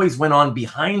that always went on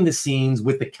behind the scenes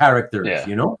with the characters,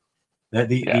 you know? That's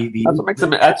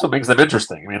what makes them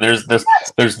interesting. I mean, there's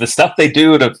the stuff they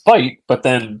do to fight, but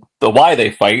then the why they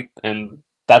fight, and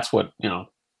that's what, you know.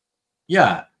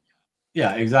 Yeah,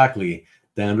 exactly.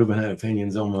 Dan Ruben had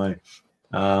opinions on my.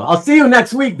 I'll see you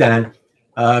next week, Dan.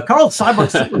 Carl Cyborg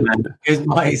Superman is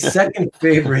my second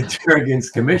favorite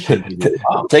Jurgens commission.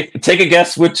 Take a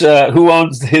guess which who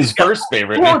owns his first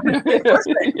favorite.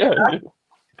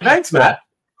 Thanks, Matt.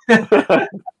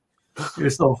 You're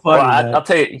so funny. Well, I'll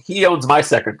tell you, he owns my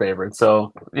second favorite,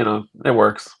 so you know it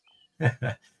works.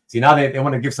 See, now they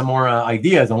want to give some more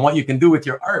ideas on what you can do with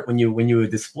your art when you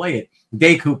display it.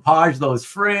 Decoupage those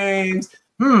frames.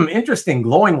 Interesting.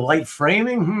 Glowing light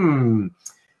framing.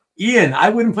 Ian, I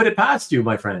wouldn't put it past you,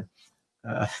 my friend.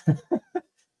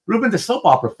 Ruben, the soap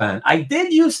opera fan. I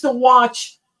did used to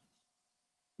watch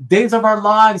Days of Our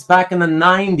Lives back in the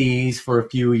 90s for a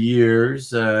few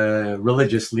years,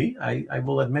 religiously. I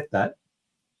will admit that.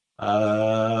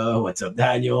 What's up,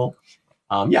 Daniel?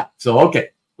 Yeah, so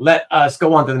okay. Let us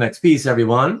go on to the next piece,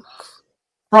 everyone.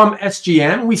 From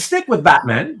SGM, we stick with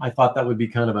Batman. I thought that would be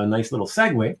kind of a nice little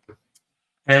segue.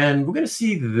 And we're going to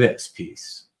see this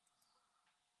piece.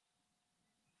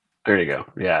 There you go.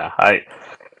 Yeah,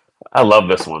 I love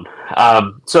this one.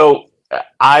 So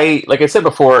like I said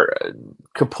before,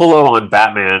 Capullo on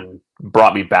Batman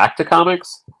brought me back to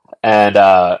comics, and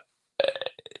I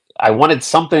wanted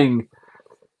something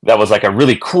that was like a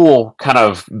really cool kind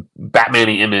of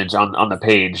Batman-y image on the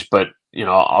page, but you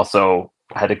know, also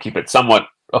had to keep it somewhat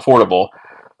affordable.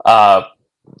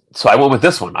 So I went with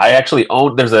this one. I actually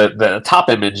owned. There's the top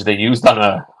image they used on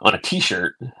a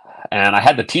T-shirt. And I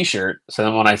had the T-shirt, so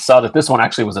then when I saw that this one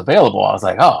actually was available, I was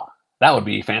like, "Oh, that would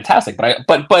be fantastic."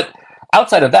 But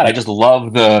outside of that, I just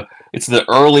love it's the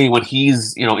early when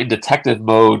he's, you know, in detective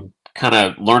mode, kind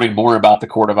of learning more about the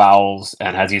Court of Owls,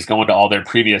 and as he's going to all their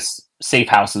previous safe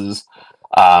houses.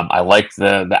 I like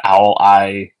the owl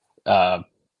eye,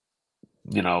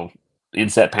 you know,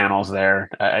 inset panels there.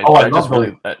 I love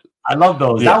those. I love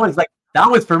those. Yeah. That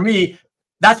was for me.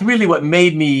 That's really what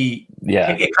made me.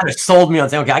 Yeah, it kind of sold me on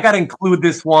saying, okay, I got to include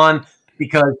this one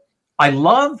because I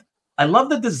love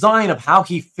the design of how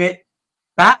he fit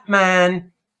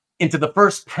Batman into the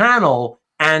first panel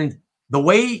and the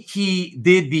way he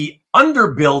did the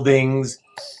underbuildings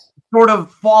sort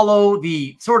of follow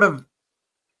the sort of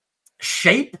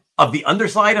shape of the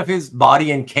underside of his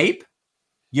body and cape,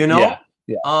 you know? Yeah.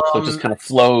 Yeah. So it just kind of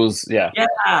flows. Yeah.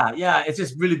 Yeah. It's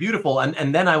just really beautiful.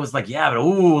 And then I was like, yeah, but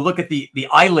ooh, look at the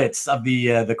eyelets of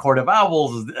the Court of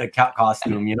Owls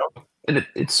costume, you know? And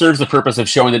it serves the purpose of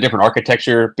showing the different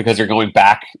architecture because they're going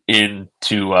back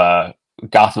into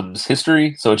Gotham's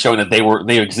history. So it's showing that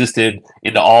they existed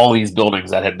into all these buildings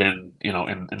that had been, you know,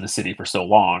 in the city for so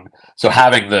long. So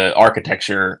having the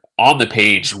architecture on the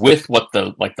page with what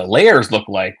the layers look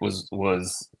like was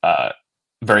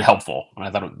very helpful. And I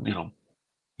thought it, you know,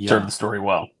 served the story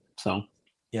well. So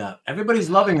yeah, everybody's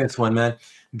loving this one, man.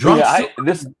 Drunk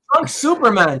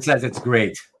Superman says it's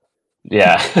great.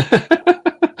 Yeah.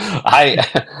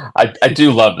 I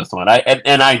do love this one.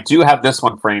 I do have this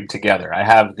one framed together. I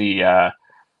have the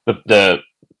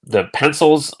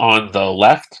pencils on the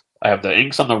left. I have the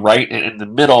inks on the right, and in the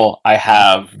middle I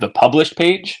have the published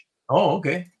page. Oh,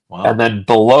 okay. Wow. And then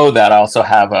below that I also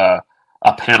have a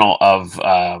panel of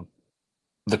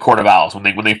the Court of Owls.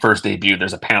 When they first debuted,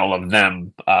 there's a panel of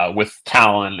them with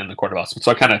Talon and the Court of Owls.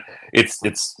 So I kind of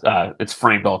it's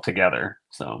framed all together.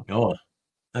 So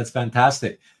that's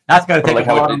fantastic. That's got to take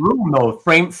a lot of room, though.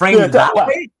 Framed that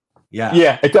way.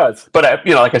 Yeah, it does. But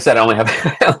you know, like I said, I only have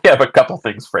a couple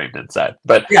things framed inside.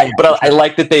 But I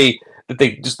like that they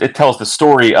just it tells the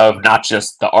story of not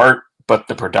just the art, but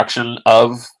the production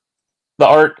of the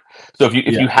art. So if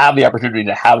you have the opportunity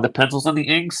to have the pencils and the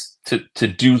inks to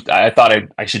do, I thought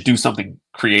I should do something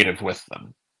creative with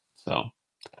them. So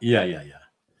yeah.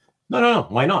 No.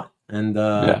 Why not? And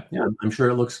I'm sure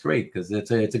it looks great because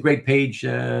it's a great page.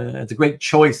 It's a great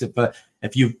choice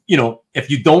if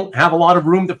you don't have a lot of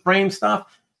room to frame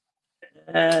stuff.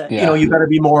 You know, you got to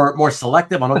be more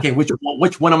selective on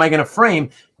which one am I going to frame.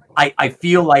 I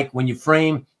feel like when you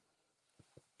frame,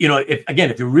 you know,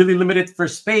 if you're really limited for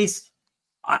space,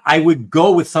 I would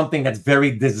go with something that's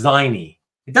very designy.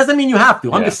 It doesn't mean you have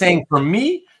to. I'm just saying for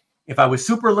me, if I was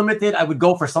super limited, I would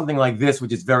go for something like this,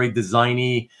 which is very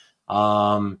designy.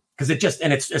 Because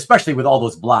it's especially with all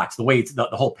those blacks, the way it's the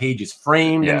whole page is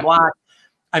framed in black.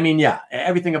 I mean,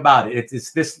 everything about it.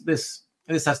 It's this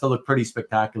has to look pretty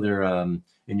spectacular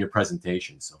in your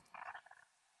presentation. So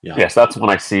yes, that's one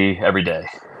I see every day.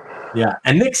 Yeah,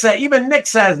 and Nick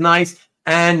says nice.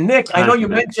 And Nick, I know you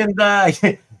mentioned I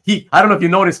don't know if you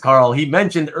noticed, Carl. He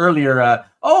mentioned earlier.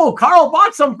 Carl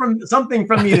bought something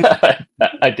from me.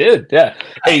 I did, yeah.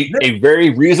 A very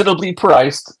reasonably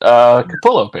priced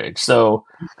Capullo page. So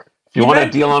if you want a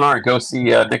deal on art, go see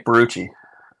Nick Barucci.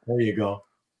 There you go.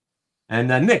 And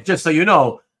Nick, just so you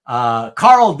know,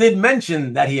 Carl did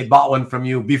mention that he had bought one from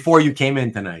you before you came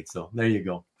in tonight. So there you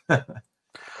go.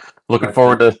 Looking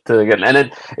forward to getting,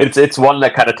 and it's one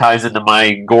that kind of ties into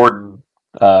my Gordon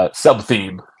sub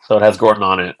theme. So it has Gordon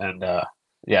on it, and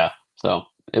so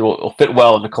it'll fit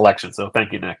well in the collection. So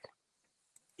thank you, Nick.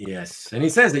 Yes, and he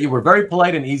says that you were very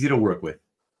polite and easy to work with.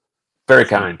 Very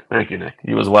kind. Thank you, Nick.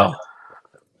 You as well.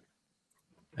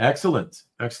 Excellent.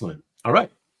 All right.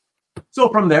 So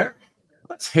from there,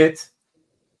 let's hit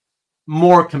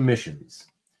more commissions.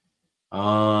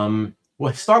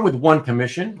 We'll start with one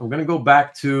commission. We're going to go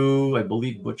back to, I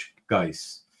believe, Butch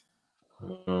Guice.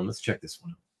 Let's check this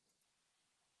one out.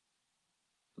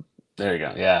 There you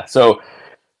go. Yeah. So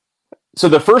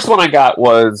the first one I got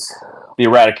was the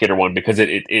Eradicator one because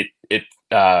it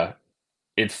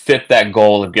fit that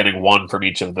goal of getting one from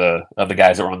each of the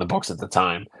guys that were on the books at the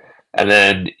time. And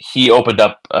then he opened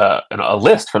up a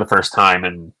list for the first time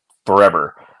in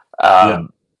forever.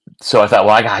 So I thought,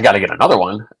 well, I got to get another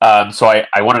one. So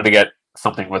I wanted to get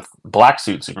something with Black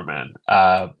Suit Superman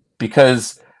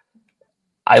because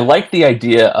I like the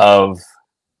idea of.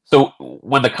 So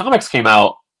when the comics came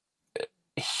out,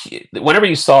 whenever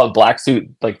you saw a black suit,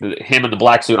 like him in the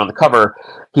black suit on the cover,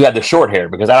 he had the short hair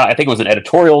because I think it was an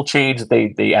editorial change that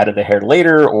they added the hair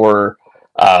later, or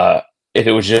if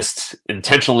it was just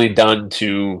intentionally done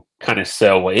to kind of say,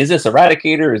 well, is this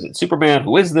Eradicator? Is it Superman?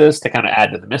 Who is this? To kind of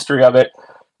add to the mystery of it.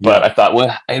 But I thought,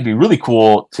 well, it'd be really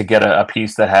cool to get a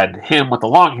piece that had him with the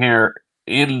long hair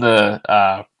in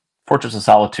the Fortress of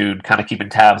Solitude, kind of keeping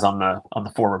tabs on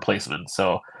the four replacements.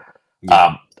 So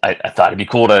I thought it'd be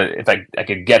cool if I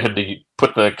could get him to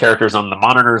put the characters on the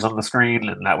monitors on the screen,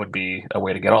 and that would be a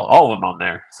way to get all of them on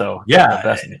there. So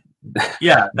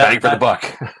bang for the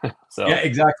buck. So yeah,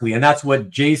 exactly, and that's what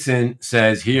Jason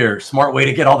says here. Smart way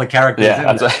to get all the characters.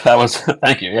 Yeah, that was.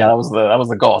 Thank you. Yeah, that was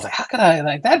the goal. I was like, how could I?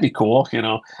 Like, that'd be cool, you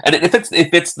know. And if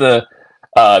it's the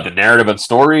narrative of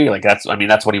story, like that's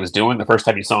what he was doing the first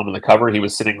time you saw him on the cover. He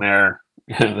was sitting there,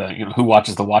 who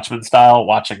watches the Watchmen style,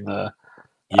 watching the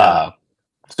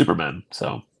Superman.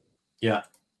 So yeah,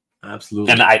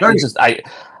 absolutely. And I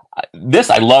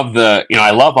love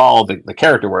I love all the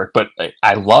character work, but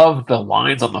I love the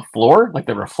lines on the floor, like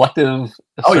the reflective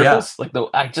surface. Like I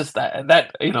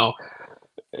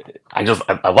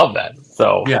love that.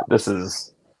 So this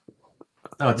is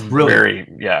it's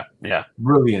brilliant.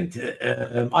 Brilliant.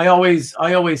 I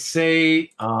always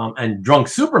say, and Drunk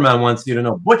Superman wants you to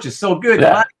know, Butch is so good.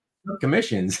 Yeah.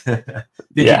 Commissions. Did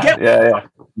you get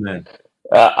man?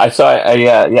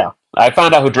 I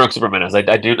found out who Drunk Superman is. I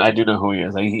do know who he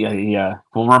is. He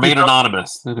will remain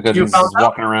anonymous because he's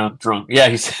walking around drunk. Yeah,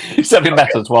 he sent me a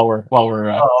message while we're.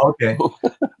 Oh, okay.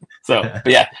 So, but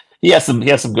yeah, he has some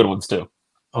good ones too.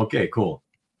 Okay, cool.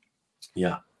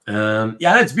 Yeah,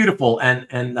 that's beautiful,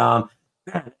 and I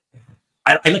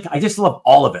just love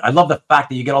all of it. I love the fact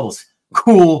that you get all those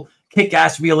cool,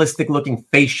 kick-ass, realistic-looking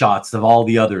face shots of all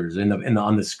the others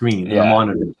on the screen, the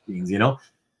monitor screens.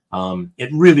 It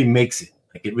really makes it.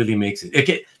 Like it really makes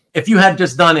it. If you had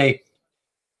just done I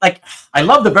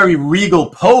love the very regal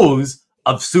pose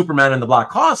of Superman in the black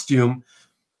costume,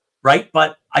 right?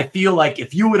 But I feel like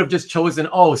if you would have just chosen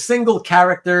single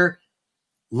character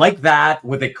like that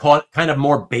with a kind of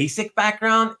more basic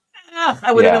background,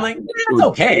 I would have been like, it's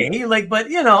okay. Like, but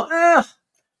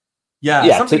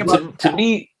To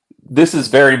me, this is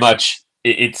very much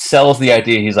it sells the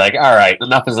idea. He's like, all right,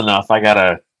 enough is enough. I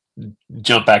gotta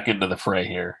jump back into the fray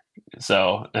here.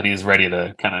 So, and he's ready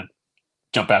to kind of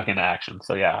jump back into action.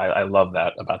 So yeah, I love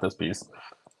that about this piece.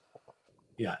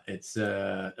 Yeah, it's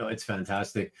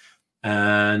fantastic.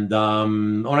 And I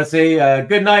want to say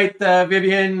good night,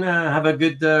 Vivian. Have a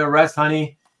good rest,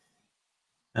 honey.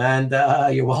 And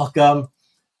you're welcome.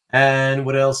 And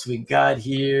what else we got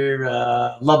here?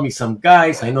 Love me some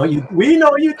Guice. I know you. We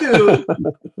know you do.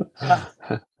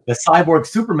 The Cyborg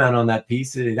Superman on that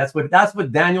piece. That's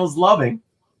what Daniel's loving.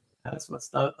 That's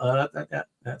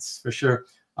that's for sure.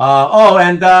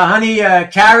 And honey,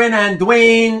 Karen and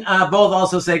Dwayne both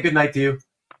also say good night to you.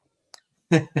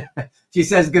 She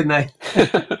says good night.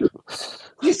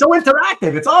 She's so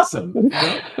interactive. It's awesome.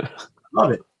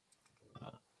 Love it.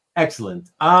 Excellent.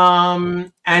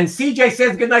 And CJ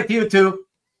says good night to you too.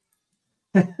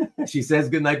 She says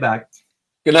good night back.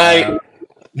 Good night.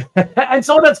 And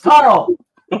so does Carl.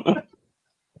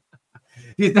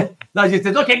 She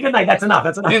says, okay, good night. That's enough.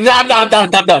 That's enough.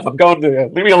 I'm going to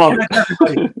leave me alone.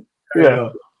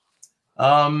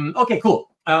 Okay, cool.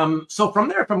 So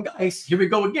from Guice, here we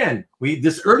go again.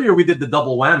 Earlier we did the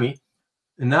double whammy,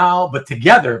 but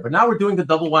together. But now we're doing the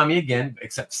double whammy again,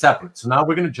 except separate. So now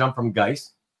we're going to jump from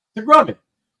Guice to Grummett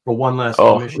for one last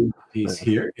commission piece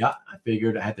here. Yeah, I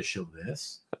figured I had to show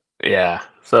this. Yeah.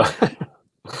 So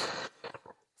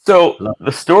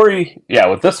the story,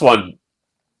 with this one.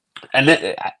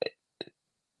 And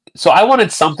so I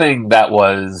wanted something that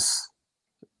was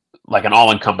like an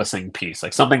all-encompassing piece,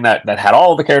 like something that had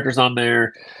all the characters on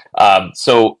there.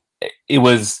 So it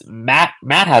was Matt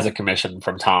has a commission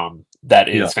from Tom that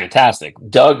is fantastic.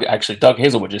 Doug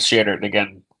Hazelwood just shared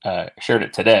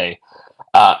it today.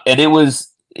 And it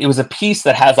was a piece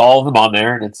that has all of them on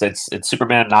there, and it's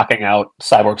Superman knocking out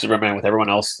Cyborg Superman with everyone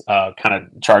else kind of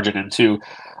charging in too.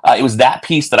 It was that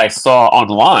piece that I saw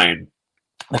online.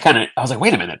 I was like,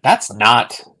 wait a minute, that's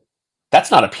not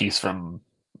a piece from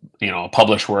a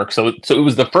published work. So it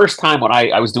was the first time when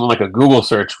I was doing like a Google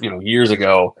search years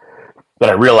ago that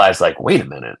I realized, like, wait a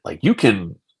minute, like you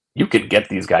can get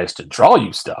these guys to draw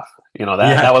you stuff.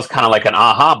 That was kind of like an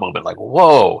aha moment, like,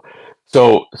 whoa.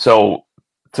 So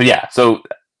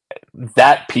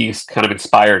that piece kind of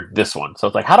inspired this one. So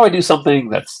it's like, how do I do something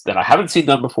that I haven't seen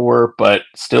done before, but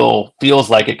still feels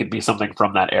like it could be something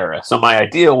from that era? So my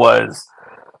idea was,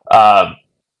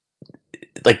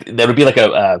 like that would be like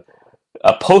a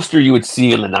poster you would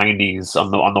see in the 90s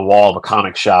on the wall of a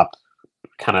comic shop,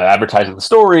 kind of advertising the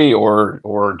story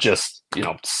or just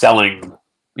selling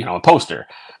a poster.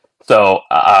 So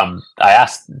I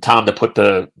asked Tom to put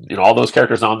all those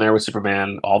characters on there with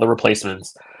Superman, all the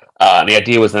replacements. And the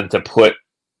idea was then to put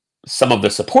some of the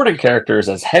supporting characters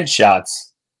as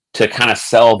headshots to kind of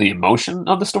sell the emotion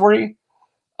of the story,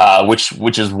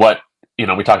 which is what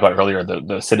we talked about earlier.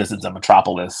 The citizens of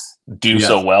Metropolis do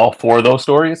so well for those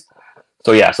stories.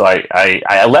 So so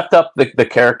I left up the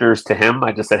characters to him.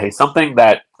 I just said, hey, something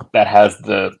that has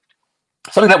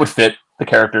something that would fit the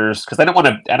characters, because I don't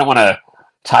want to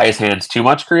tie his hands too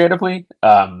much creatively.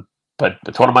 But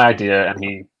told him my idea,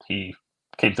 and he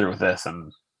came through with this,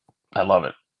 and I love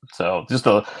it. So just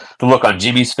the look on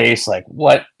Jimmy's face, like,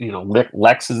 what,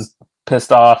 Lex is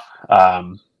pissed off.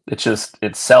 It's just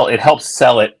it helps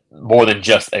sell it more than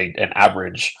just an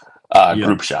average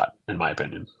group shot, in my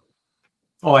opinion.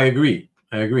 Oh, I agree.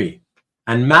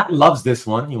 And Matt loves this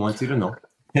one. He wants you to know.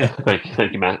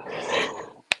 Thank you, Matt.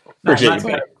 Matt's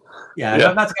got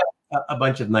a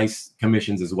bunch of nice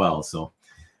commissions as well. So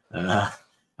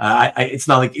it's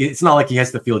not like he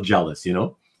has to feel jealous, you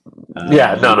know. No.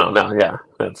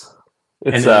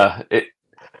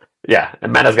 Yeah,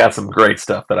 and Matt has got some great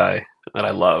stuff that I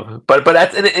love. But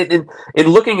that's in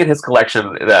looking at his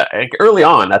collection early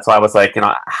on. That's why I was like,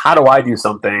 how do I do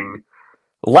something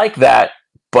like that,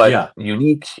 but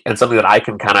unique and something that I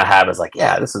can kind of have as like,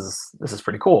 this is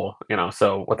pretty cool,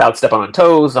 So without stepping on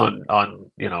toes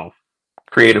on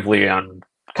creatively on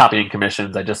copying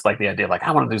commissions, I just like the idea of like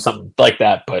I want to do something like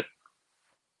that, but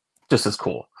just as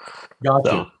cool.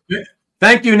 Gotcha. So,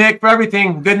 thank you, Nick, for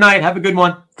everything. Good night. Have a good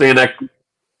one. See you, Nick.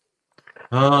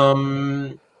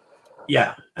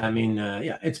 Yeah, I mean,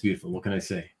 it's beautiful. What can I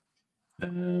say?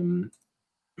 Let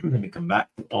me come back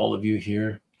to all of you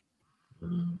here.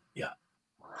 No,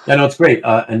 it's great.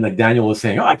 And like Daniel was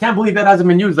saying, I can't believe that hasn't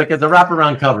been used like as a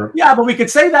wraparound cover. Yeah, but we could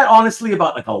say that honestly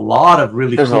about like a lot of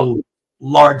really cool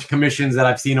large commissions that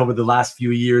I've seen over the last few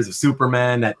years of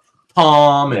Superman, that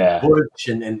Tom and Butch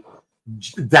and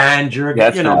Danger,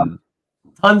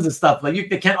 tons of stuff. Like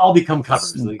they can't all become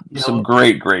covers. Like, some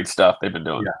great stuff they've been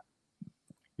doing.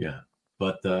 Yeah.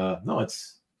 But no,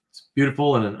 it's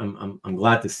beautiful, and I'm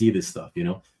glad to see this stuff.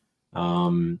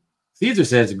 Caesar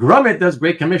says Grummett does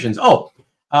great commissions. He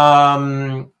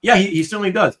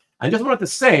certainly does. I just wanted to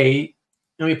say,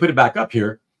 let me put it back up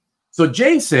here. So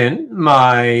Jason,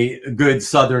 my good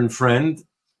Southern friend,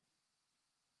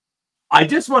 I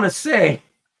just want to say,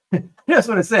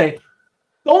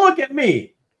 don't look at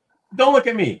me. Don't look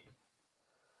at me.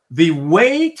 The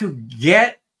way to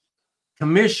get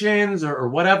commissions or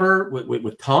whatever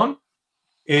with Tom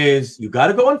is you got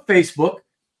to go on Facebook.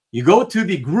 You go to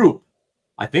the group.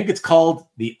 I think it's called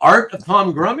The Art of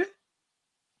Tom Grummett.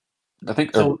 I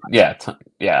think, or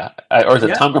is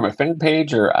it Tom Grummett fan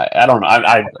page, or I don't know.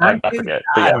 I forget.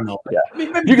 I don't know. Yeah,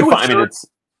 you can find. I mean,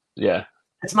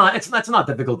 it's not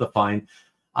difficult to find.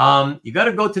 You got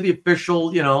to go to the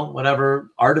official, whatever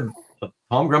Art of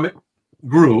Tom Grummett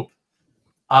group,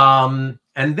 and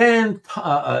then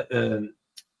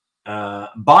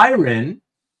Byron,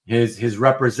 his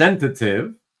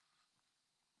representative.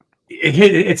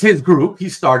 It's his group. He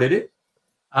started it.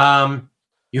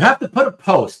 You have to put a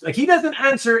post. Like, he doesn't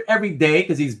answer every day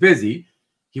because he's busy.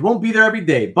 He won't be there every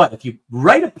day. But if you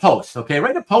write a post,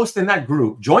 write a post in that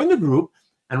group, join the group,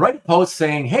 and write a post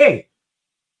saying, hey,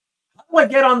 how do I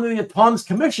get on the Tom's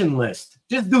commission list?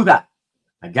 Just do that.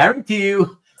 I guarantee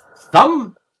you,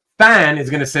 some fan is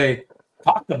going to say,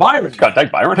 talk to Byron.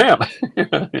 Contact Byron Ham.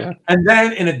 Yeah. And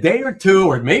then in a day or two,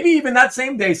 or maybe even that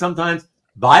same day sometimes,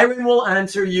 Byron will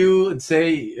answer you and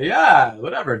say, yeah,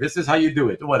 whatever, this is how you do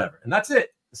it, or whatever. And that's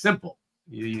it. Simple.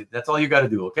 That's all you got to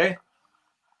do, okay?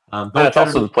 That's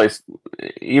also the place,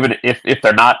 even if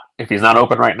he's not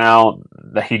open right now,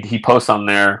 that he posts on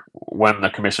there when the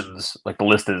commissions, like the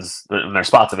list is, and their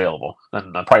spots available,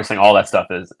 and the pricing, all that stuff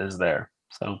is there.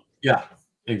 So yeah,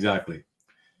 exactly.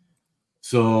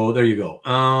 So there you go.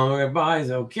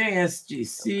 Buys, okay,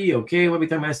 SGC, okay. What are we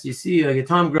talking about? SGC,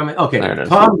 Tom Grummett. Okay,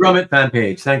 Tom Grummett fan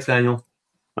page. Thanks, Daniel.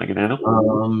 Thank you,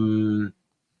 Daniel.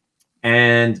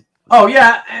 And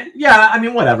I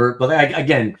mean, whatever. But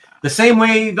again, the same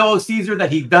way though, Caesar,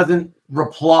 that he doesn't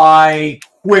reply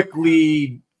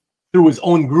quickly through his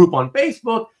own group on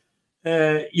Facebook.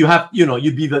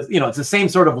 You'd be it's the same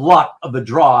sort of luck of the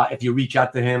draw if you reach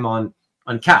out to him on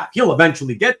CAF. He'll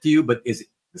eventually get to you, but is it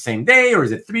the same day, or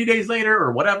is it 3 days later,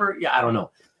 or whatever? Yeah, I don't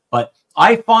know. But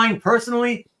I find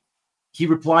personally, he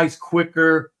replies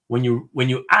quicker when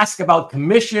you ask about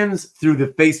commissions through the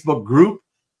Facebook group.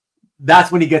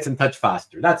 That's when he gets in touch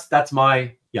faster. That's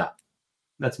my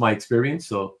experience.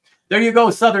 So there you go,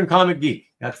 Southern Comic Geek.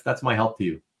 That's my help to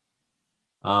you.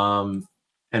 And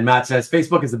Matt says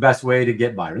Facebook is the best way to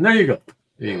get Byron. There you go.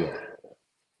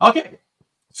 Okay,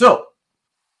 so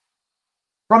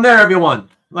from there, everyone,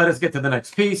 let us get to the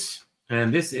next piece.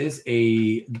 And this is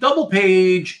a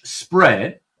double-page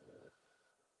spread.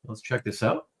 Let's check this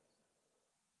out.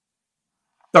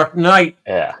 Dark Knight,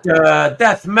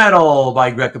 Death Metal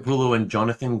by Greg Capullo and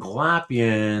Jonathan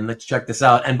Glapian. Let's check this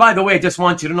out. And by the way, I just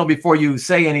want you to know before you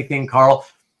say anything, Carl,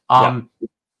 I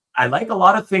like a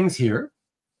lot of things here.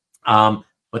 But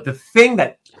the thing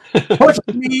that pushed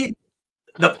me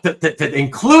to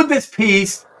include this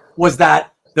piece was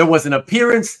that there was an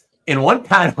appearance in one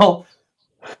panel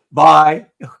by,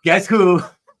 guess who?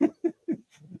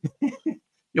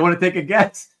 You want to take a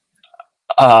guess?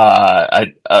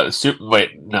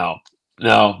 Wait, no,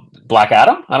 Black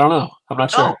Adam. I don't know. I'm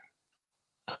not sure.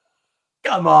 Oh,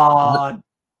 come on.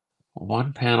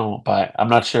 One panel by I'm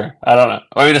not sure. I don't know.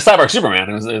 I mean, the Cyborg Superman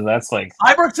that's like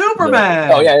Cyborg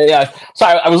Superman. Oh yeah.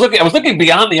 Sorry, I was looking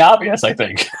beyond the obvious. I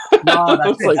think. No,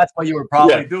 that's it. Like, that's what you were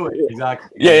probably doing. Exactly.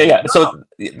 Yeah. No. So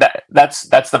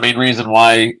that's the main reason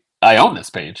why I own this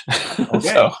page. Okay.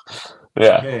 So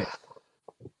yeah. Okay.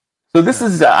 So this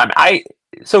is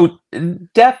so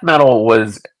death metal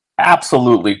was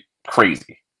absolutely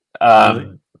crazy.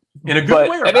 Really? In a good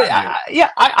way or bad way?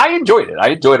 I enjoyed it.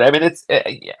 I mean, it's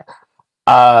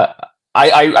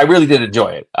I really did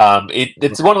enjoy it.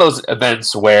 It's one of those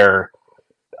events where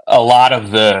a lot of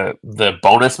the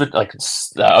bonus, like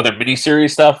other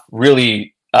miniseries stuff,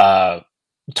 really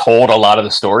told a lot of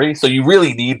the story. So you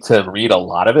really need to read a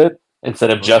lot of it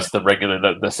instead of just the regular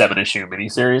the 7-issue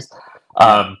miniseries.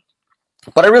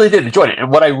 But I really did enjoy it,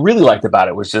 and what I really liked about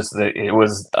it was just that it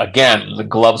was, again, the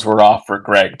gloves were off for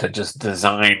Greg to just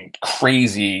design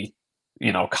crazy,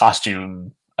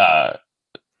 costume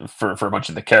for a bunch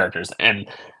of the characters. And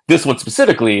this one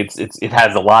specifically, it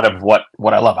has a lot of what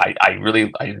I love. I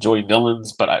really enjoy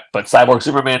villains, but Cyborg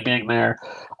Superman being there.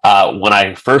 When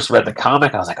I first read the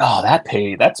comic, I was like, oh,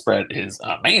 that spread is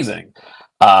amazing.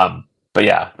 But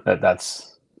yeah,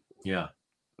 that's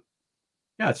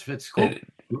it's cool.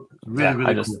 Really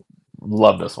I just cool.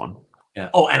 love this one. Yeah.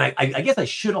 Oh, and I guess I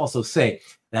should also say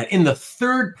that in the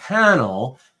third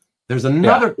panel, there's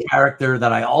another character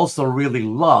that I also really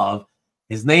love.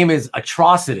 His name is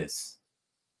Atrocitus.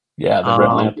 Yeah, the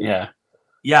Red Lantern. Yeah.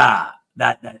 Yeah,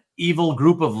 that evil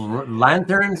group of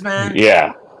lanterns, man.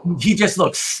 Yeah. He just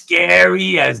looks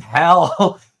scary as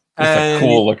hell. He's a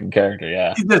cool looking character,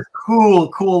 yeah. He's just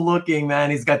cool looking, man.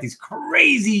 He's got these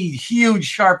crazy, huge,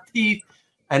 sharp teeth.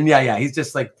 And he's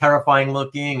just like terrifying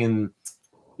looking, and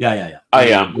yeah.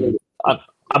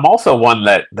 I'm also one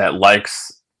that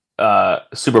likes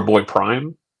Superboy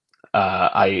Prime.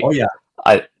 I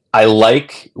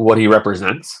like what he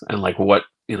represents, and like what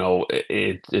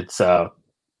it's I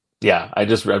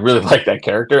really like that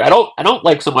character. I don't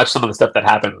like so much some of the stuff that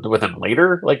happened with him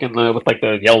later, like with like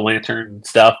the Yellow Lantern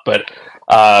stuff, but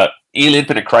in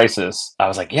Infinite Crisis, I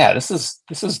was like, yeah, this is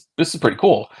pretty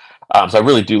cool. So I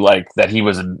really do like that he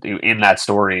was in that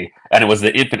story, and it was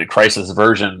the Infinite Crisis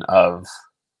version of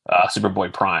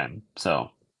Superboy Prime. So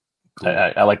cool.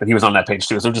 I like that he was on that page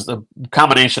too. So just a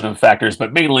combination of factors,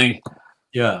 but mainly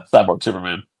Cyborg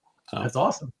Superman. So. That's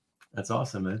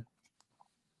awesome, man.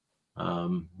 I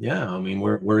mean,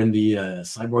 we're in the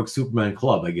Cyborg Superman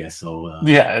club, I guess. So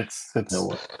it's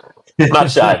not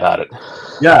shy about it.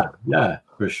 Yeah,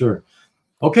 for sure.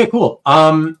 Okay, cool.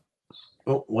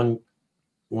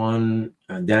 One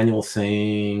Daniel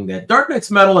saying that Dark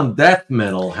Knight's Metal and Death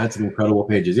Metal had some incredible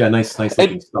pages. Yeah, nice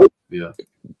looking stuff. Yeah,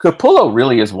 Capullo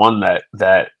really is one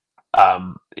that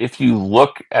if you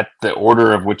look at the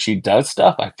order of which he does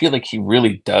stuff, I feel like he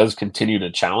really does continue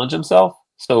to challenge himself.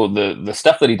 So the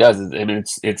stuff that he does is, I mean,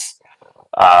 it's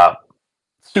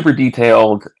super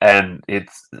detailed, and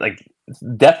it's like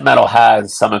Death Metal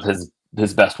has some of his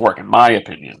best work in my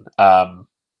opinion.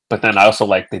 But then I also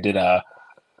like they did a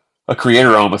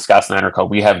creator own with Scott Snyder called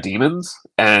We Have Demons,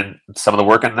 and some of the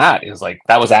work in that is like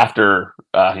that was after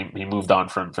he moved on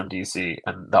from DC,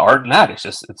 and the art in that is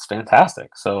just it's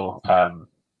fantastic. So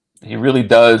he really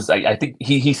does. I think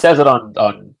he says it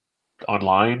on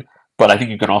online, but I think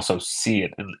you can also see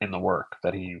it in the work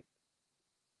that he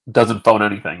doesn't phone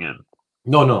anything in.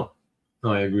 No,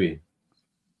 I agree.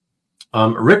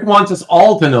 Rick wants us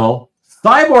all to know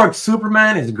Cyborg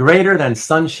Superman is greater than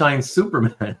Sunshine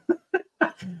Superman.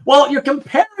 Well, you're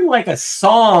comparing like a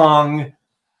song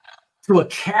to a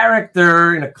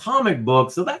character in a comic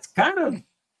book, so that's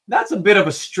a bit of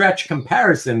a stretch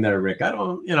comparison there, Rick. I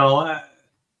don't,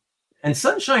 and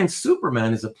Sunshine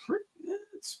Superman is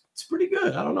it's pretty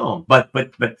good. I don't know, but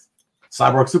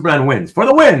Cyborg Superman wins for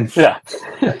the win. Yeah,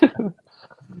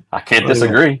 I can't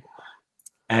disagree.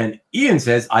 And Ian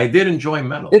says, I did enjoy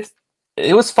Metal.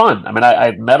 It was fun. I mean,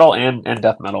 I Metal and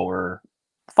Death Metal were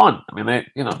fun. I mean,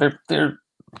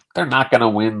 they're not going to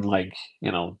win like,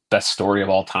 best story of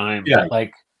all time. Yeah. But,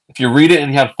 like, if you read it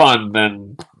and you have fun,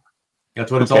 then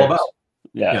that's what it's all about.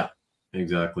 Yeah,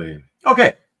 exactly.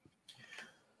 Okay.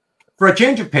 For a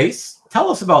change of pace, tell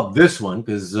us about this one,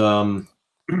 because,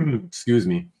 excuse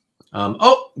me.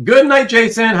 Good night,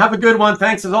 Jason. Have a good one.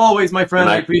 Thanks as always, my friend.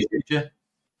 I appreciate you.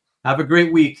 Have a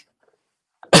great week.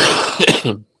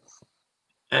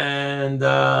 And,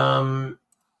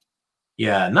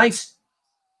 nice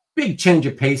big change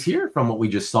of pace here from what we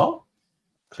just saw.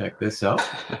 Check this out.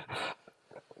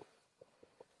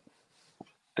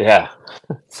 Yeah.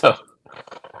 So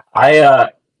I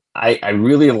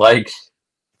really like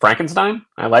Frankenstein.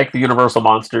 I like the Universal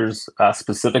monsters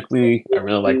specifically. I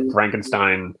really like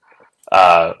Frankenstein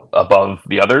above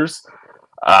the others.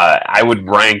 I would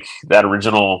rank that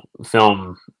original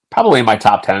film probably in my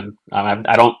top 10.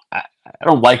 I don't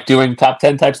like doing top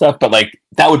 10 type stuff, but like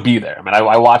that would be there. I mean,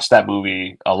 I watch that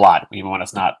movie a lot, even when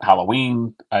it's not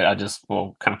Halloween. I just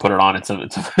will kind of put it on. It's a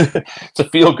it's a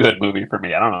feel good movie for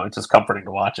me. I don't know. It's just comforting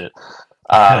to watch it.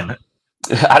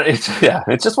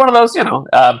 It's just one of those, you know.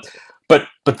 But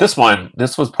this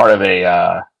was part of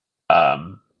a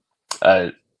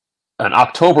an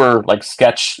October like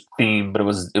sketch theme, but it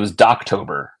was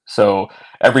Doctober. So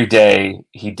every day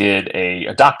he did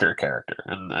a doctor character,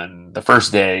 and the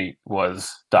first day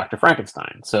was Dr.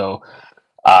 Frankenstein. So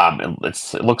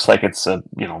it looks like it's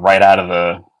right out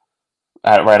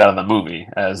of the movie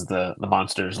as the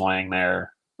monster's laying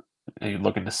there, and you're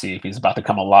looking to see if he's about to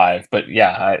come alive. But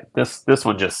yeah, this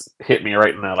one just hit me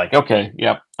right in the like, okay,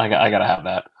 yep, I gotta have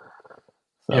that.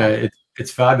 So. Yeah,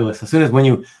 it's fabulous. As soon as when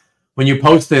you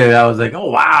posted it, I was like, oh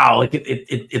wow, like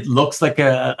it looks like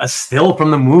a still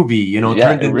from the movie, you know,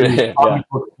 turned into comic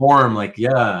book form. Like,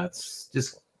 yeah, it's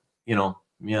just,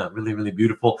 really, really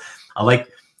beautiful. I like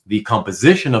the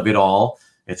composition of it all.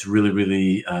 It's really,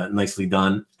 really nicely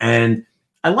done. And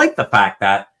I like the fact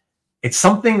that it's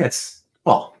something that's,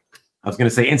 well, I was going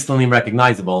to say instantly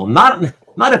recognizable. Not if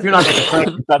you're not a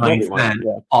fan,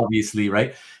 obviously,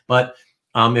 right? But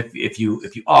if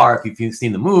you've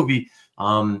seen the movie,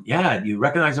 you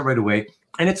recognize it right away.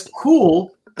 And it's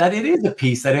cool that it is a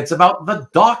piece that it's about the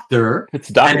Doctor. It's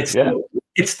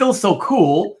still so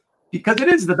cool because it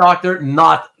is the Doctor,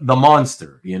 not the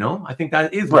monster. You know, I think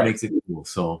that is what makes it cool.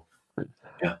 So,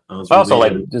 yeah. Also,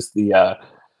 like just the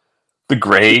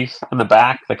gray in the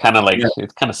back, that kind of like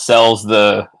it kind of sells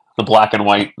the black and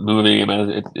white movie. I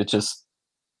mean, it just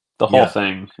the whole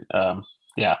thing. So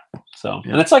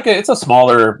and it's a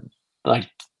smaller, like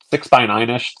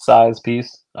 6x9-ish size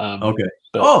piece. Okay.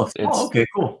 Okay,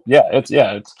 cool. Yeah,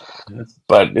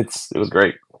 but it was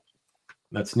great.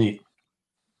 That's neat.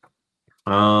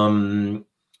 All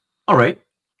right.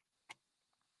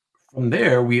 From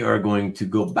there, we are going to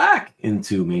go back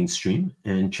into mainstream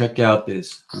and check out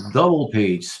this double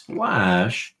page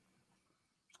splash.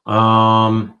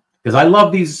 Because I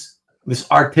love this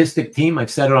artistic team. I've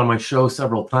said it on my show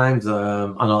several times,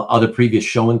 on other previous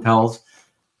show and tells.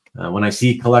 When I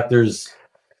see collectors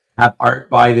have art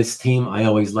by this team, I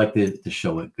always like to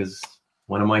show it because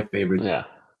one of my favorite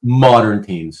modern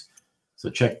teams. So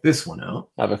check this one out.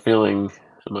 I have a feeling.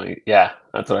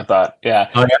 That's what I thought. Yeah.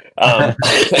 Oh,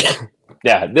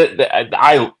 yeah.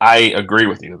 I agree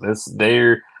with you.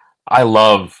 I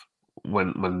love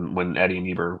when Eddie and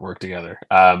Eber work together.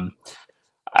 And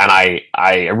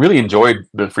I really enjoyed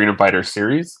the Freedom Fighter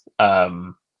series. But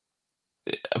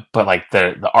like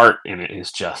the art in it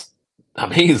is just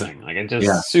amazing. Like it's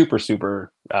just super,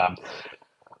 super.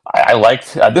 I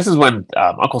liked. This is when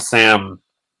Uncle Sam.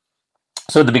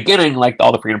 So at the beginning, like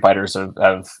all the Freedom Fighters have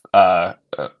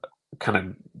kind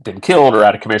of been killed or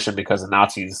out of commission because the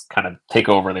Nazis kind of take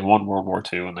over. They won World War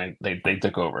II and they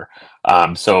took over.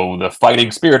 So the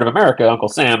fighting spirit of America, Uncle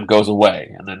Sam, goes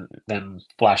away, and then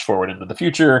flash forward into the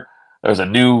future. There's a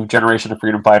new generation of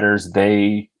Freedom Fighters.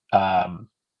 They kind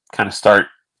of start,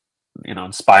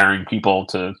 inspiring people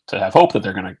to have hope that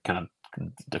they're going to kind of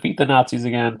defeat the Nazis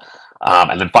again.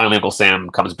 And then finally Uncle Sam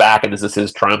comes back, and this is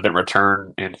his triumphant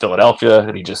return in Philadelphia,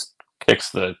 and he just kicks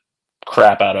the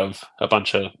crap out of a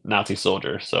bunch of Nazi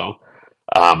soldiers. So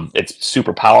it's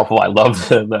super powerful. I love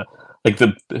the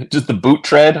boot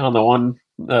tread on the one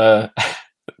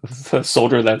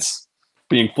soldier that's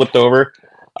being flipped over.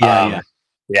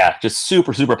 Just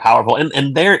super, super powerful.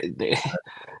 And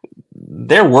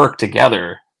their work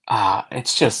together,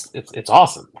 it's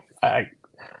awesome. I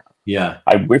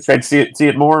wish I'd see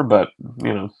it more, but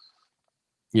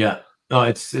Yeah, no,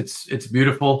 it's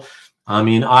beautiful. I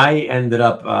mean, I ended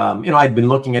up, I'd been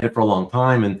looking at it for a long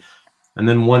time, and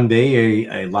then one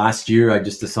day, last year, I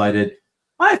just decided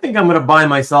I think I'm going to buy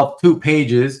myself 2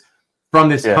 pages from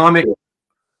this comic.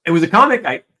 It was a comic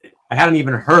I hadn't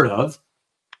even heard of,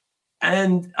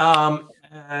 and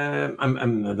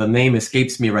the name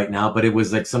escapes me right now, but it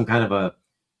was like some kind of a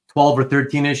 12 or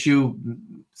 13 issue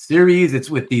series. It's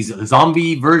with these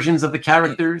zombie versions of the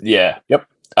characters.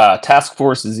 Task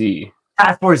Force Z.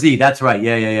 Task Force Z, that's right.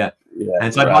 Yeah.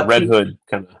 And so I bought Red Hood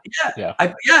kind of.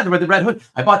 The Red Hood.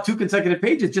 I bought 2 consecutive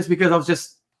pages just because I was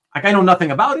just like, I know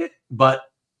nothing about it, but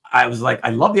I was like, I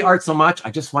love the art so much.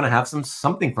 I just want to have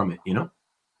something from it,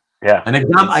 Yeah.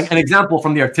 An example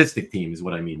from the artistic team is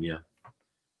what I mean. Yeah.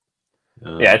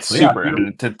 Yeah, it's super. I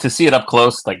mean, to see it up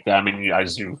close, like, I mean,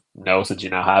 as you know, since you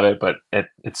now have it, but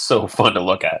it's so fun to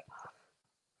look at.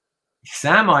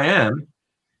 Sam I am,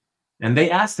 and they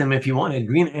asked him if he wanted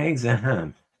green eggs and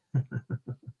ham.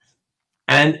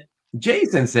 And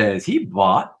Jason says he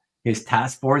bought his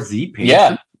Task Force Z page.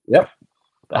 Yeah, yep.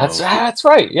 That's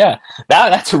right. Yeah,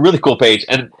 that's a really cool page,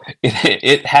 and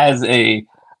it has a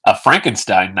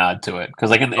Frankenstein nod to it, because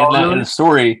like in the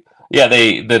story, yeah,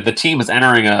 the team is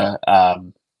entering a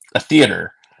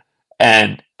theater,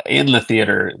 and in the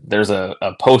theater there's a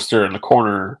poster in the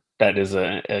corner that is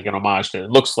like an homage to,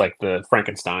 it looks like the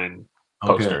Frankenstein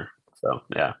poster. So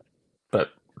yeah,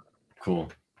 but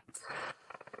cool.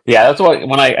 Yeah, that's why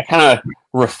when I kind of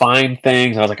refined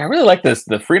things, I was like, I really like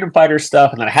the Freedom Fighter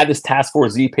stuff, and then I had this Task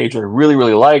Force Z page that I really,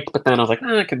 really liked, but then I was like,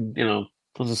 I can,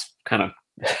 I'll just kind of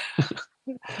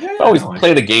always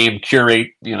play the game, curate,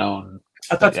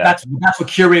 That's what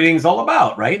curating is all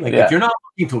about, right? Like if you're not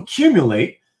looking to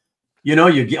accumulate,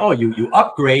 you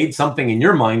upgrade something in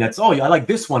your mind that's, I like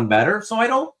this one better, so I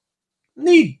don't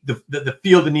need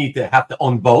the need to have to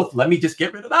own both. Let me just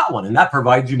get rid of that one, and that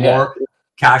provides you more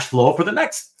cash flow for the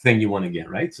next thing you want to get,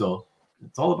 right? So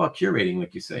it's all about curating,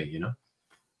 like you say,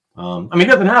 I mean, it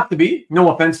doesn't have to be. No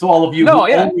offense to all of you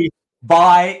who only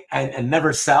buy and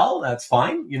never sell. That's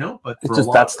fine, but it's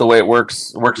just that's the way it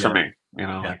works for me,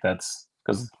 like that's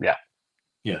because yeah,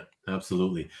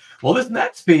 absolutely. Well, this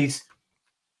next piece,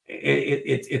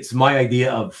 it's my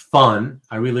idea of fun.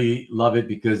 I really love it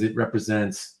because it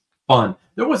represents fun.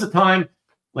 There was a time,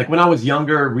 like when I was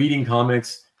younger, reading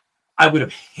comics, I would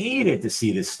have hated to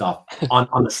see this stuff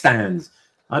on the stands.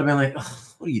 I'd have been like,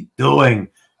 "What are you doing?"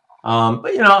 But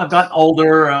I've gotten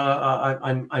older.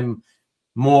 I'm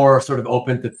more sort of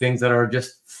open to things that are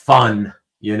just fun.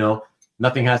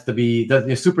 Nothing has to be.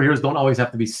 Superheroes don't always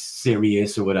have to be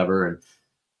serious or whatever. And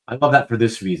I love that for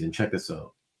this reason. Check this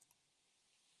out.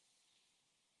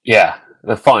 Yeah,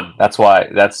 the fun. That's why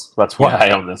I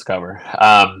own this cover.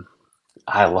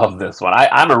 I love this one.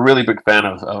 I'm a really big fan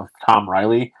of Tom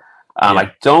Riley.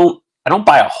 I don't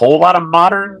buy a whole lot of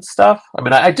modern stuff. I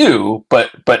mean, I do,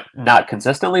 but not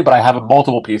consistently. But I have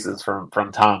multiple pieces from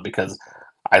Tom because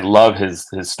I love his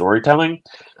storytelling.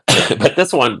 But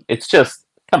this one, it's just,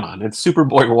 come on, it's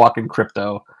Superboy walking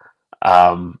crypto.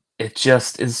 It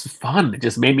just is fun. It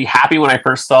just made me happy when I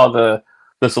first saw the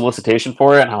solicitation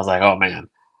for it, and I was like, oh man,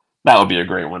 that would be a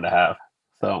great one to have.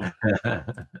 So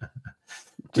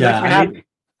yeah,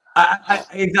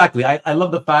 exactly. I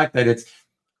love the fact that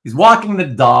he's walking the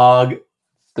dog,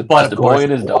 the boy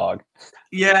and his dog.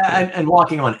 Yeah, and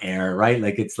walking on air, right?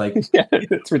 Like it's like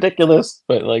it's ridiculous,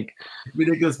 but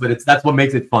that's what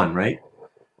makes it fun, right?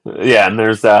 Yeah, and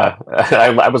there's I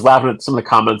was laughing at some of the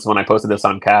comments when I posted this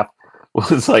on Cap. It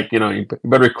was like, you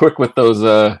better be quick with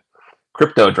those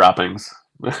crypto droppings.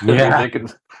 Yeah, they can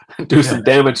do some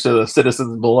damage to the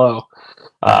citizens below.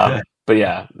 But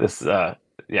yeah, this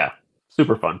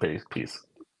super fun piece.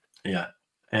 Yeah.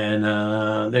 And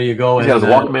there you go. He's got his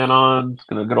Walkman on.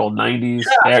 Good old 90s.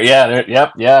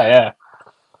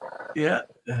 Yeah.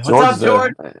 What's up,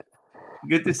 George?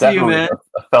 Good to see you, man.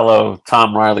 A fellow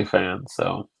Tom Riley fan.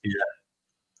 So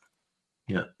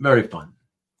yeah, very fun,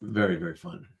 very, very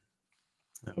fun.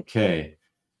 Okay.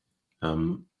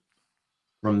 From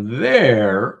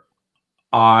there,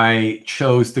 I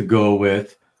chose to go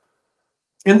with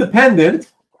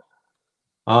independent.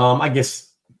 I guess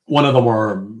one of the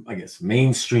more,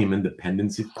 mainstream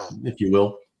independents, if you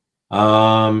will.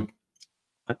 An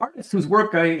artist whose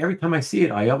work every time I see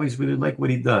it, I always really like what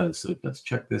he does. So let's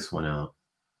check this one out.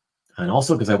 And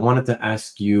also because I wanted to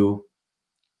ask you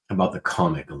about the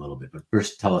comic a little bit, but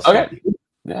first tell us. Okay.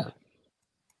 Yeah.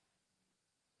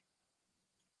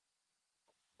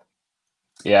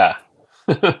 Yeah.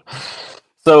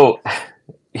 So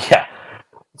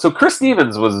Chris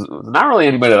Stevens was not really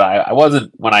anybody that I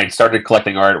wasn't, when I started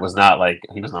collecting art, it was not like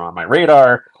he was not on my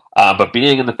radar. But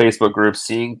being in the Facebook group,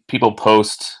 seeing people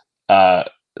post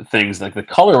things, like the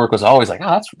color work was always like,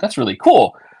 oh, that's really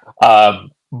cool.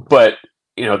 But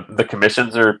the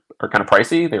commissions are kind of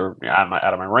pricey. They were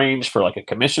out of my range for like a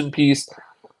commission piece.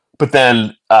 But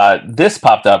then this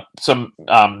popped up. Some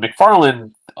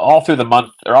McFarlane all through the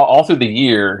month, or all through the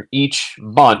year, each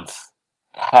month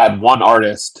had one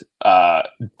artist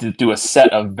do a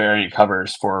set of variant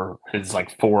covers for his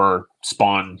like 4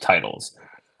 Spawn titles.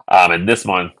 And this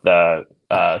month,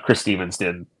 Chris Stevens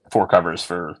did 4 covers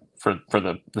for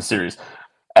the series.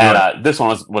 And this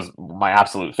one was my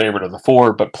absolute favorite of the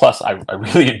 4. But plus, I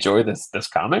really enjoy this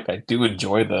comic. I do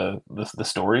enjoy the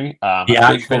story. I'm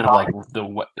a big fan of like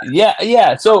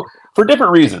So for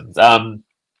different reasons.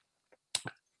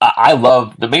 I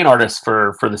love the main artist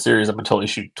for the series up until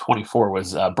issue 24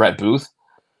 was Brett Booth,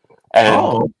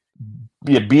 and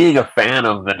yeah, being a fan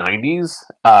of the 90s,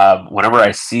 whenever I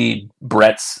see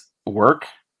Brett's work,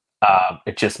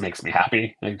 it just makes me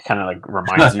happy. It kind of like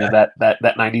reminds me of that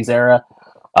 90s era.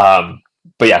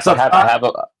 But yeah, so I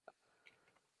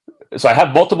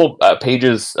have multiple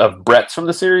pages of Brett's from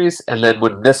the series, and then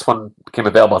when this one became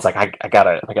available, I was like, I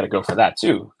gotta go for that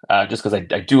too, just because I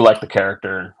do like the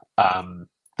character.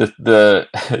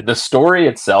 The story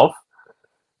itself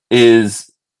is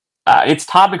it's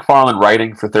Todd McFarlane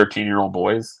writing for 13-year-old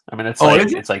boys. I mean, it's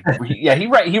like yeah,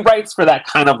 he writes for that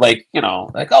kind of like,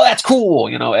 like, oh, that's cool,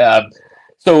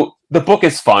 so the book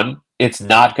is fun. It's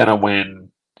not gonna win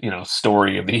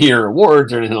story of the year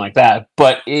awards or anything like that,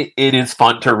 but it is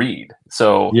fun to read.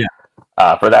 So yeah,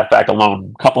 for that fact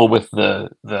alone, coupled with the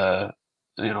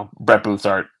Brett Booth's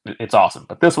art, it's awesome.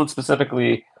 But this one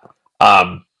specifically,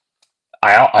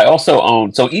 I also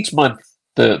own, so each month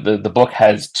the book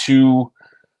has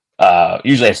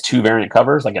usually has two variant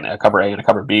covers, like a cover A and a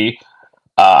cover B.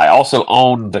 I also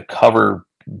own the cover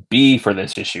B for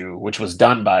this issue, which was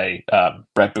done by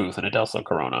Brett Booth and Adelso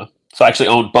Corona. So I actually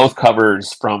own both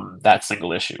covers from that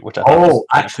single issue, which I thought was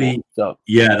actually cool. So,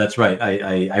 yeah, that's right.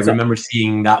 I remember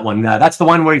seeing that one. That's the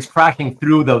one where he's crashing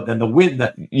through the wind,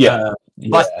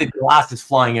 busted glass is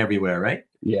flying everywhere, right?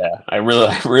 Yeah, I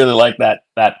really like that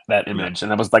image,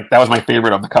 and that was my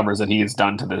favorite of the covers that he has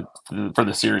done for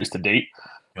the series to date.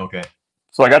 Okay,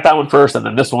 so I got that one first, and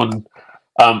then this one,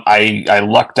 I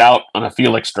lucked out on a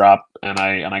Felix drop, and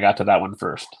I got to that one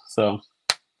first. So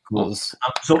cool.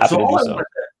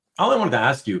 All I wanted to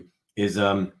ask you is,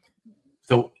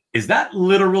 so is that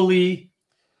literally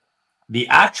the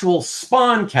actual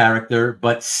Spawn character,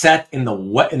 but set in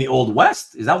the Old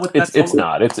West? Is that what that's? It's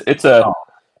not. It's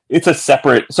a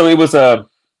separate. So it was the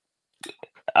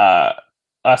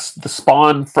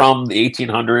Spawn from the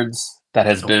 1800s that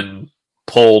has been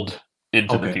pulled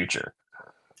into the future.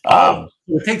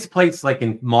 It takes place like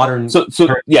in modern. So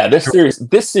yeah, this series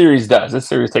does. This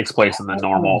series takes place in the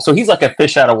normal. So he's like a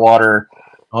fish out of water.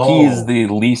 He's the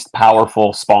least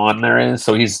powerful Spawn there is.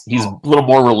 So he's a little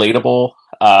more relatable.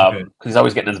 Because he's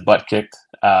always getting his butt kicked.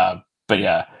 But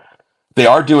yeah, they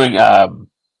are doing a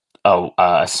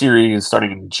series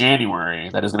starting in January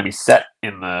that is going to be set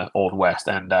in the Old West,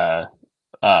 and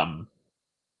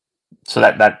so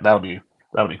that'll be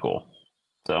cool.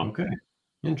 So okay,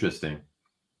 interesting.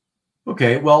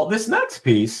 Okay, well, this next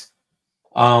piece,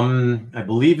 I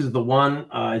believe is the one.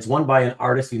 It's one by an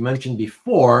artist we mentioned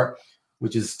before,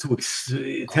 which is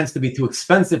it tends to be too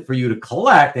expensive for you to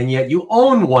collect, and yet you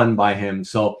own one by him.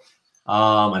 So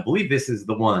I believe this is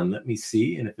the one. Let me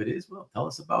see, and if it is, well, tell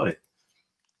us about it.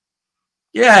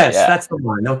 Yes, that's the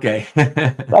one. Okay.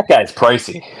 That guy's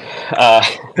pricey.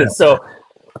 So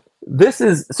this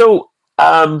is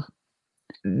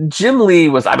Jim Lee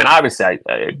was, I mean, obviously,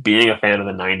 being a fan of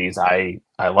the 90s,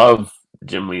 I love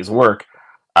Jim Lee's work,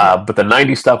 but the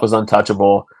 90s stuff was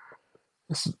untouchable.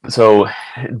 So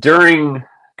during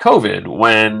COVID,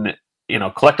 when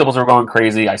collectibles were going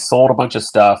crazy, I sold a bunch of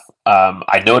stuff.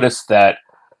 I noticed that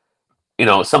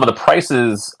some of the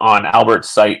prices on Albert's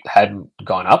site hadn't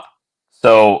gone up.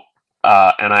 So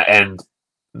and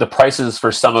the prices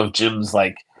for some of Jim's,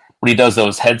 like when he does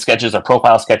those head sketches or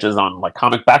profile sketches on like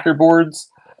comic backer boards.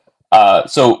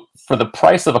 So for the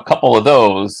price of a couple of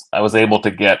those, I was able to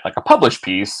get like a published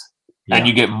piece. Yeah. And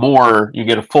you get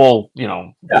a full,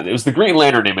 it was the Green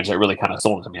Lantern image that really kind of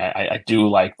sold it to me. I do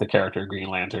like the character Green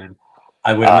Lantern.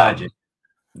 I would imagine.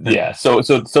 Yeah. So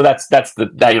that's that's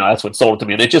what sold it to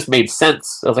me. And it just made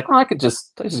sense. I was like, well, I could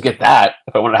just get that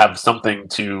if I wanted to have something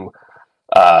to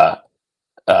have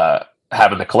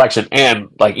in the collection. And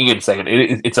like Ian's saying,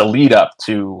 it's a lead up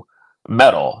to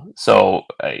Metal. So,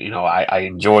 I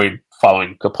enjoyed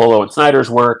following Capullo and Snyder's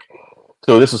work.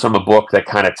 So this was from a book that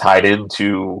kind of tied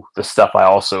into the stuff I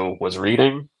also was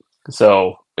reading.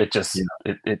 So it just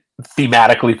it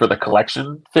thematically for the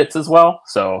collection fits as well.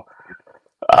 So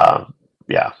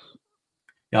yeah,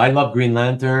 I love Green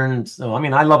Lantern. So I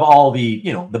mean, I love all the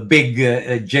the big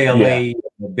JLA,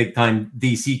 the big time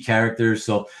DC characters.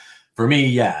 So for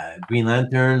me, Green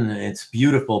Lantern, it's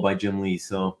beautiful by Jim Lee.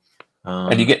 So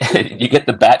and you get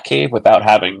the Batcave without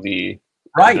having the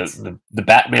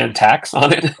Batman tax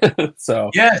on it. So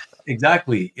yes,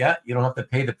 exactly. Yeah, you don't have to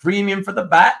pay the premium for the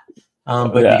bat,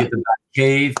 but you get the Bat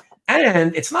Cave,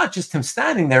 and it's not just him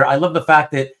standing there. I love the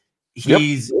fact that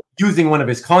he's using one of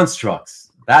his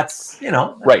constructs. That's kind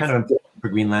of important for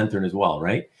Green Lantern as well,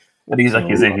 right? And he's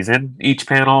in each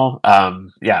panel.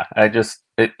 It's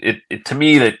it to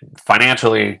me that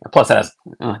financially, plus it has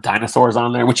dinosaurs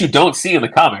on there, which you don't see in the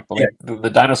comic, but like the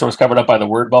dinosaurs covered up by the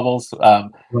word bubbles.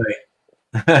 Right.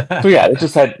 So yeah, it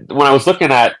just had, when I was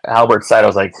looking at Albert's site, I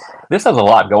was like, this has a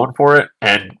lot going for it.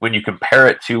 And when you compare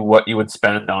it to what you would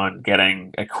spend on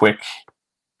getting a quick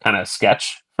kind of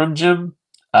sketch from Jim,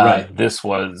 Right. this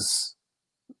was,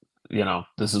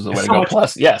 this is the way It's to so go. much-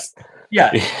 Plus, yes,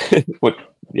 Yeah. what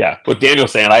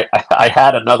Daniel's saying, I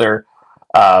had another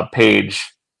page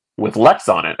with Lex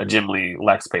on it, a Jim Lee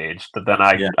Lex page, but then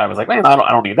I was like, man, I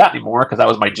don't need that anymore, because that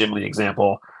was my Jim Lee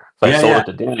example. So I sold it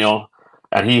to Daniel,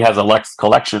 and he has a Lex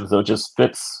collection, so it just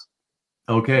fits.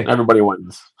 Okay. Everybody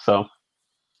wins. So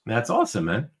that's awesome,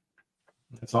 man.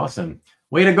 That's awesome.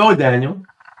 Way to go, Daniel.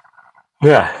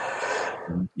 Yeah.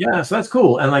 Yeah, so that's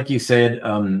cool. And like you said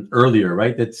earlier,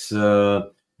 right? That's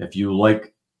if you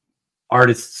like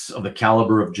artists of the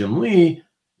caliber of Jim Lee,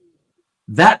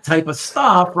 that type of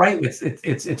stuff, right?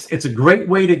 It's a great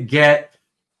way to get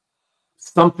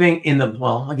something in the,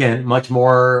 well, again, much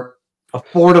more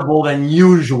affordable than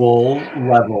usual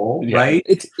level,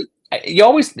 right? You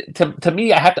always, to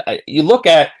me, I have to, you look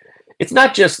at, it's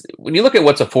not just, when you look at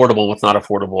what's affordable, what's not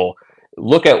affordable,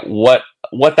 look at what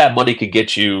that money could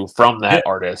get you from that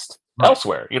artist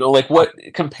elsewhere, like what,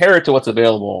 compare it to what's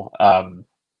available.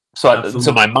 So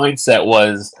my mindset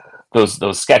was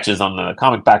those sketches on the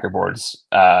comic backer boards.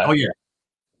 I would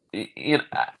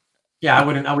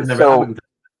never.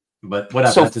 But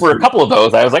whatever. So for a couple of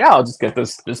those, I was like, I'll just get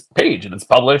this page, and it's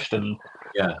published, and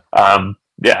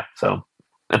So,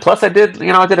 and plus, I did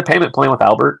a payment plan with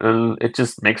Albert, and it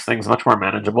just makes things much more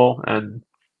manageable. And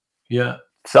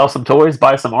sell some toys,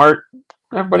 buy some art,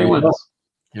 everybody wins.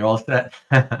 You're all set.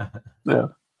 Yeah.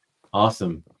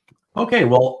 Awesome. Okay,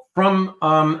 well, from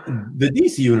the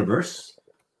DC universe,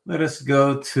 let us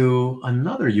go to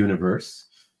another universe,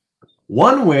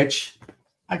 one which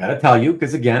I got to tell you,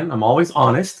 because again, I'm always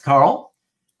honest, Carl,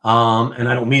 and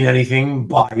I don't mean anything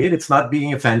by it. It's not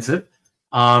being offensive.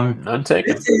 None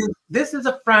taken. This is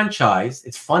a franchise.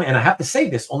 It's funny, and I have to say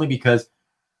this only because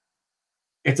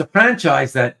it's a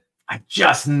franchise that I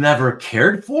just never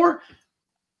cared for.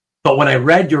 But when I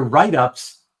read your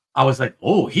write-ups, I was like,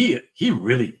 oh, he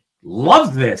really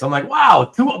loves this. I'm like,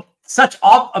 wow, such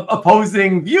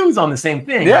opposing views on the same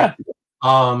thing. Yeah.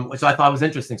 Which I thought was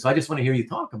interesting. So I just want to hear you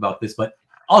talk about this. But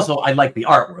also, I like the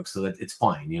artwork, so that it's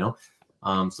fine,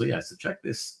 So check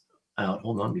this out.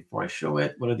 Hold on before I show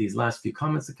it. What are these last few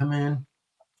comments that come in?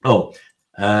 Oh,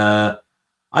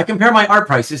 I compare my art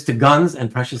prices to guns and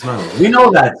precious metals. We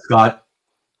know that, Scott.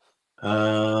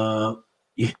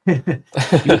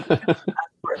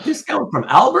 Discount from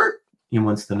Albert? He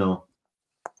wants to know.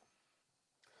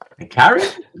 And Carrie,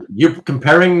 you're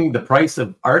comparing the price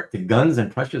of art to guns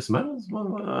and precious metals?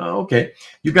 Well, okay.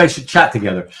 You guys should chat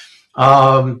together.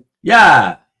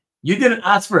 Yeah. You didn't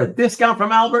ask for a discount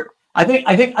from Albert? I think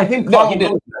No, he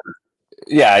did.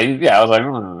 Yeah. I was like,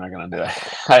 I'm not gonna do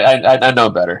that. I know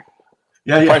better.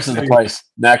 Yeah. Price is the price.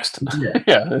 Next.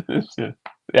 Yeah.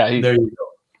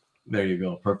 There you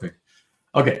go. Perfect.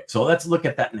 Okay, so let's look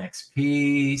at that next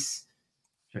piece.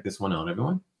 Check this one out,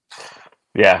 everyone.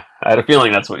 Yeah, I had a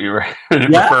feeling that's what you were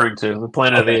referring to. The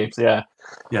Planet of the Apes. Yeah.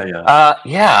 Yeah.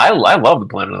 I love the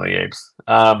Planet of the Apes.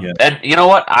 And you know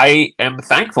what? I am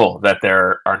thankful that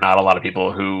there are not a lot of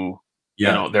people who,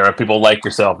 there are people like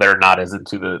yourself that are not as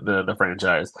into the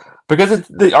franchise, because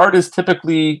the art is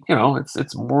typically,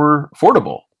 it's more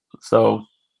affordable. So,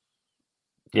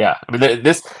 yeah, I mean,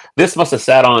 this must have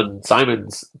sat on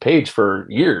Simon's page for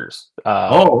years.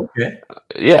 Okay.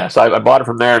 Yeah, so I bought it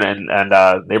from there, and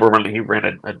they were running. He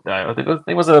ran I think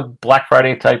it was a Black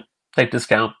Friday type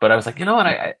discount. But I was like, you know what?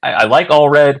 I like All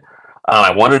Red.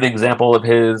 I wanted an example of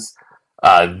his.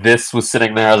 This was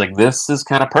sitting there. I was like, this is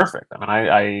kind of perfect. I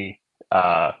mean,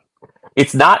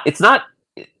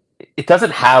 it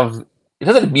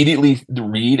doesn't immediately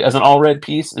read as an All Red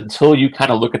piece until you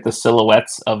kind of look at the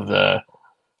silhouettes of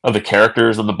the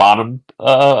characters on the bottom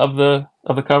of the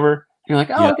cover. You're like,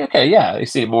 oh, okay, yeah. You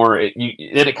see it more. Then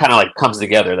it kind of like comes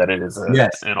together that it is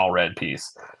an All Red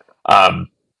piece.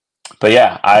 But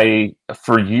yeah,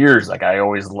 for years, like, I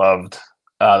always loved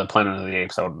the Planet of the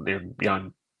Apes. They'd be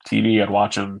on TV. I'd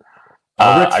watch them.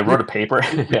 I wrote a paper.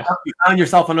 You found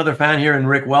yourself another fan here, and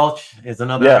Rick Welch is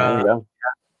another.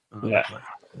 Yeah.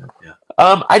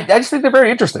 I just think they're very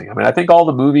interesting. I mean, I think all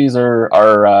the movies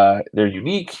are they're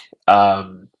unique. I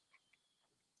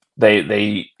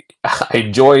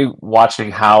enjoy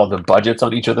watching how the budgets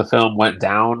on each of the film went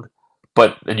down,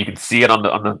 and you can see it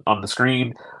on the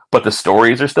screen, but the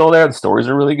stories are still there. The stories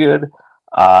are really good.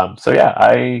 So yeah,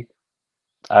 I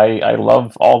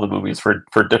love all the movies for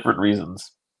different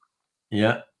reasons.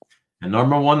 Yeah. And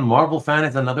number one Marvel fan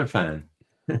is another fan.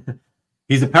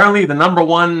 He's apparently the number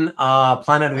one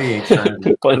Planet of the Apes fan.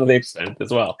 Planet of the Apes fan as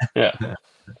well. Yeah.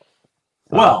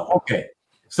 Well, okay.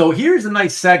 So here's a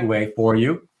nice segue for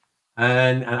you.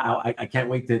 And I can't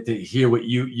wait to hear what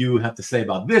you have to say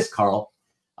about this, Carl,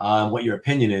 what your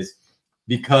opinion is.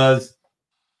 Because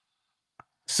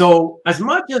so as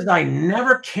much as I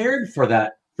never cared for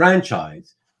that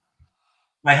franchise,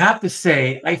 I have to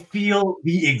say I feel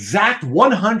the exact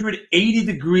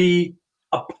 180-degree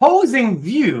opposing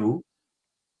view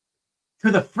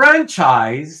to the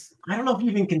franchise. I don't know if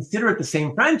you even consider it the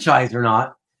same franchise or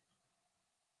not,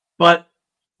 but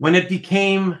when it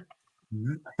became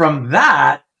from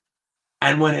that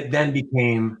and when it then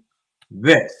became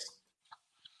this.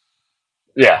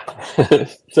 Yeah.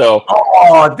 So.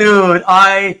 Oh, dude,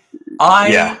 I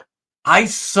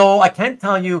can't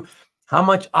tell you how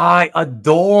much I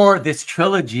adore this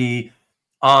trilogy,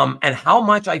 and how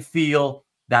much I feel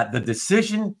that the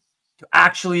decision to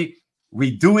actually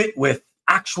redo it with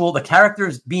the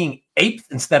characters being apes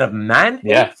instead of man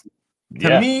apes,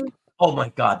 to me, oh my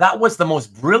God, that was the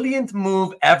most brilliant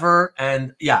move ever.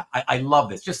 And yeah, I love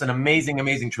this. Just an amazing,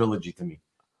 amazing trilogy to me.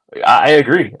 I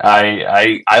agree.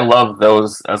 I love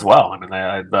those as well. I mean,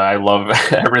 I love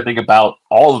everything about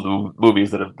all of the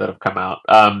movies that have come out.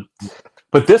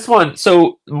 But this one,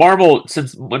 so Marvel,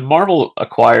 when Marvel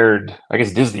acquired, I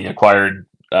guess Disney acquired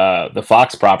the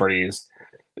Fox properties,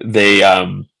 they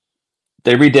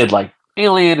redid like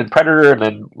Alien and Predator, and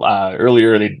then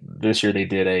earlier this year they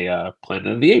did a Planet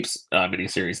of the Apes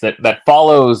miniseries that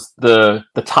follows the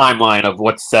timeline of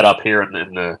what's set up here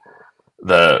in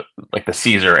the like the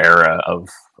Caesar era of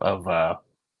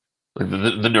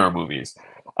the newer movies.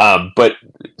 But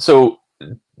so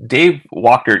Dave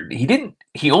Walker,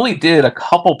 he only did a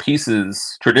couple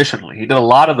pieces traditionally. He did a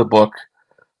lot of the book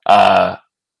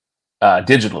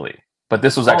digitally, but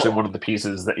this was actually one of the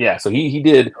pieces that, so he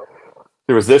did.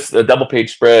 There was a double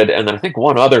page spread, and then I think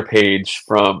one other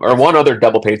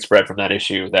double page spread from that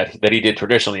issue that he did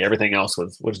traditionally. Everything else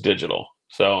was digital.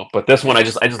 So, but this one, I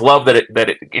just love that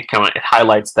it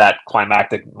highlights that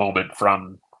climactic moment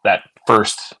from that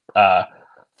first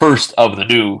of the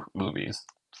new movies.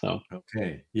 So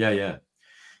okay, yeah.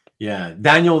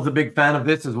 Daniel's a big fan of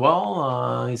this as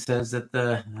well. He says that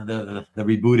the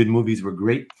rebooted movies were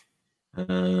great.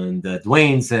 And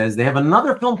Dwayne says they have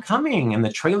another film coming, and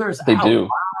the trailer's out. They do.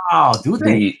 Wow, do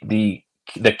they? The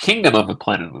Kingdom of the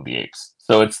Planet of the Apes.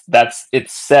 So it's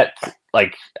set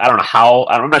like I'm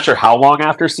not sure how long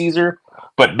after Caesar,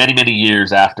 but many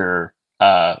years after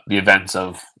the events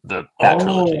of that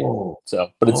trilogy.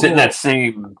 So, but it's in that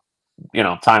same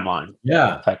timeline.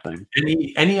 Yeah, type thing.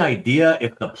 Any idea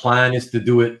if the plan is to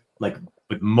do it like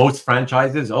with most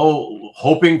franchises,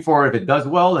 hoping for if it does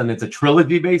well and it's a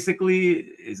trilogy basically?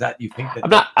 Is that you think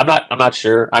that? I'm not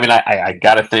sure. I mean, I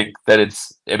gotta think that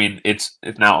it's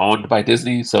now owned by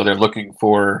Disney, so they're looking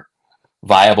for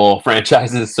viable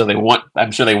franchises. So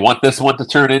I'm sure they want this one to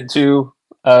turn into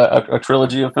a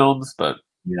trilogy of films. But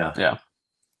yeah.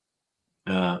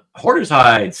 Hoarder's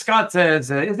Hide. Scott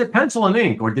says, is it pencil and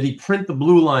ink, or did he print the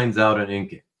blue lines out and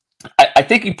ink it? I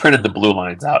think he printed the blue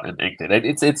lines out and inked it.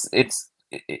 It's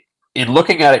in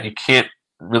looking at it, you can't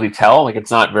really tell. Like,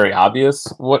 it's not very obvious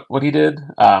what he did.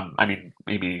 I mean,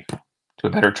 maybe to a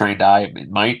better trained eye,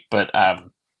 it might, but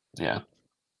yeah.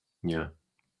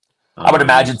 I would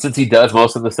imagine, since he does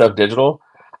most of the stuff digital,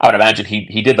 I would imagine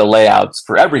he did the layouts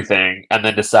for everything and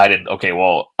then decided, okay,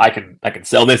 well, I can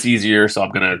sell this easier, so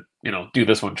I'm gonna do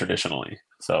this one traditionally.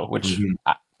 So, which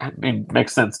I mean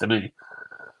makes sense to me.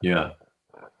 Yeah.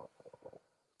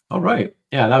 All right.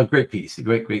 Yeah, that was a great piece. A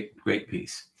great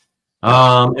piece.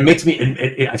 It makes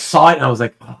me. I saw it and I was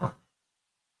like, I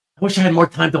wish I had more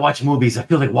time to watch movies. I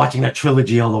feel like watching that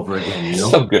trilogy all over again.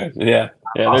 So good. Yeah,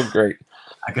 they're great.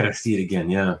 I gotta see it again.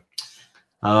 Yeah.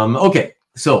 Okay.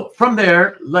 So from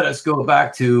there, let us go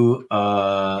back to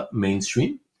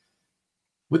mainstream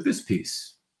with this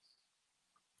piece.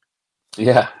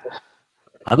 Yeah.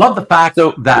 I love the fact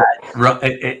that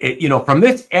from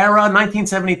this era,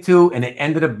 1972, and it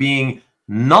ended up being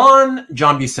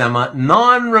non-John Buscema,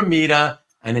 non-Ramita,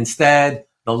 and instead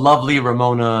the lovely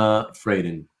Ramona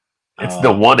Fradon. It's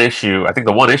the one issue. I think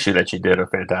the one issue that she did a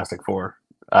Fantastic Four.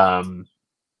 It's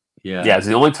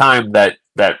the only time that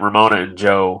Ramona and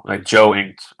Joe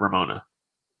inked Ramona.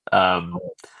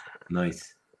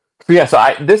 Nice. Yeah.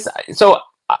 So this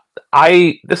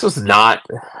was not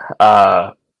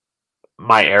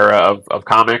my era of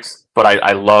comics, but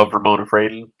I love Ramona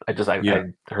Fradon.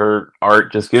 Her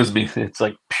art just gives me, it's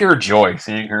like pure joy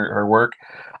seeing her work.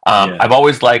 I've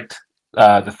always liked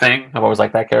The Thing. I've always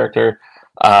liked that character.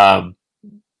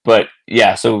 but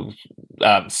yeah, so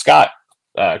Scott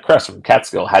Kress from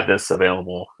Catskill had this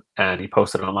available, and he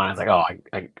posted it online. I was like,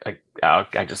 oh,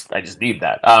 I just need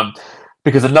that.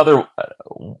 Because another,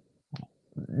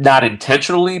 not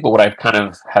intentionally, but what I've kind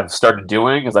of have started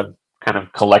doing is I've kind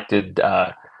of collected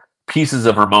pieces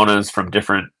of Ramona's from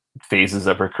different phases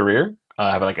of her career.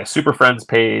 I have like a Super Friends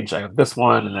page. I have this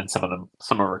one, and then some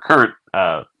of her current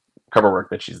cover work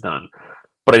that she's done.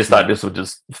 But I just thought this would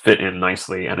just fit in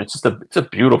nicely, and it's a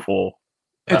beautiful.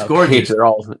 It's gorgeous. Page. They're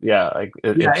all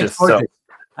it's just gorgeous.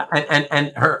 So.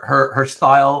 And her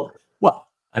style. Well,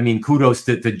 I mean, kudos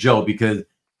to Joe, because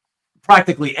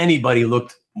practically anybody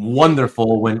looked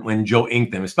wonderful when Joe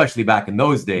inked them, especially back in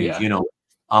those days. You know.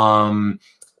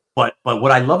 But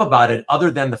what I love about it,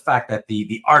 other than the fact that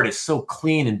the art is so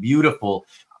clean and beautiful,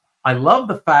 I love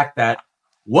the fact that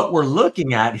what we're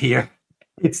looking at here,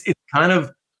 it's kind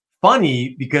of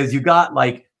funny, because you got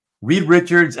like Reed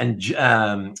Richards and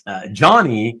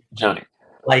Johnny,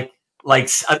 like a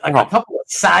couple of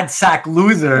sad sack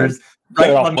losers,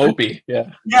 right? Mopey,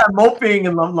 moping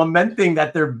and lamenting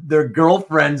that their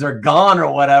girlfriends are gone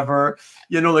or whatever.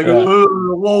 You know, like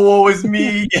woe is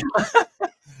me.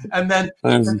 And then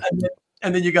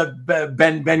you got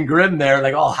Ben Grimm there,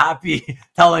 like all happy,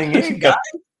 telling hey guys,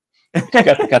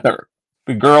 got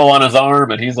the girl on his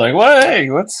arm, and he's like, "What? Hey,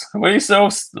 what are you so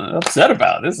upset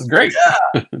about? This is great."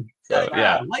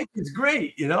 Yeah, life is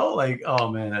great, you know. Like, oh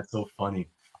man, that's so funny.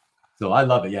 So I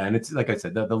love it. Yeah, and it's like I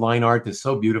said, the line art is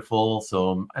so beautiful.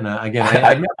 So, and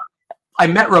again, I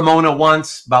met Ramona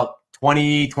once about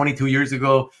 22 years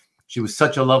ago. She was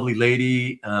such a lovely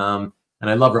lady, and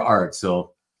I love her art.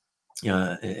 So.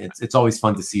 It's always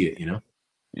fun to see it, you know.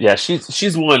 Yeah,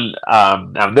 she's one.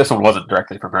 Now this one wasn't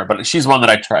directly from her, but she's one that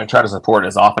I try to support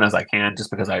as often as I can,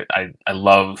 just because I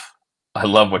love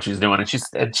what she's doing,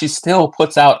 and she still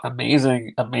puts out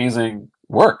amazing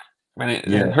work. I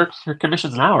mean, her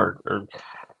commissions now are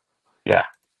I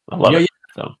love it.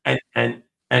 So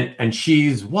and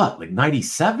she's what, like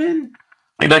 97?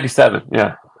 Like 97,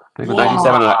 yeah. I think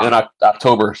 97 in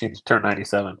October she turned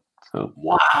 97. So.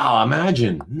 Wow,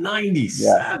 imagine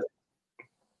 97.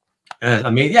 I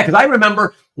mean, yeah, because I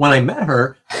remember when I met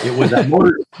her, it was at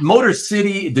Motor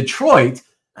City, Detroit,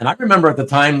 and I remember at the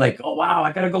time, like, oh wow,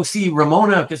 I gotta go see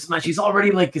Ramona because she's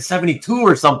already like 72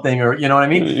 or something, or you know what I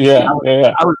mean? Yeah,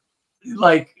 I was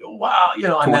like, wow, you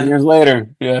know, and 20 years later,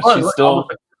 she's still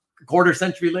a quarter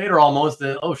century later, almost.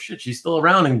 Oh shit, she's still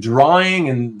around and drawing,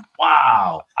 and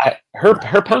wow,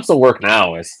 her pencil work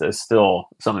now is still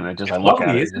something that just I look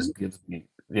at it, it just gives me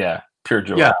pure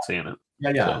joy seeing it.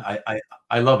 So.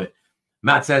 I love it.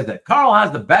 Matt says that Carl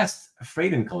has the best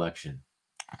Freyden collection.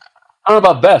 I don't know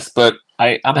about best, but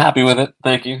I'm happy with it.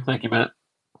 Thank you, Matt.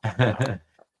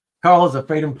 Carl is a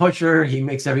Freyden pusher. He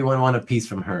makes everyone want a piece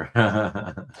from her.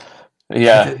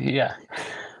 Yeah.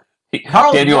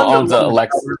 Daniel owns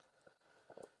Alexa.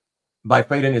 By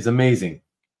Freyden is amazing.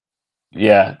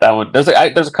 Yeah, that one. There's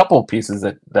a couple of pieces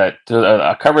that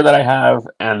a cover that I have,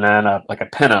 and then like a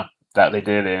pinup that they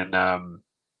did in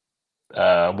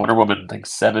Wonder Woman, I think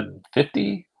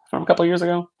 750 from a couple of years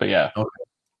ago. But yeah,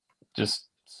 just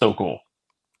so cool.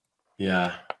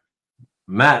 Yeah,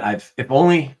 Matt, if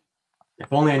only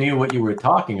I knew what you were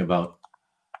talking about.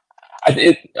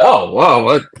 Oh wow,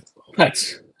 what?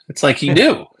 It's like he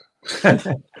knew.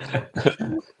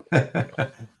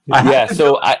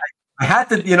 I had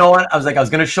to, you know what? I was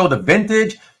going to show the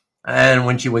vintage and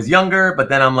when she was younger, but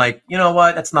then I'm like, you know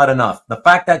what? That's not enough. The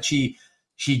fact that she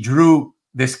drew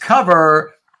this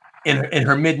cover in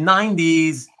her mid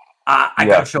 90s, I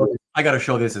gotta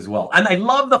show this as well. And I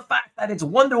love the fact that it's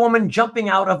Wonder Woman jumping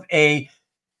out of a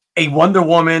Wonder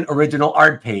Woman original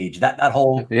art page. That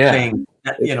whole thing.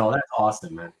 You know, that's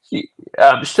awesome, man.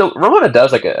 Ramona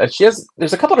does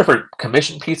there's a couple different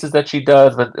commission pieces that she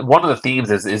does, but one of the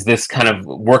themes is this kind of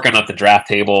working at the draft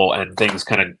table and things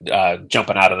kind of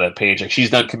jumping out of the page. Like she's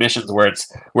done commissions where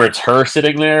it's her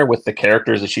sitting there with the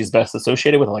characters that she's best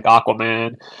associated with, like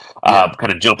Aquaman,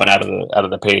 kind of jumping out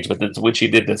of the page. But then when she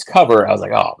did this cover, I was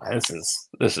like, oh man,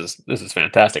 this is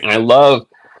fantastic. And I love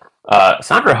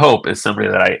Sandra Hope is somebody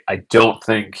that I don't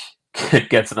think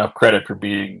gets enough credit for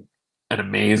being an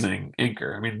amazing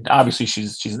inker. I mean, obviously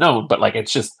she's known, but like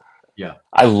it's just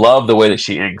I love the way that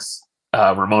she inks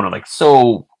Ramona, like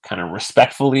so kind of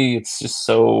respectfully. It's just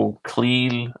so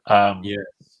clean.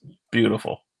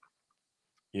 Beautiful.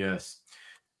 Yes.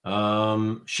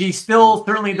 She still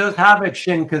certainly does have it,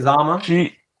 Shin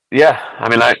Kazama. I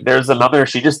mean, there's another.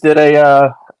 She just did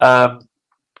a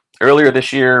earlier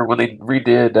this year when they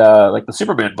redid like the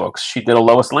Superman books. She did a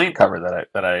Lois Lane cover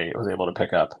that I was able to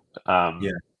pick up.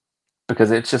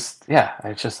 because it's just, yeah,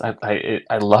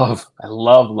 I love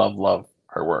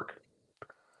her work.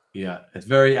 Yeah, it's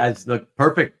very, it's the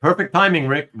perfect timing,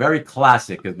 Rick. Very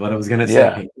classic is what I was gonna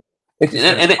Yeah, say.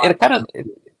 it kind of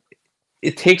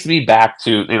it takes me back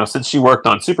to, you know, since she worked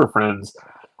on Super Friends,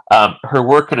 her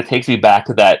work kind of takes me back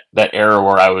to that era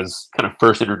where I was kind of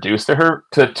first introduced to her,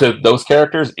 to those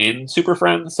characters in Super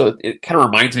Friends. So it kind of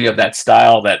reminds me of that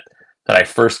style that I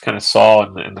first kind of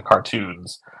saw in the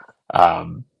cartoons.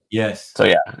 Yes. So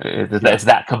yeah, it's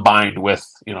that combined with,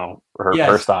 you know,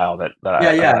 her style that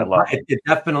I love. It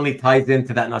definitely ties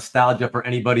into that nostalgia for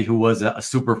anybody who was a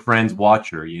Super Friends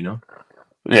watcher, you know.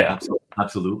 Yeah,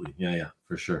 absolutely. Yeah,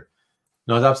 for sure.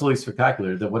 No, it's absolutely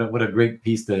spectacular. What a great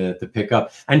piece to pick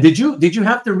up. And did you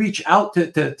have to reach out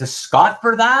to Scott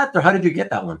for that, or how did you get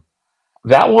that one?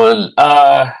 That one,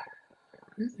 I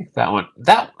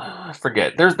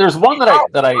forget. There's one that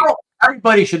I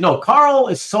everybody should know. Carl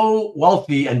is so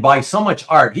wealthy and buys so much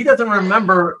art. He doesn't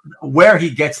remember where he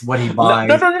gets what he buys.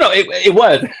 No. It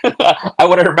was. I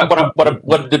would remember.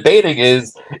 What I'm debating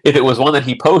is if it was one that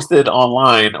he posted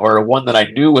online or one that I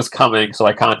knew was coming, so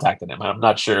I contacted him. I'm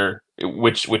not sure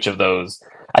which of those.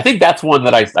 I think that's one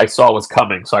that I saw was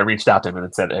coming, so I reached out to him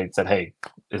and said, "Hey,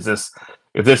 if this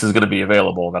is going to be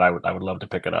available, then I would love to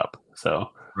pick it up." So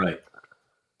right.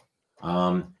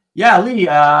 Yeah, Lee.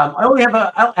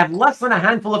 I have less than a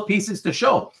handful of pieces to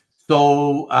show.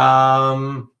 So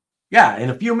yeah, in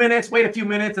a few minutes, wait a few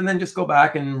minutes, and then just go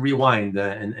back and rewind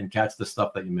and catch the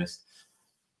stuff that you missed.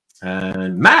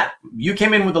 And Matt, you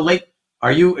came in with a late.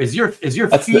 Is your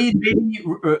feed maybe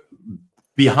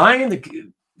behind?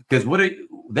 Because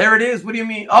there it is. What do you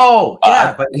mean? Oh,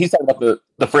 yeah, but he's talking about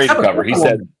the frame cover. He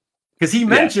said because he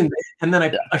mentioned it, and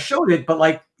then I showed it, but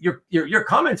like your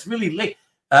comments really late.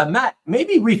 Matt,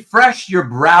 maybe refresh your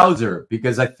browser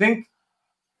because I think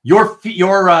the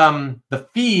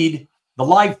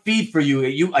live feed for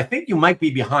you, I think you might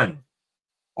be behind,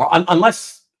 or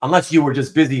unless you were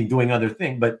just busy doing other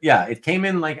things. But yeah, it came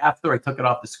in like after I took it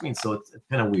off the screen, so it's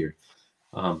kind of weird.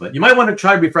 But you might want to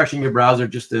try refreshing your browser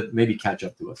just to maybe catch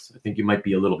up to us. I think you might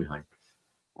be a little behind.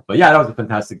 But yeah, that was a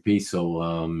fantastic piece. So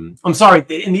I'm sorry.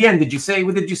 In the end,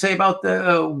 what did you say about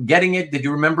getting it? Did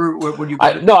you remember where you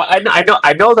got it? No, I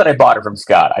know that I bought it from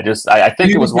Scott. I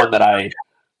think it was one that I.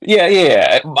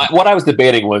 Yeah. What I was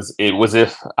debating was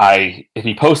if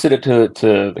he posted it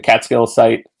to the Catskill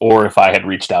site or if I had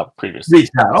reached out previously.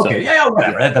 Reached out. Okay. So, yeah,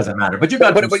 whatever. That doesn't matter. But you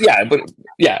got it. But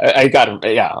I got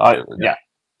it. Yeah,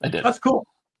 I did. That's cool.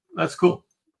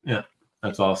 Yeah,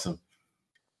 that's awesome.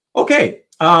 Okay.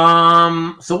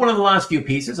 So one of the last few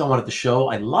pieces I wanted to show,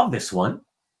 I love this one.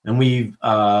 And we've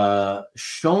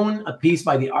shown a piece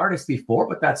by the artist before,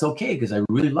 but that's okay because I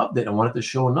really loved it. I wanted to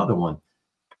show another one.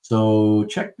 So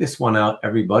check this one out,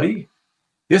 everybody.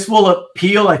 This will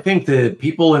appeal, I think, to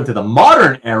people into the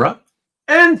modern era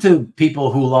and to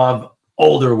people who love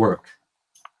older work.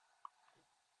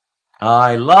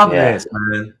 I love this,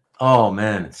 man. Oh,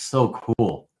 man, it's so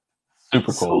cool.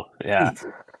 Super cool. Yeah.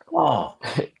 Oh.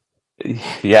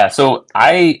 Yeah, so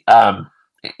I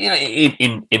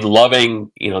in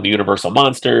loving, you know, the Universal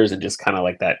monsters and just kind of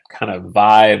like that kind of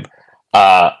vibe,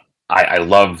 I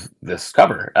love this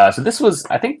cover. So this was,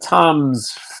 I think,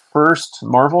 Tom's first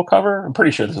Marvel cover. I'm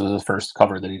pretty sure this was his first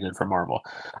cover that he did for Marvel.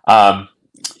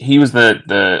 He was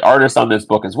the artist on this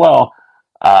book as well,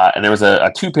 and there was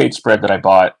a 2-page spread that I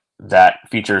bought that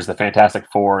features the Fantastic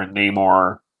Four and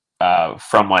Namor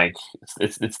from like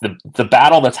it's the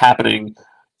battle that's happening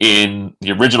in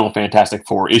the original Fantastic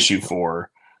Four issue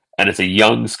 4, and it's a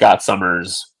young Scott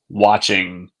Summers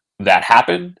watching that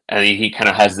happen, and he kind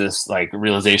of has this like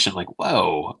realization, like,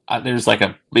 whoa, there's like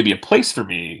maybe a place for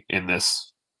me in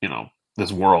this, you know,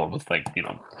 this world with, like, you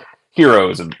know,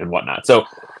 heroes and whatnot. So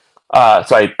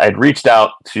I'd reached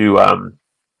out to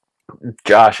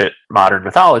Josh at Modern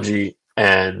Mythology,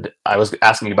 and I was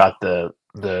asking about the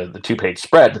 2-page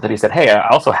spread, but then he said, hey, I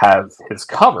also have his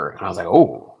cover, and I was like,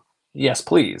 oh, yes,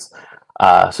 please.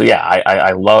 So yeah,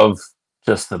 I love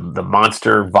just the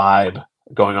monster vibe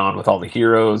going on with all the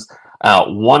heroes.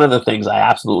 One of the things I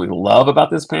absolutely love about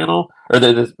this panel, or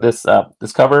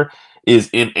this cover, is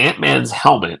in Ant-Man's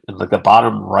helmet, in like the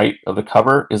bottom right of the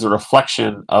cover, is a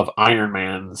reflection of Iron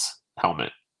Man's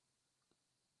helmet,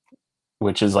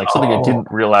 which is like something I didn't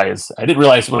realize. I didn't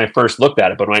realize when I first looked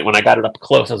at it, but when I got it up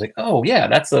close, I was like, oh yeah,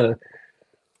 that's a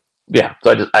yeah.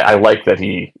 So I like that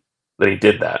he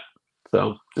did that.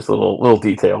 So just a little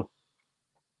detail.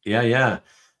 Yeah.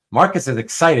 Marcus is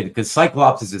excited because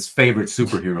Cyclops is his favorite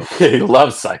superhero. He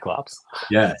loves Cyclops.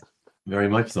 Yeah, very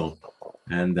much so.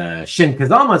 And Shin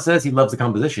Kazama says he loves the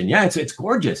composition. Yeah, it's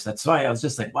gorgeous. That's why I was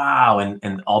just like, wow,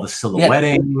 and all the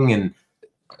silhouetting and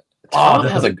Tom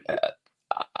has a.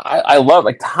 I love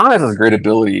like Tom has a great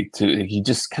ability to. He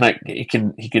just kind of he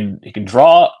can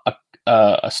draw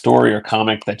a story or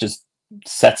comic that just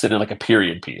sets it in like a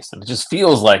period piece, and it just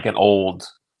feels like an old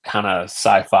kind of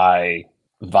sci-fi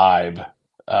vibe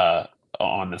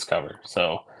on this cover.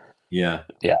 So yeah,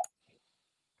 yeah,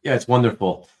 it's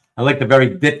wonderful. I like the very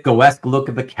Ditko-esque look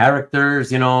of the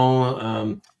characters. You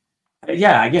know,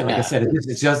 yeah. Again, like I said,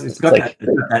 it's got like,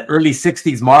 that early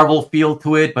 '60s Marvel feel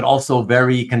to it, but also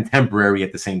very contemporary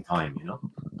at the same time. You know.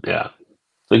 Yeah.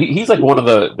 So he's like one of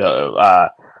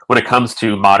the when it comes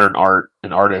to modern art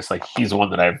and artists, like he's the one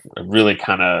that I've really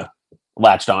kind of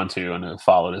latched onto and have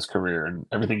followed his career, and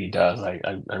everything he does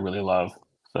I really love.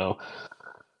 So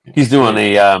he's doing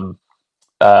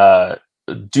a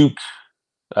Duke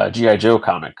G.I. Joe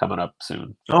comic coming up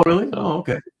soon. Oh really? So, oh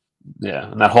okay.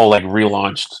 Yeah, and that whole like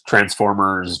relaunched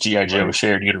Transformers G.I. Joe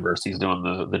shared universe, he's doing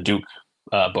the Duke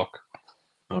book.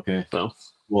 Okay. So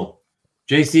well,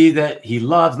 JC, that he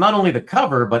loves not only the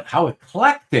cover, but how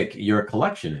eclectic your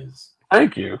collection is.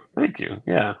 Thank you.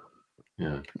 Yeah.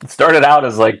 It started out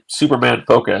as like Superman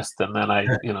focused, and then I,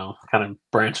 kind of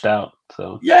branched out.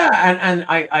 So yeah, and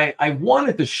I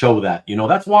wanted to show that.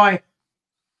 That's why,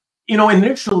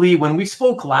 initially when we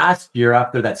spoke last year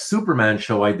after that Superman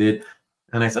show I did,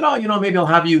 and I said, oh, maybe I'll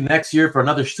have you next year for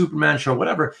another Superman show,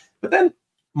 whatever. But then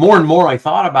more and more I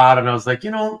thought about it, and I was like,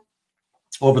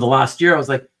 over the last year, I was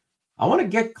like, I want to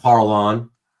get Carl on.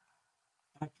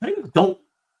 I kind of don't.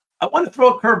 I want to throw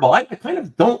a curveball. I kind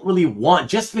of don't really want,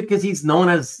 just because he's known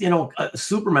as, a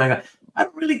Superman guy. I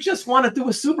don't really just want to do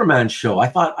a Superman show. I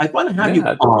thought I want to have you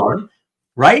on,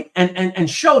 right? And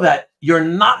show that you're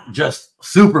not just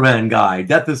Superman guy,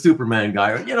 Death of Superman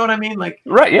guy. Or, you know what I mean? Like,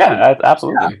 right? Yeah,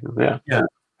 absolutely. Yeah.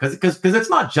 Because it's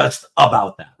not just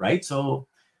about that, right? So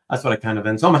that's what I kind of.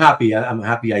 And so I'm happy. I'm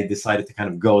happy I decided to kind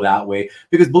of go that way,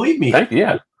 because believe me,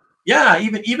 yeah.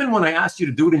 Even when I asked you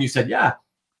to do it and you said yeah,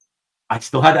 I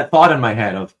still had that thought in my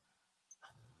head of,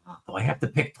 do I have to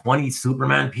pick 20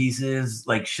 Superman pieces?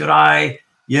 Like, should I?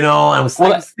 I was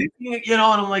thinking, and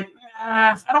I'm like,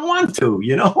 I don't want to.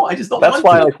 I just don't. That's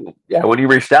why, when you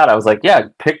reached out, I was like,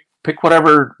 pick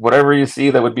whatever you see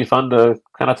that would be fun to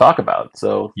kind of talk about.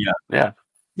 So yeah.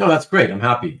 No, that's great. I'm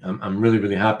happy. I'm really,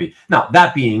 really happy. Now,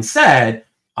 that being said,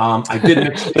 I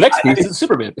didn't. The next piece is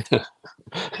Superman.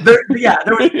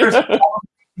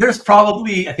 There's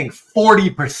probably, I think,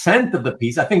 40% of the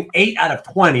piece. I think 8 out of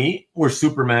 20 were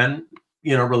Superman,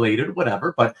 related,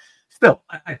 whatever. But still,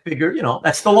 I figure,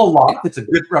 that's still a lot. It's a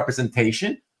good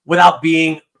representation without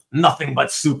being nothing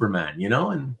but Superman,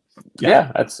 And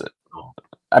that's it.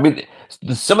 I mean,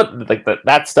 some of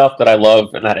that stuff that I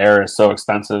love in that era is so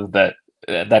expensive that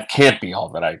can't be all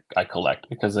that I collect,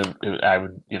 because I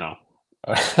would,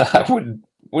 I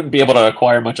wouldn't be able to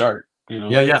acquire much art.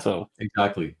 So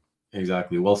exactly.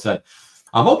 Well said.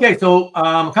 Okay, so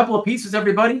a couple of pieces,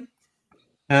 everybody,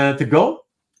 to go.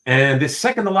 And this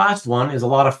second to last one is a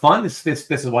lot of fun. This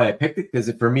is why I picked it,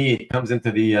 because for me it comes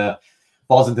into the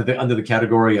falls into under the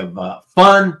category of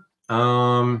fun.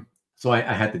 So I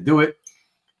had to do it.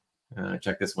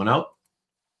 Check this one out.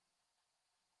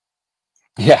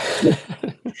 Yeah.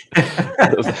 By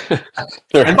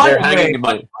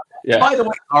the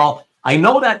way, Carl, I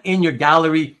know that in your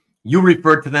gallery you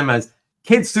refer to them as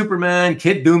Kid Superman,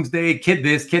 Kid Doomsday, Kid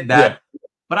this, Kid that. Yeah.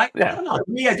 But I don't know. To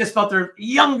me, I just felt they're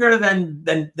younger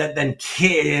than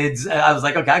kids. I was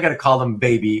like, okay, I got to call them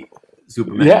Baby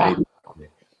Superman. Yeah,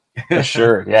 baby.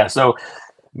 Sure. Yeah. So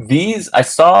these, I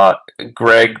saw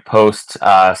Greg post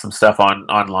some stuff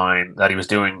online that he was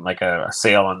doing like a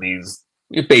sale on these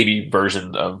baby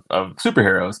versions of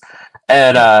superheroes,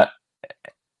 and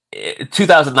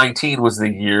 2019 was the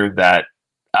year that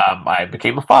I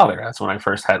became a father. That's when I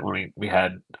first had we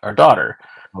had our daughter.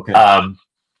 Okay.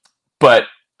 But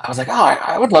I was like,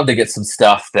 I would love to get some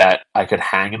stuff that I could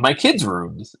hang in my kids'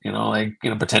 rooms.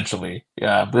 Potentially.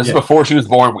 Yeah. This is before she was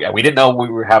born. We didn't know we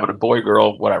were having a boy,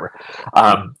 girl, whatever.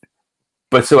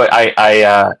 But so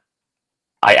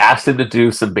I asked him to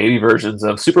do some baby versions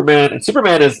of Superman, and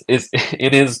Superman is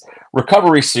in his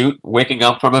recovery suit, waking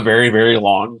up from a very, very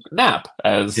long nap,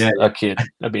 as a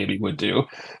baby would do.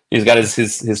 He's got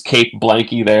his cape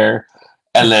blankie there,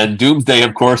 and then Doomsday,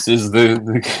 of course, is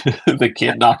the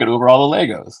kid knocking over all the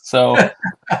Legos. So,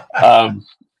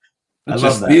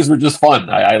 these were just fun.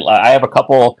 I have a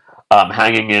couple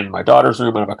hanging in my daughter's room,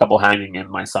 and I have a couple hanging in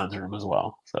my son's room as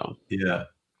well. So yeah,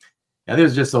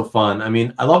 this is just so fun. I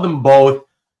mean, I love them both.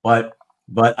 But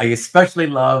I especially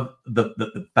love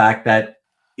the fact that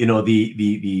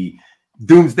the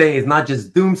Doomsday is not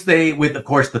just Doomsday with, of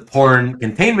course, the torn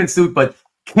containment suit, but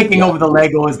kicking over the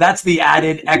Legos. That's the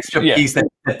added extra piece that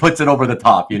puts it over the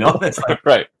top. You know, that's like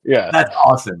right. Yeah, that's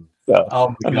awesome. So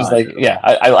oh I'm just like, yeah,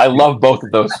 I love both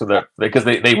of those for the because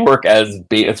they work as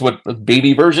it's what the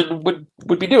baby version would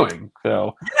be doing.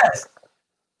 So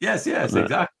yes,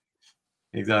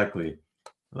 exactly.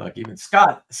 Look, even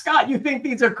Scott, you think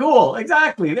these are cool?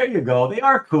 Exactly. There you go. They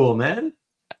are cool, man.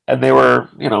 And they were,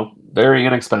 very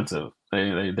inexpensive.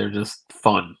 They're just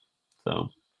fun. So.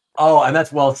 Oh, and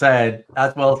that's well said.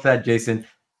 That's well said, Jason.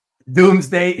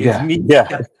 Doomsday is me.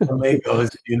 Yeah.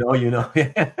 Legos. You know.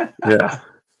 Yeah.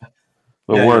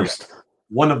 The worst. Yeah.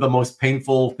 One of the most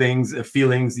painful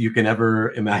feelings you can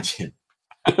ever imagine.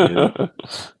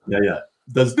 Yeah.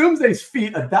 Does Doomsday's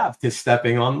feet adapt to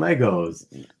stepping on Legos?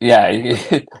 Yeah,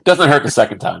 it doesn't hurt the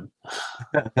second time.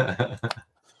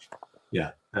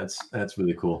 Yeah, that's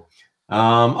really cool.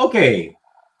 Okay,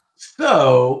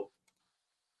 so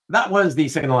that was the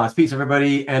second to last piece,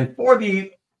 everybody. And for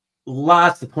the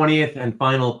 20th and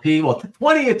final piece, well, the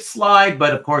 20th slide,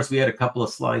 but of course we had a couple of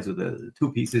slides with the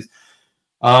two pieces.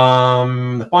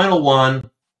 The final one,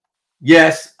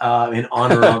 yes, in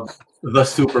honor of the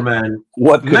Superman.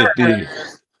 What could it be?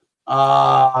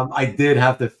 I did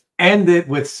have to end it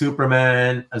with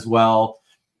Superman as well.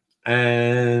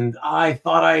 And I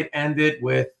thought I'd end it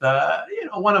with,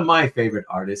 one of my favorite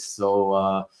artists.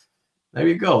 So there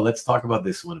you go. Let's talk about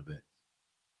this one a bit.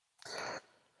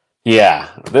 Yeah,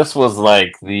 this was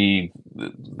like the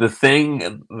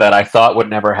thing that I thought would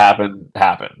never happen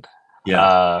happened.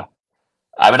 Yeah.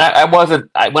 I mean, it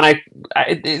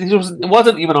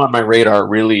wasn't even on my radar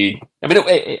really. I mean,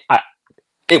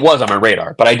 it was on my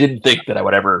radar, but I didn't think that I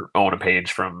would ever own a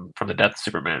page from the Death of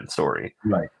Superman story.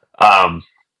 Right.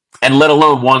 And let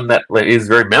alone one that is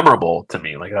very memorable to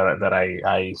me, like that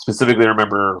I specifically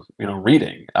remember,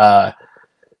 reading.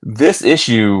 This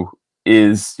issue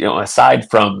is,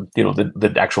 aside from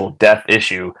the actual death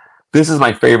issue, this is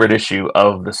my favorite issue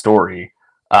of the story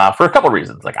for a couple of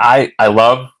reasons. Like I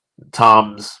love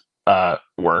Tom's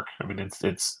work. I mean,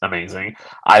 it's amazing.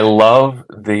 I love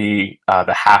the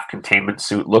half containment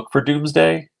suit look for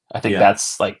Doomsday. I think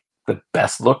that's like the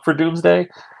best look for Doomsday.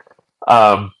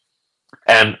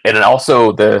 And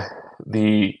also this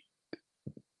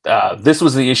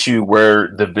was the issue where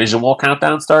the visual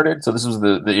countdown started. So this was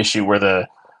the issue where the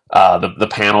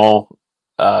panel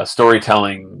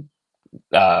storytelling,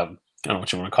 I don't know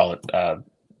what you want to call it,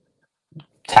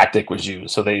 tactic was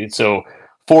used. So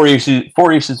four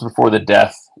issues before the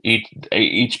death,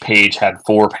 each page had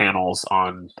 4 panels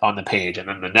on the page, and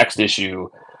then the next issue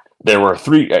there were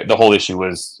 3. The whole issue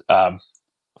was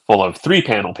full of 3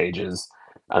 panel pages.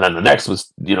 And then the next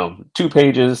was, 2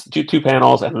 pages, two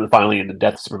panels, and then finally in the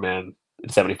Death of Superman in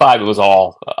 75, it was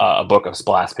all a book of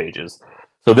splash pages.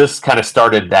 So this kind of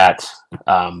started that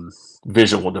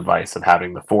visual device of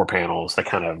having the 4 panels that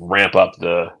kind of ramp up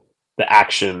the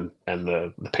action and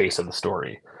the pace of the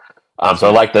story. So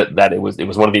I like that it was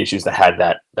one of the issues that had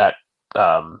that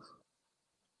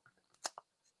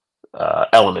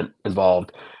element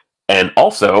involved. And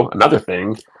also another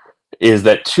thing is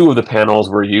that 2 of the panels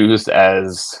were used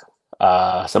as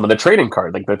some of the trading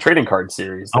card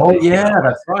series. Oh yeah,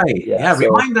 that's right. Yeah, so,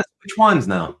 remind us which ones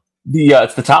now.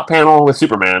 It's the top panel with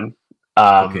Superman.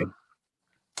 Okay.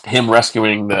 Him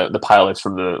rescuing the pilots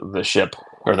from the ship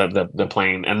or the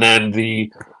plane, and then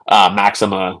the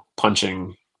Maxima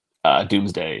punching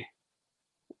Doomsday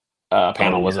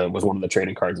panel was one of the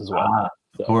trading cards as well.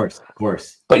 So. Of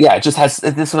course. But yeah, it just has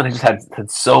this one. It just had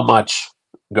so much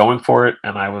going for it,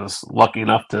 and I was lucky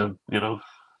enough to get a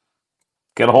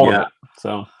hold of it.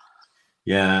 So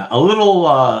yeah, a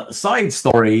little side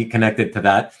story connected to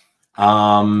that.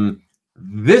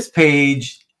 This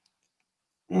page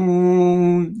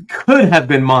could have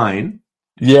been mine.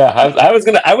 Yeah,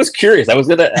 I was curious. I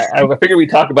figured we'd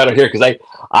talk about it here because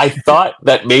I thought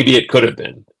that maybe it could have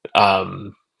been.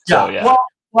 So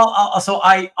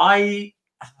I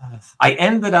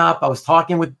ended up. I was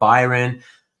talking with Byron.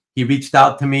 He reached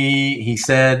out to me. He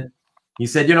said,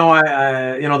 there's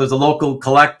a local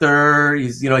collector.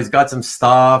 He's got some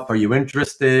stuff. Are you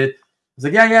interested? I was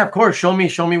like, yeah, of course. Show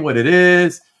me what it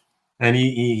is. And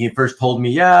he first told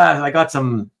me, I got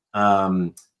a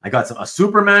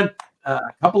Superman, a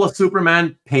couple of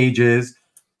Superman pages,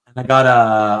 and I got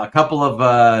a couple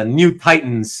of New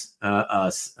Titans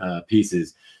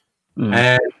pieces.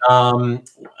 And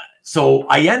so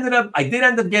I did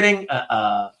end up getting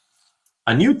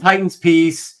a New Titans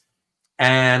piece,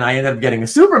 and I ended up getting a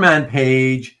Superman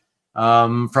page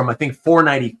from I think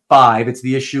 495. It's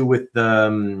the issue with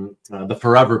the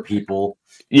Forever people.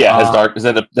 Yeah, has dark. Is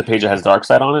that the page that has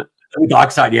Darkseid on it? The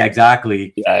dark side, yeah,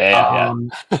 exactly. Yeah.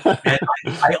 And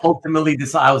I ultimately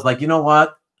decided, I was like, you know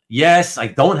what? Yes, I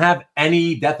don't have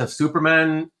any Death of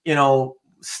Superman,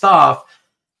 stuff.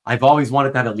 I've always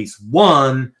wanted to have at least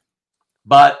one,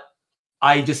 but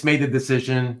I just made the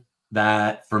decision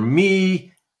that for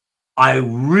me, I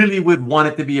really would want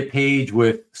it to be a page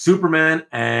with Superman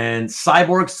and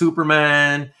Cyborg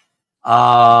Superman.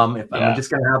 If I'm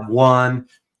just going to have one.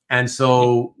 And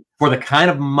so for the kind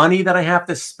of money that I have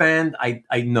to spend, I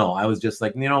know I was just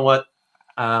like, you know what?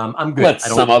 I'm good. Let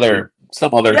some other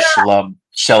schlub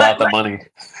shell out the money.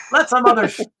 Let some other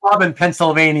schlub in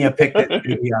Pennsylvania pick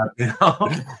it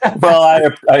up, Well,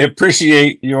 I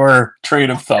appreciate your train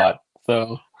of thought.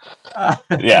 So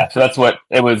yeah, so that's what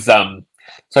it was. So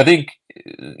I think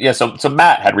so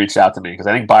Matt had reached out to me because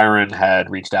I think Byron had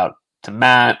reached out to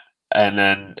Matt, and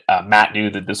then Matt knew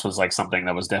that this was like something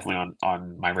that was definitely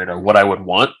on my radar, what I would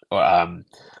want,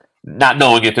 not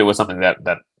knowing if it was something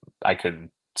that I could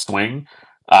swing.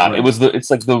 Right. It's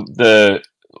like the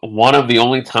one of the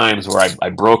only times where I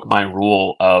broke my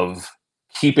rule of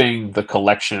keeping the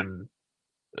collection,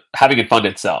 having it fund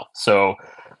itself. So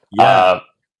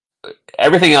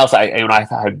everything else, I've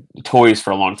had toys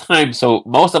for a long time. So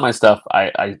most of my stuff,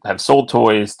 I have sold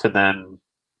toys to then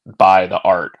buy the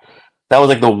art. That was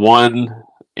like the one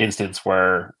instance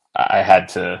where I had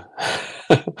to,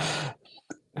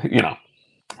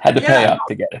 had to pay up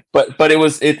to get it. But it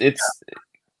was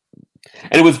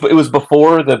and it was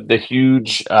before the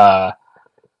huge John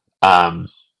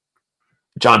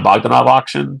Bogdanov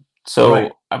auction. So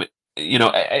right. I mean,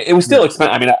 it was still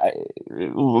expensive. I mean,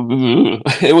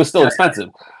 it was still expensive,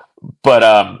 but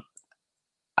I'm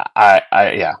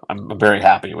very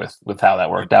happy with how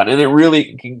that worked out, and it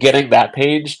really getting that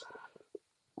page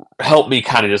helped me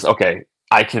kind of just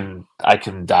I can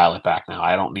dial it back now.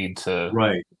 I don't need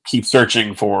to keep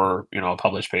searching for a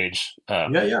published page.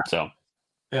 So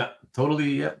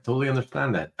totally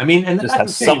understand that. I mean, and just have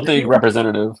something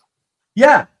representative.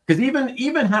 Yeah, because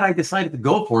even had I decided to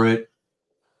go for it,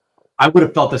 I would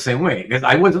have felt the same way, because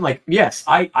I wasn't like, yes,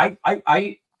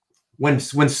 I when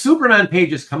Superman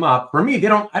pages come up, for me,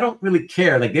 I don't really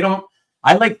care. Like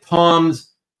I like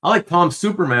Tom's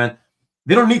Superman.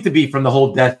 They don't need to be from the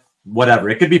whole death, whatever.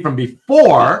 It could be from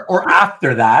before or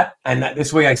after that. And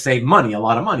this way I save money, a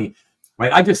lot of money,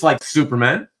 right? I just like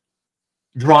Superman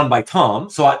drawn by Tom.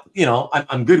 So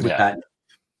I'm good with that.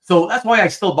 So that's why I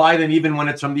still buy them, even when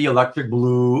it's from the Electric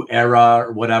Blue era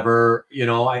or whatever.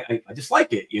 I just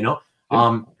like it.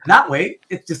 That way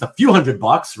it's just a few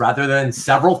 $100 rather than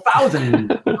several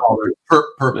 $1,000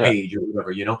 per page or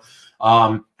whatever.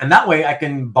 And that way I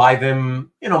can buy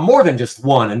them, more than just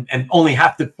one, and only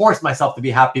have to force myself to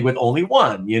be happy with only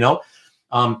one.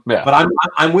 But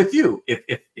I'm with you.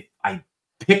 If I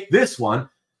pick this one,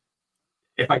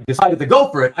 if I decided to go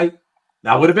for it,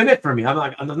 that would have been it for me. I'm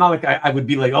not like I would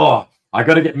be like, oh, I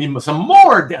got to get me some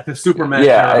more Death of Superman.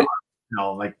 Yeah,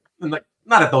 like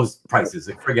not at those prices.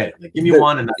 Like, forget it. Like, give me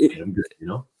one, and I'm good.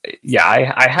 Yeah,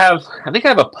 I think I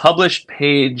have a published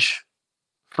page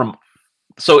from.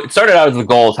 So it started out as the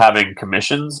goal of having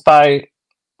commissions by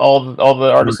all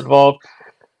the artists involved.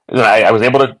 And then I was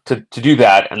able to do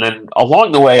that, and then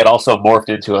along the way, it also morphed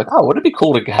into like, oh, wouldn't it be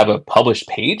cool to have a published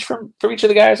page from each of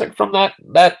the guys, like from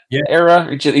that era,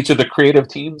 each of the creative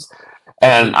teams,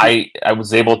 and I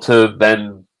was able to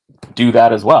then do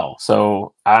that as well.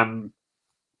 So I'm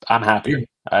happy.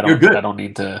 You're good. I don't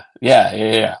need to.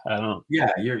 Yeah. I don't. Yeah,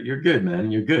 you're good,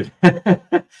 man. You're good.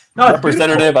 No,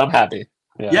 representative. I'm happy.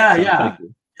 Yeah.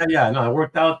 No, it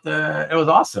worked out. It was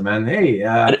awesome, man.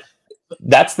 Hey.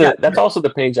 That's also the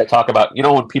page I talk about.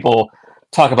 When people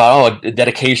talk about a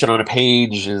dedication on a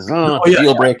page is a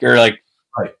deal breaker. Like,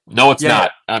 no, it's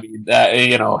not. I mean,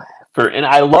 and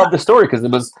I love the story because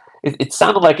it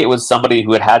sounded like it was somebody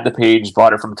who had the page,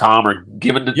 bought it from Tom, or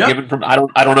given from I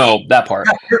don't know that part.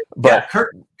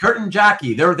 Kurt and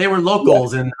Jackie, they were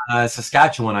locals in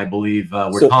Saskatchewan, I believe,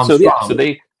 where Tom's from. So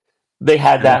they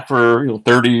had that for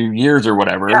 30 years or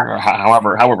whatever, or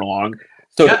however long.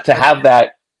 So to have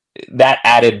that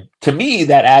added to me,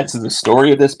 that adds to the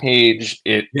story of this page.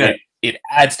 It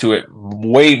adds to it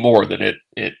way more than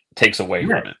it takes away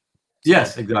from it.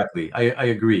 Yes, exactly. I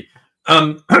agree.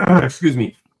 Excuse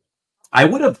me. I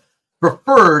would have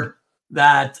preferred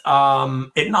that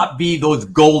it not be those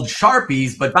gold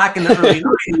Sharpies, but back in the early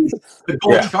 90s, the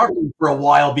gold Sharpie for a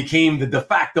while became the de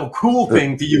facto cool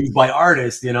thing to use by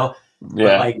artists, But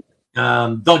like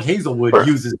Doug Hazelwood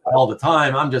uses it all the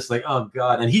time. I'm just like, oh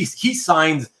God. And he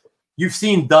signs. You've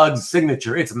seen Doug's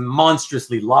signature. It's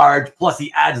monstrously large. Plus,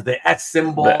 he adds the S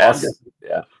symbol. The S,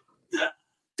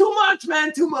 too much,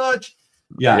 man. Too much.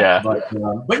 Yeah.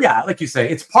 But yeah, like you say,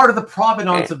 it's part of the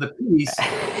provenance of the piece.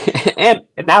 And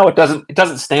now it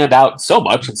doesn't stand out so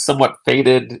much. It's somewhat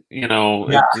faded, you know.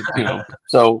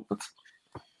 So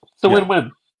it's a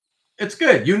win-win. It's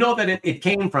good. You know that it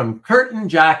came from Kurt and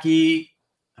Jackie,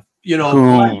 you know,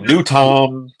 who knew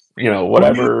Tom, you know,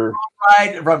 whatever.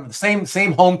 Right, from the same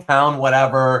hometown,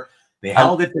 whatever. They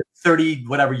held it for 30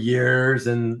 whatever years,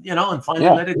 and you know, and finally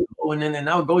let it go, and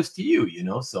now it goes to you, you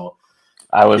know. So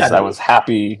I was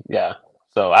happy,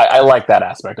 So I like that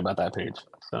aspect about that page.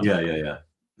 So. Yeah.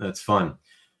 That's fun.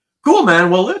 Cool, man.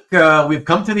 Well, look, we've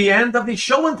come to the end of the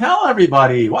show and tell,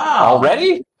 everybody. Wow.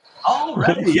 Already,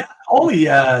 yeah. Only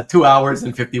 2 hours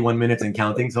and 51 minutes and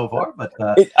counting so far. But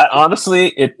honestly,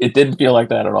 it didn't feel like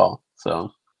that at all.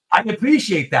 So I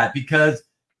appreciate that, because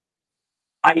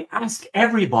I ask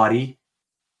everybody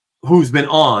who's been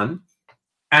on,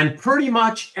 and pretty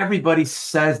much everybody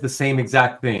says the same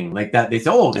exact thing. Like that. They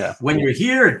say, when you're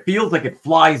here, it feels like it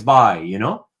flies by, you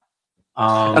know?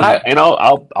 And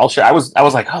I'll share. I was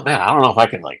like, oh man, I don't know if I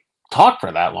can like talk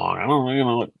for that long. I don't, you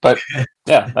know, but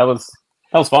yeah, that was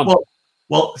fun.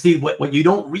 Well, see, what you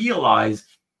don't realize,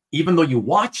 even though you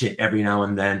watch it every now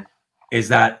and then, is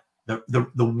that the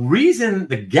reason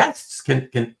the guests can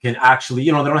actually,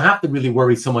 you know, they don't have to really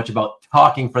worry so much about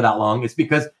talking for that long. It's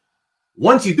because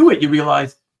once you do it, you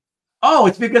realize, oh,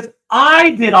 it's because I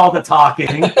did all the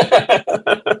talking.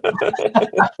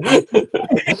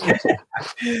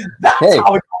 That's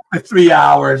how it goes for 3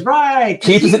 hours, right?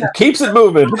 Keeps it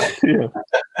moving.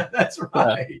 That's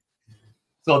right.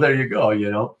 So there you go, you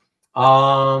know.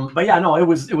 But yeah, no, it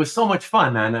was so much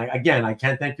fun, man. I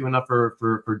can't thank you enough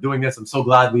for doing this. I'm so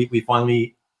glad we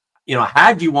finally, you know,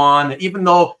 had you on, even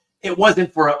though it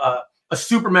wasn't for a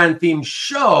Superman themed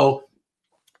show,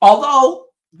 although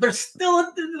there's still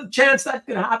a chance that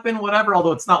could happen, whatever,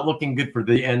 although it's not looking good for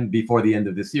the end before the end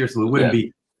of this year, so it wouldn't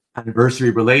be anniversary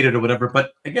related or whatever.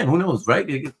 But again, who knows, right?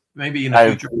 Maybe in the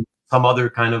future, some other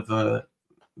kind of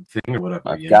thing or whatever.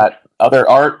 I've got other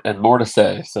art and more to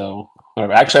say, so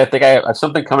whatever. Actually, I think I have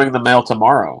something coming in the mail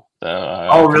tomorrow.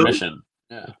 Really? Commission.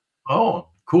 Yeah. Oh,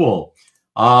 cool.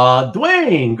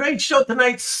 Dwayne, great show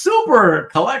tonight. Super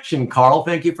collection, Carl.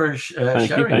 Thank you for sharing.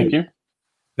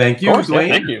 Thank you, Dwayne.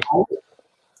 Thank you.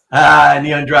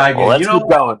 Neon Dragon. Well, let's keep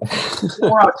going.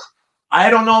 I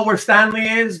don't know where Stanley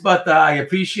is, but I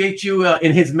appreciate you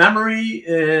in his memory.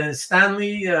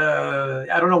 Stanley,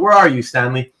 I don't know. Where are you,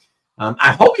 Stanley?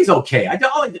 I hope he's okay.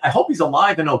 I hope he's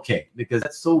alive and okay, because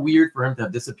that's so weird for him to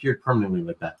have disappeared permanently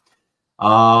like that.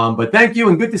 But thank you,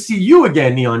 and good to see you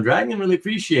again, Neon Dragon. Really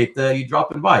appreciate you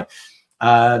dropping by.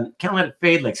 Can't let it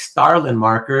fade like Starlin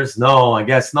markers. No, I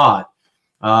guess not.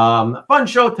 Fun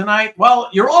show tonight. Well,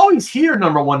 you're always here,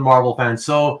 #1 Marvel fan,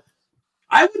 so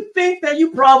I would think that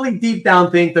you probably deep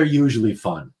down think they're usually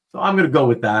fun. So I'm going to go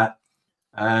with that.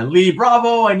 And Lee,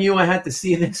 bravo. I knew I had to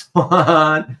see this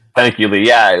one. Thank you, Lee.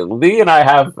 Yeah, Lee and I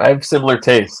have similar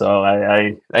tastes, so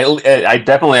I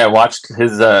definitely watched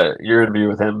his your interview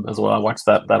with him as well. I watched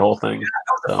that whole thing. Yeah,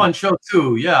 that was a fun show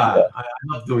too. Yeah. I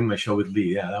love doing my show with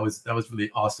Lee. Yeah, that was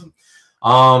really awesome.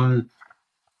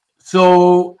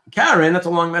 So Karen, that's a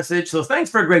long message. So thanks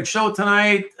for a great show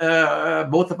tonight,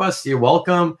 both of us. You're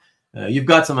welcome. You've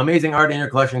got some amazing art in your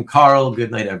collection, Carl.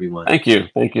 Good night, everyone. Thank you.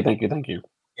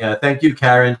 Yeah, thank you,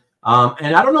 Karen.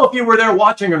 And I don't know if you were there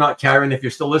watching or not, Karen, if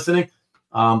you're still listening.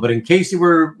 But in case you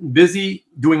were busy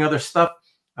doing other stuff,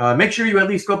 make sure you at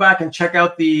least go back and check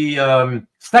out the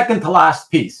second to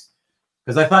last piece,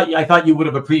 because I thought you would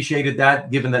have appreciated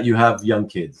that, given that you have young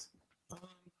kids.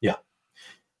 Yeah.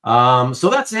 So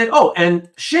that's it. Oh, and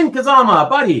Shin Kazama,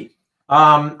 buddy.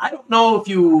 I don't know if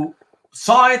you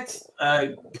saw it.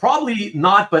 Probably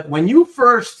not. But when you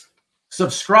first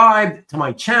subscribed to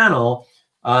my channel,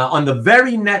 on the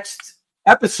very next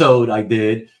episode I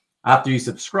did after you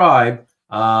subscribed,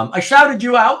 I shouted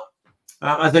you out,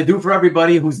 as I do for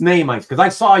everybody whose name because I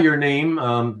saw your name.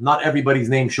 Not everybody's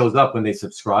name shows up when they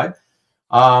subscribe.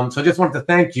 So I just wanted to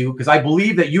thank you, because I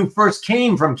believe that you first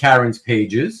came from Karen's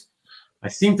pages. I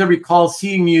seem to recall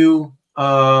seeing you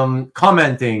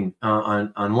commenting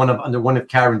under one of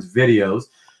Karen's videos.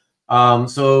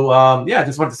 Yeah,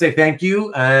 just wanted to say thank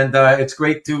you, and it's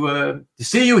great to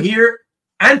see you here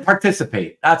and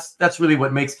participate. That's really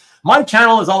what makes my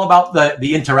channel is all about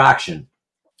the interaction.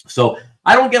 So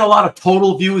I don't get a lot of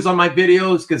total views on my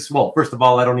videos because, well, first of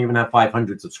all, I don't even have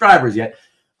 500 subscribers yet.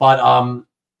 But all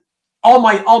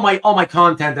my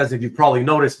content, as if you've probably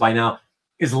noticed by now,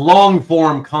 is long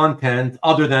form content,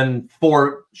 other than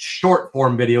 4 short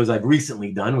form videos I've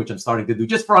recently done, which I'm starting to do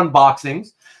just for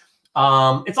unboxings.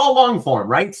 It's all long form,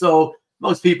 right? So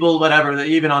most people, whatever,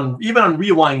 even on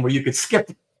Rewind, where you could skip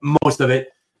most of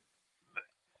it,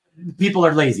 people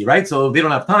are lazy, right? So they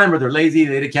don't have time or they're lazy,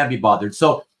 they can't be bothered.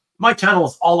 So my channel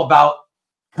is all about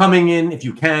coming in if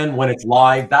you can when it's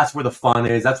live. That's where the fun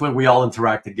is. That's when we all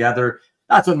interact together.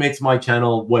 That's what makes my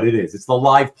channel what it is. It's the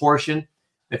live portion.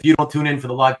 If you don't tune in for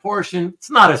the live portion, it's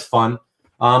not as fun.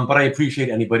 But I appreciate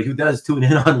anybody who does tune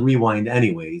in on Rewind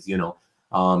anyways, you know.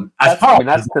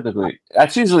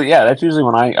 That's usually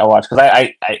when I watch, because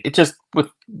I it just, with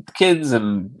kids,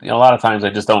 and you know, a lot of times I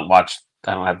just don't watch.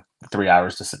 I don't have 3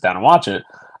 hours to sit down and watch it.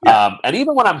 Yeah. And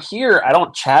even when I'm here, I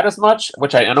don't chat as much,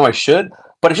 which I know I should.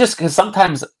 But it's just because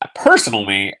sometimes,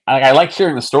 personally, I like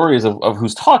hearing the stories of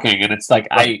who's talking, and it's like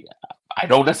I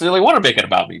don't necessarily want to make it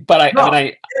about me, but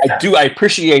I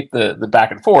appreciate the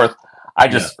back and forth. I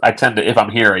tend to, if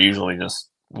I'm here, I usually just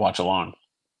watch along.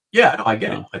 Yeah, no, I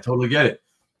get it. I totally get it.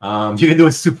 You can do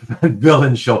a Superman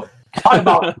villain show. Talk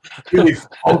about really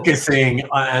focusing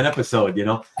on an episode, you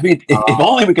know? I mean, if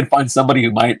only we could find somebody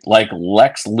who might like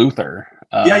Lex Luthor.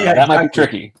 That might be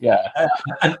tricky. Yeah.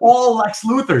 An all Lex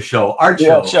Luthor show, art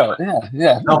show.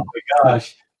 Yeah. Oh my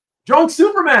gosh. Drunk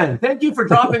Superman, thank you for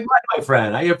dropping by, my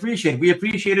friend. I appreciate it. We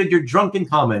appreciated your drunken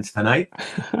comments tonight.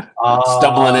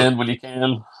 Stumbling in when you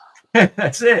can.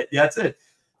 That's it. That's it.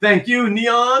 Thank you,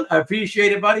 Neon. I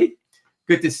appreciate it, buddy.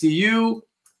 Good to see you.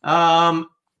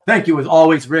 Thank you as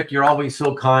always, Rick. You're always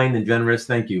so kind and generous.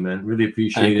 Thank you, man. Really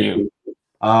appreciate it.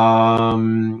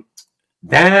 Dan,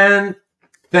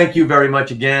 thank you very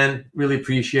much again. Really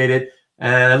appreciate it.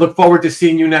 And I look forward to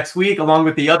seeing you next week along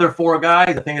with the other 4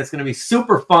 guys. I think it's going to be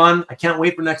super fun. I can't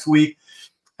wait for next week.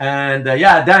 And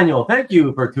yeah, Daniel, thank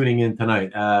you for tuning in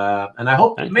tonight. And I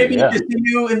hope to see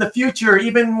you in the future,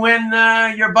 even when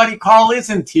your buddy Carl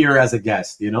isn't here as a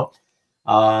guest, you know.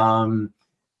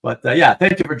 Yeah,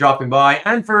 thank you for dropping by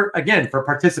and for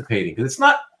participating. Because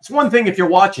it's one thing if you're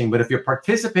watching, but if you're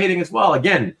participating as well,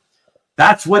 again,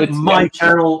 that's what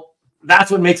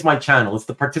that's what makes my channel. It's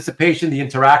the participation, the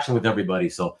interaction with everybody.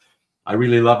 So I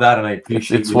really love that, and I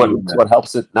appreciate it's what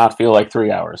helps it not feel like 3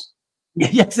 hours.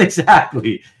 Yes,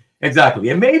 exactly.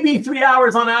 It may be 3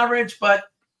 hours on average, but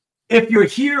if you're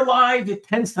here live, it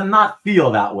tends to not feel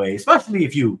that way, especially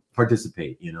if you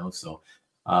participate, you know. So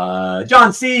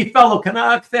John C., fellow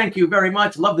Canuck, thank you very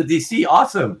much. Love the DC.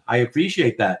 Awesome. I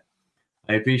appreciate that.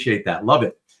 Love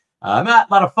it. Matt,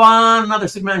 a lot of fun. Another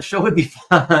Superman show would be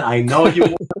fun. I know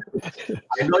you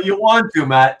want to,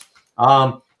 Matt.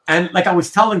 And like I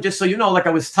was telling, just so you know, like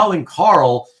I was telling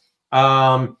Carl,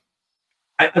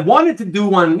 I wanted to do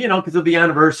one, you know, because of the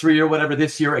anniversary or whatever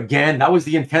this year again. That was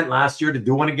the intent last year, to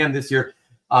do one again this year.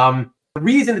 The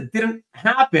reason it didn't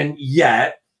happen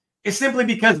yet is simply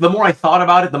because the more I thought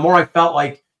about it, the more I felt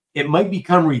like it might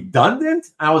become redundant.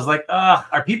 I was like,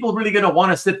 are people really going to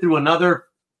want to sit through another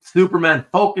Superman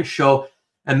focus show?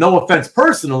 And no offense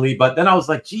personally, but then I was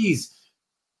like, geez,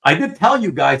 I did tell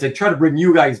you guys I'd try to bring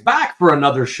you guys back for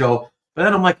another show. But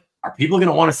then I'm like, are people going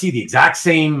to want to see the exact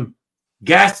same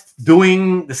guests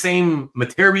doing the same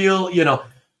material, you know?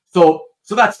 So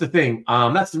that's the thing.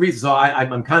 That's the reason. So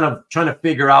I'm kind of trying to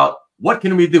figure out, what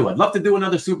can we do? I'd love to do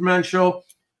another Superman show.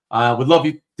 Would love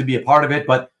you to be a part of it,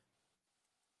 but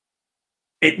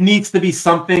it needs to be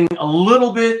something a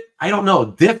little bit, I don't know,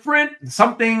 different,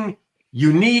 something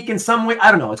unique in some way.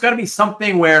 I don't know. It's got to be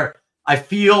something where I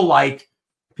feel like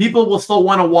people will still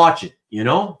want to watch it, you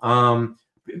know?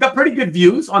 We've got pretty good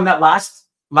views on that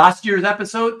last year's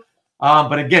episode.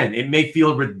 But again, it may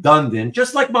feel redundant,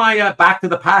 just like my Back to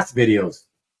the Past videos.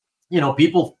 You know,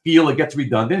 people feel it gets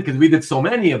redundant because we did so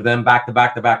many of them back to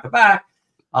back to back to back.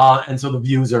 And so the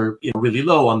views are, you know, really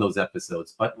low on those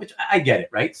episodes, but which I get it,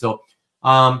 right? So,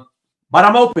 but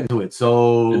I'm open to it.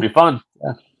 So it'd be fun.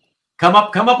 Yeah. Come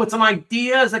up with some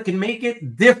ideas that can make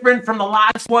it different from the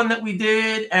last one that we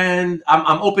did. And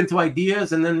I'm open to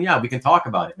ideas. And then, yeah, we can talk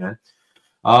about it, man.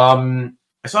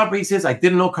 I saw Bree says, I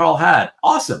didn't know Carl had.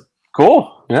 Awesome.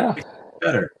 Cool. Yeah.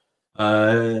 Better.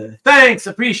 Thanks.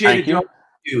 Appreciate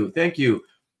it. Thank you.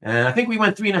 And I think we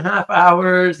went 3.5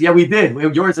 hours. Yeah, we did.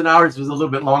 Yours and ours was a little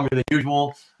bit longer than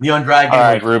usual. Neon Dragon. All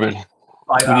right, Ruben.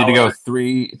 We need to go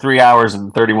 3 hours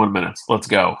and 31 minutes. Let's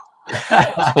go.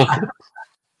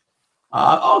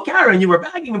 Oh, Karen, you were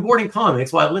bagging and boarding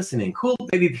comics while listening. Cool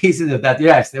baby pieces of that.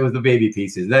 Yes, it was the baby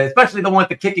pieces, especially the one with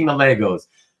the kicking the Legos.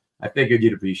 I figured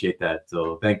you'd appreciate that.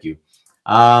 So thank you.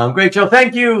 Great show.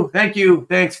 Thank you.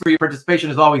 Thanks for your participation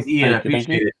as always, Ian. I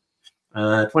appreciate it.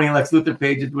 20 Lex Luthor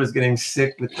pages was getting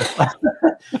sick with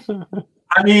the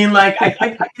I mean, like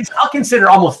I'll consider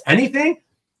almost anything,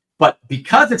 but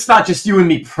because it's not just you and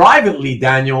me privately,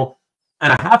 Daniel,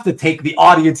 and I have to take the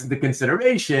audience into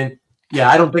consideration, Yeah,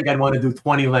 I don't think I'd want to do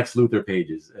 20 Lex Luthor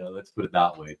pages. Let's put it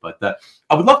that way. But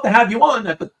I would love to have you on.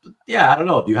 But yeah, I don't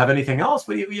know. Do you have anything else?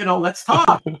 But you know, let's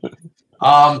talk.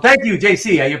 Thank you,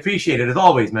 JC. I appreciate it as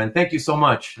always, man. Thank you so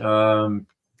much.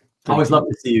 Always love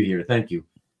to see you here. Thank you.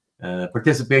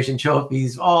 Participation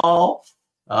trophies, all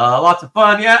lots of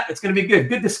fun. Yeah, it's going to be good.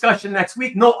 Good discussion next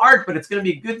week. No art, but it's going to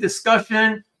be good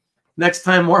discussion next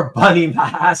time. More bunny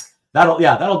mask.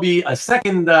 That'll be a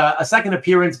second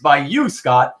appearance by you,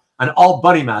 Scott. An all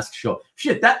bunny mask show.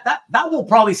 Shit, that will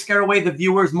probably scare away the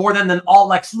viewers more than an all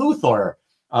Lex Luthor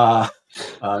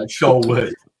show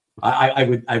would.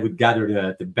 I would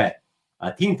gather to bet.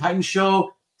 Teen Titans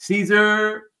show,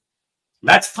 Caesar.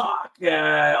 Let's talk.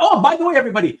 Oh, by the way,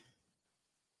 everybody,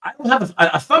 I don't have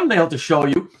a thumbnail to show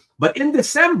you, but in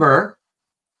December,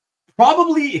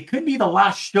 probably it could be the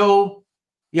last show.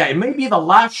 Yeah, it may be the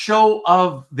last show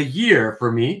of the year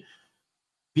for me,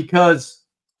 because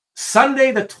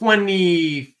Sunday the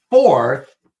 24th,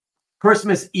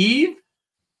 Christmas Eve,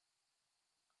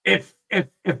 if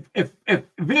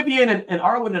Vivian and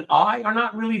Arwen and I are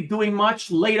not really doing much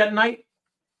late at night,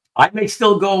 I may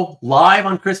still go live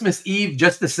on Christmas Eve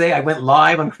just to say I went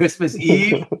live on Christmas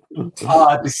Eve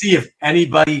to see if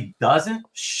anybody doesn't,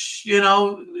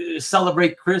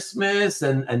 celebrate Christmas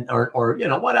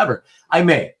or whatever. I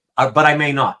may, but I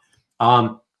may not.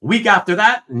 Week after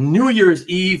that, New Year's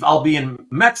Eve, I'll be in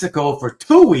Mexico for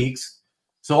 2 weeks.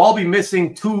 So I'll be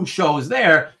missing 2 shows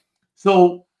there.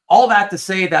 So all that to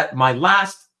say that my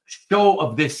last show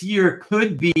of this year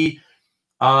could be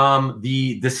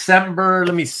the December,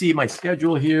 let me see my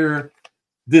schedule here.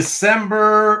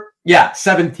 December,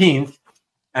 17th.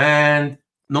 And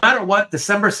no matter what,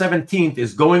 December 17th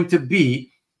is going to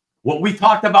be what we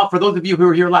talked about for those of you who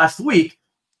were here last week.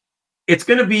 It's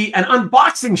going to be an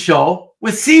unboxing show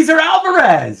with Cesar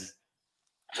Alvarez.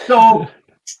 So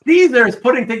Cesar is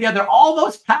putting together all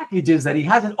those packages that he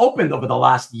hasn't opened over the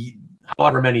last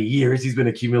however many years he's been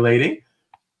accumulating.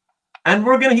 And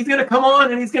he's gonna come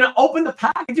on and he's gonna open the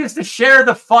packages to share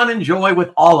the fun and joy with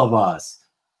all of us.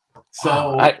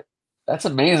 So that's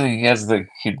amazing.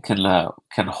 He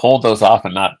can hold those off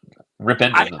and not rip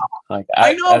into them. Like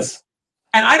I know,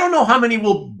 and I don't know how many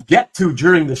we'll get to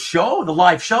during the show, the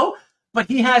live show, but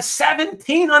he has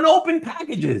 17 unopened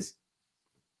packages.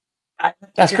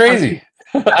 That's crazy.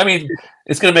 I mean,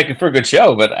 it's going to make it for a good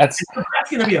show, but that's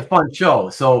going to be a fun show.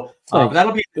 So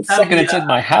that'll be the second it's in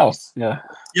my house.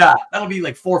 Yeah, that'll be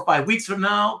like 4 or 5 weeks from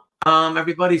now,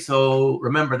 everybody. So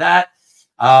remember that.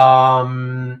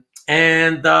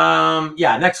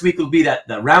 Next week will be the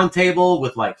roundtable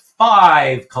with like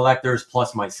 5 collectors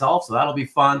plus myself. So that'll be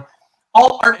fun.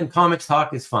 All art and comics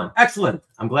talk is fun. Excellent.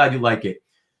 I'm glad you like it.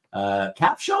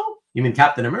 Cap show? You mean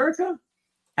Captain America?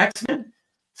 X-Men?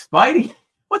 Spidey?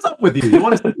 What's up with you? You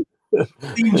want to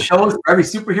see shows for every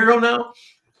superhero now?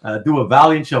 Do a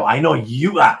Valiant show. I know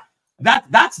you.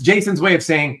 That's Jason's way of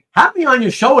saying, have me on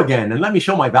your show again and let me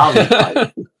show my Valiant.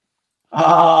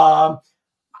 I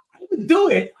would do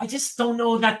it. I just don't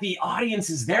know that the audience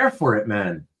is there for it,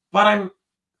 man. But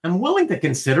I'm willing to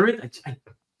consider it. I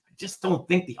just don't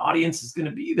think the audience is going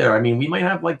to be there. I mean, we might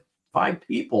have like 5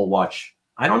 people watch.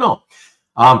 I don't know.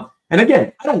 And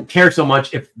again, I don't care so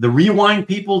much if the rewind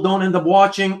people don't end up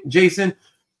watching, Jason.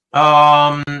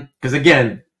 Because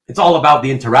again, it's all about the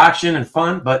interaction and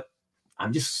fun. But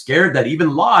I'm just scared that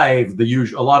even live,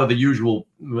 a lot of the usual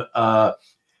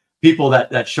people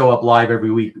that show up live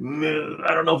every week,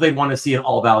 I don't know if they want to see an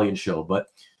all Valiant show. But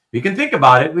we can think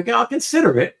about it. I'll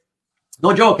consider it.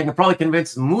 No joke. I can probably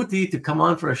convince Muti to come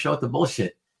on for a show to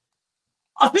bullshit.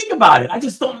 I'll think about it. I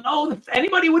just don't know if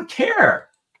anybody would care.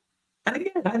 And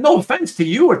again, no offense to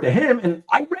you or to him. And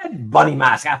I read Bunny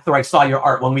Mask after I saw your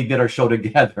art when we did our show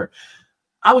together.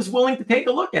 I was willing to take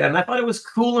a look at it, and I thought it was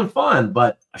cool and fun.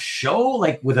 But a show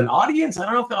like with an audience, I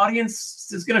don't know if the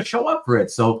audience is going to show up for it.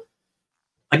 So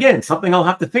again, something I'll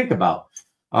have to think about.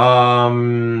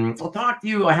 I'll talk to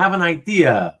you. I have an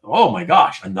idea. Oh my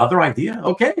gosh, another idea?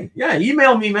 Okay, yeah,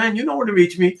 email me, man. You know where to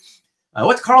reach me.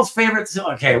 What's Carl's favorite?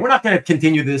 Okay, we're not going to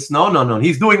continue this. No.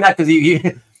 He's doing that because he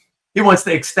wants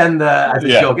to extend as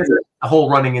a joke. It's a whole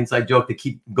running inside joke to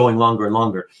keep going longer and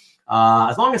longer.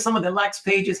 As long as some of the Lex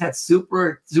pages had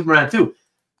Superman too.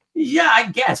 Yeah, I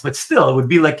guess, but still, it would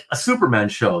be like a Superman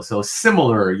show. So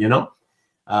similar,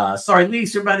 Sorry, Lee,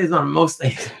 Superman is on most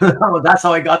things. That's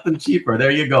how I got them cheaper.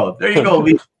 There you go,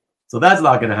 Lee. So that's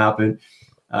not going to happen.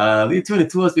 Lee, 2 and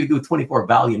 2 us, we do 24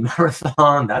 Valiant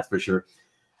marathon. That's for sure.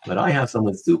 But I have some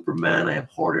with Superman. I have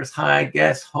Hoarder's High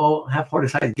guest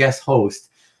host.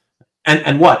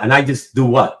 And what? And I just do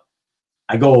what?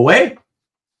 I go away?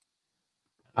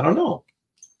 I don't know.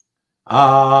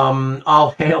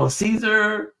 All hail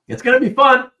Caesar. It's gonna be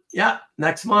fun. Yeah,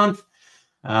 next month.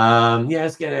 Yeah,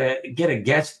 let's get a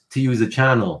guest to use the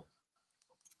channel.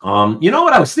 You know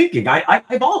what I was thinking?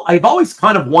 I've always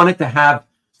kind of wanted to have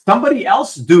somebody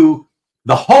else do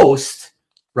the host,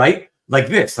 right? Like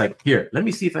this. Like here. Let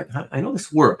me see if I know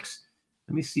this works.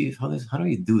 Let me see how do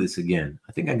you do this again?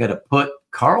 I think I got to put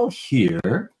Carl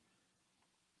here,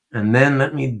 and then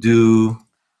let me do.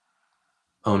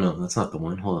 Oh no, that's not the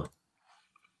one. Hold on.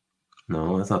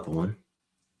 No, that's not the one.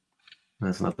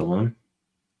 That's not the one.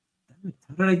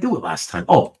 How did I do it last time?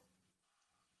 Oh.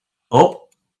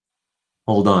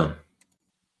 Hold on.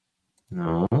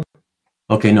 No.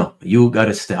 Okay, no. You got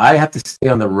to stay. I have to stay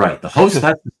on the right. The host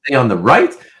has to stay on the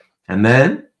right, and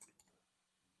then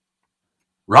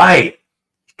right.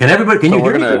 Can everybody? Can you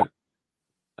hear me?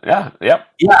 Yeah. Yep.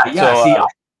 Yeah. So, see,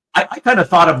 I kind of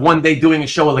thought of one day doing a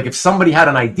show like if somebody had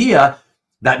an idea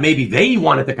that maybe they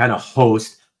wanted to kind of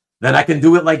host, then I can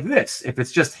do it like this. If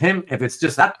it's just him, if it's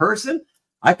just that person,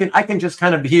 I can just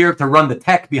kind of be here to run the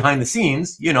tech behind the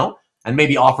scenes, you know, and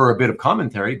maybe offer a bit of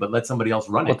commentary, but let somebody else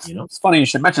run it, you know. It's funny you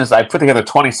should mention this. I put together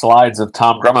 20 slides of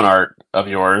Tom Grummett art of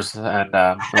yours, and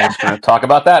we're just going to talk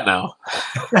about that now.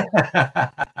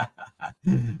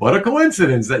 What a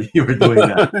coincidence that you were doing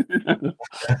that.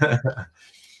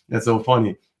 That's so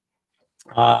funny.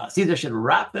 Caesar should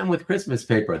wrap them with Christmas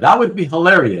paper. That would be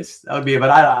hilarious. That would be, but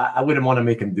I wouldn't want to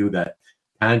make him do that.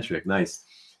 Tantric, nice.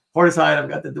 Portiside, I've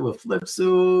got to do a flip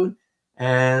soon.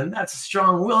 And that's a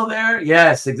strong will there.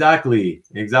 Yes, exactly.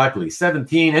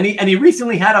 17. And he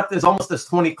recently had up this almost as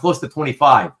 20, close to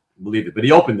 25, believe it. But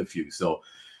he opened a few. So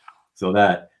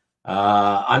that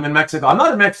I'm in Mexico. I'm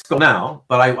not in Mexico now,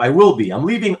 but I will be. I'm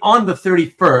leaving on the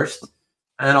 31st,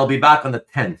 and I'll be back on the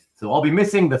 10th. So I'll be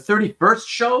missing the 31st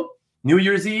show, New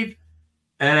Year's Eve,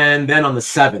 and then on the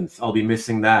 7th I'll be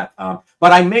missing that.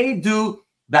 But I may do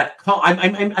that.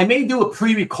 I may do a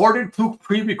two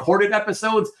pre-recorded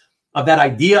episodes of that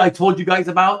idea I told you guys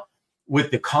about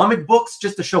with the comic books,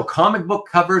 just to show comic book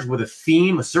covers with a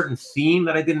theme, a certain theme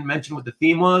that I didn't mention what the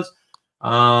theme was.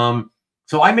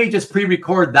 So I may just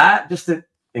pre-record that just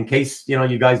in case, you know,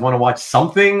 you guys want to watch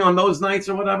something on those nights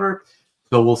or whatever.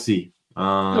 So we'll see.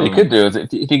 What you could do is if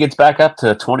he gets back up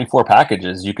to 24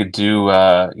 packages, you could do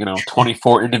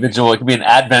 24 individual. It could be an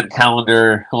advent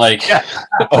calendar, like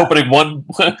opening one,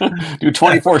 do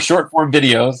 24 short form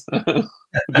videos,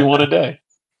 do one a day.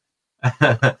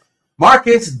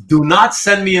 Marcus, do not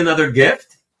send me another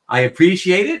gift. I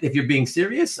appreciate it. If you're being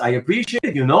serious, I appreciate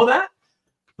it. You know that.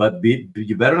 But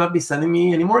you better not be sending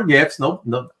me any more gifts. No,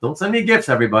 don't send me gifts,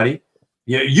 everybody.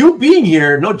 You being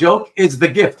here, no joke, is the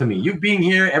gift to me. You being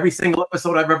here, every single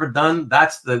episode I've ever done,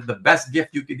 that's the best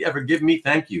gift you could ever give me.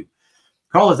 Thank you.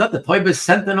 Carl, is that the Toy Biz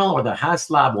Sentinel or the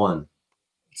HasLab one?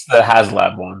 It's the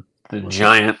HasLab one. The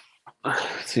giant.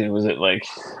 Let's see, was it like,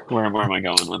 where am I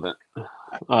going with it?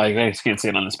 Oh, I just can't see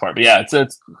it on this part. But yeah,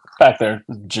 it's back there.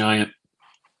 Giant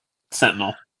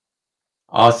Sentinel.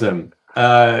 Awesome.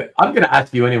 I'm going to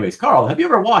ask you anyways. Carl, have you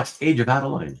ever watched Age of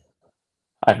Adeline?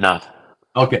 I've not.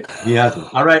 Okay, he hasn't.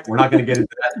 All right, we're not going to get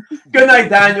into that. Good night,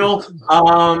 Daniel.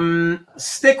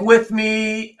 Stick with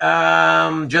me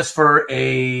just for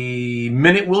a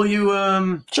minute, will you,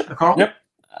 Sure. Carl? Yep,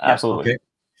 absolutely.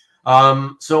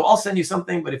 Okay. So I'll send you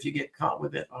something, but if you get caught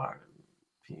with it,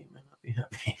 RP may not be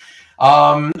happy.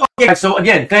 Okay, so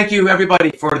again, thank you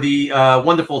everybody for the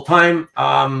wonderful time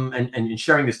and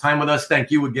sharing this time with us.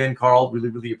 Thank you again, Carl. Really,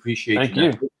 really appreciate it.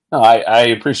 Thank you. No, I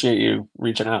appreciate you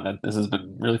reaching out. This has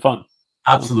been really fun.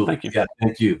 Absolutely. Thank you. Yeah,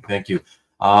 thank you.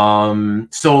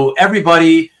 So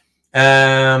everybody,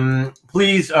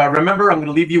 please remember, I'm going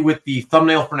to leave you with the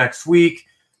thumbnail for next week.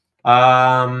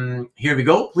 Here we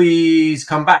go. Please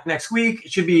come back next week.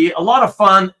 It should be a lot of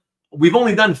fun. We've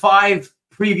only done 5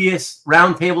 previous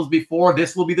roundtables before.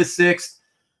 This will be the 6th.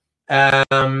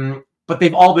 But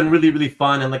they've all been really, really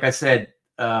fun. And like I said,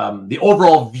 the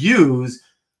overall views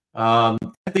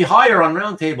be higher on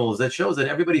roundtables. That shows that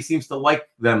everybody seems to like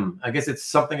them. I guess it's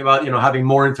something about, having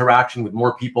more interaction with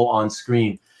more people on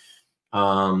screen.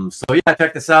 So yeah,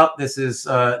 check this out. This is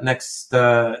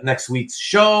next week's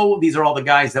show. These are all the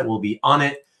guys that will be on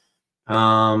it.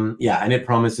 Yeah, and it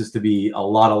promises to be a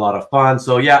lot of fun.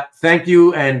 So yeah, thank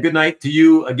you and good night to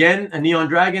you again. And Neon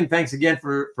Dragon, thanks again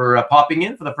for popping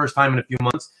in for the first time in a few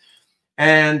months.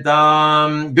 And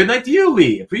good night to you,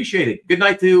 Lee. Appreciate it. Good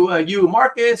night to you,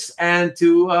 Marcus, and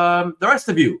to the rest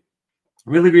of you.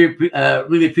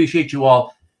 Really appreciate you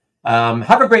all.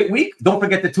 Have a great week. Don't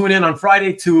forget to tune in on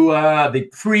Friday to the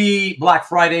pre-Black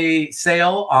Friday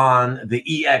sale on the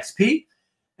EXP.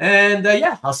 And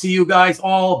yeah, I'll see you guys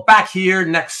all back here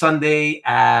next Sunday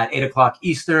at 8 o'clock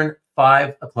Eastern,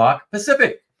 5 o'clock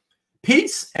Pacific.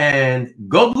 Peace and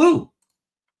go blue.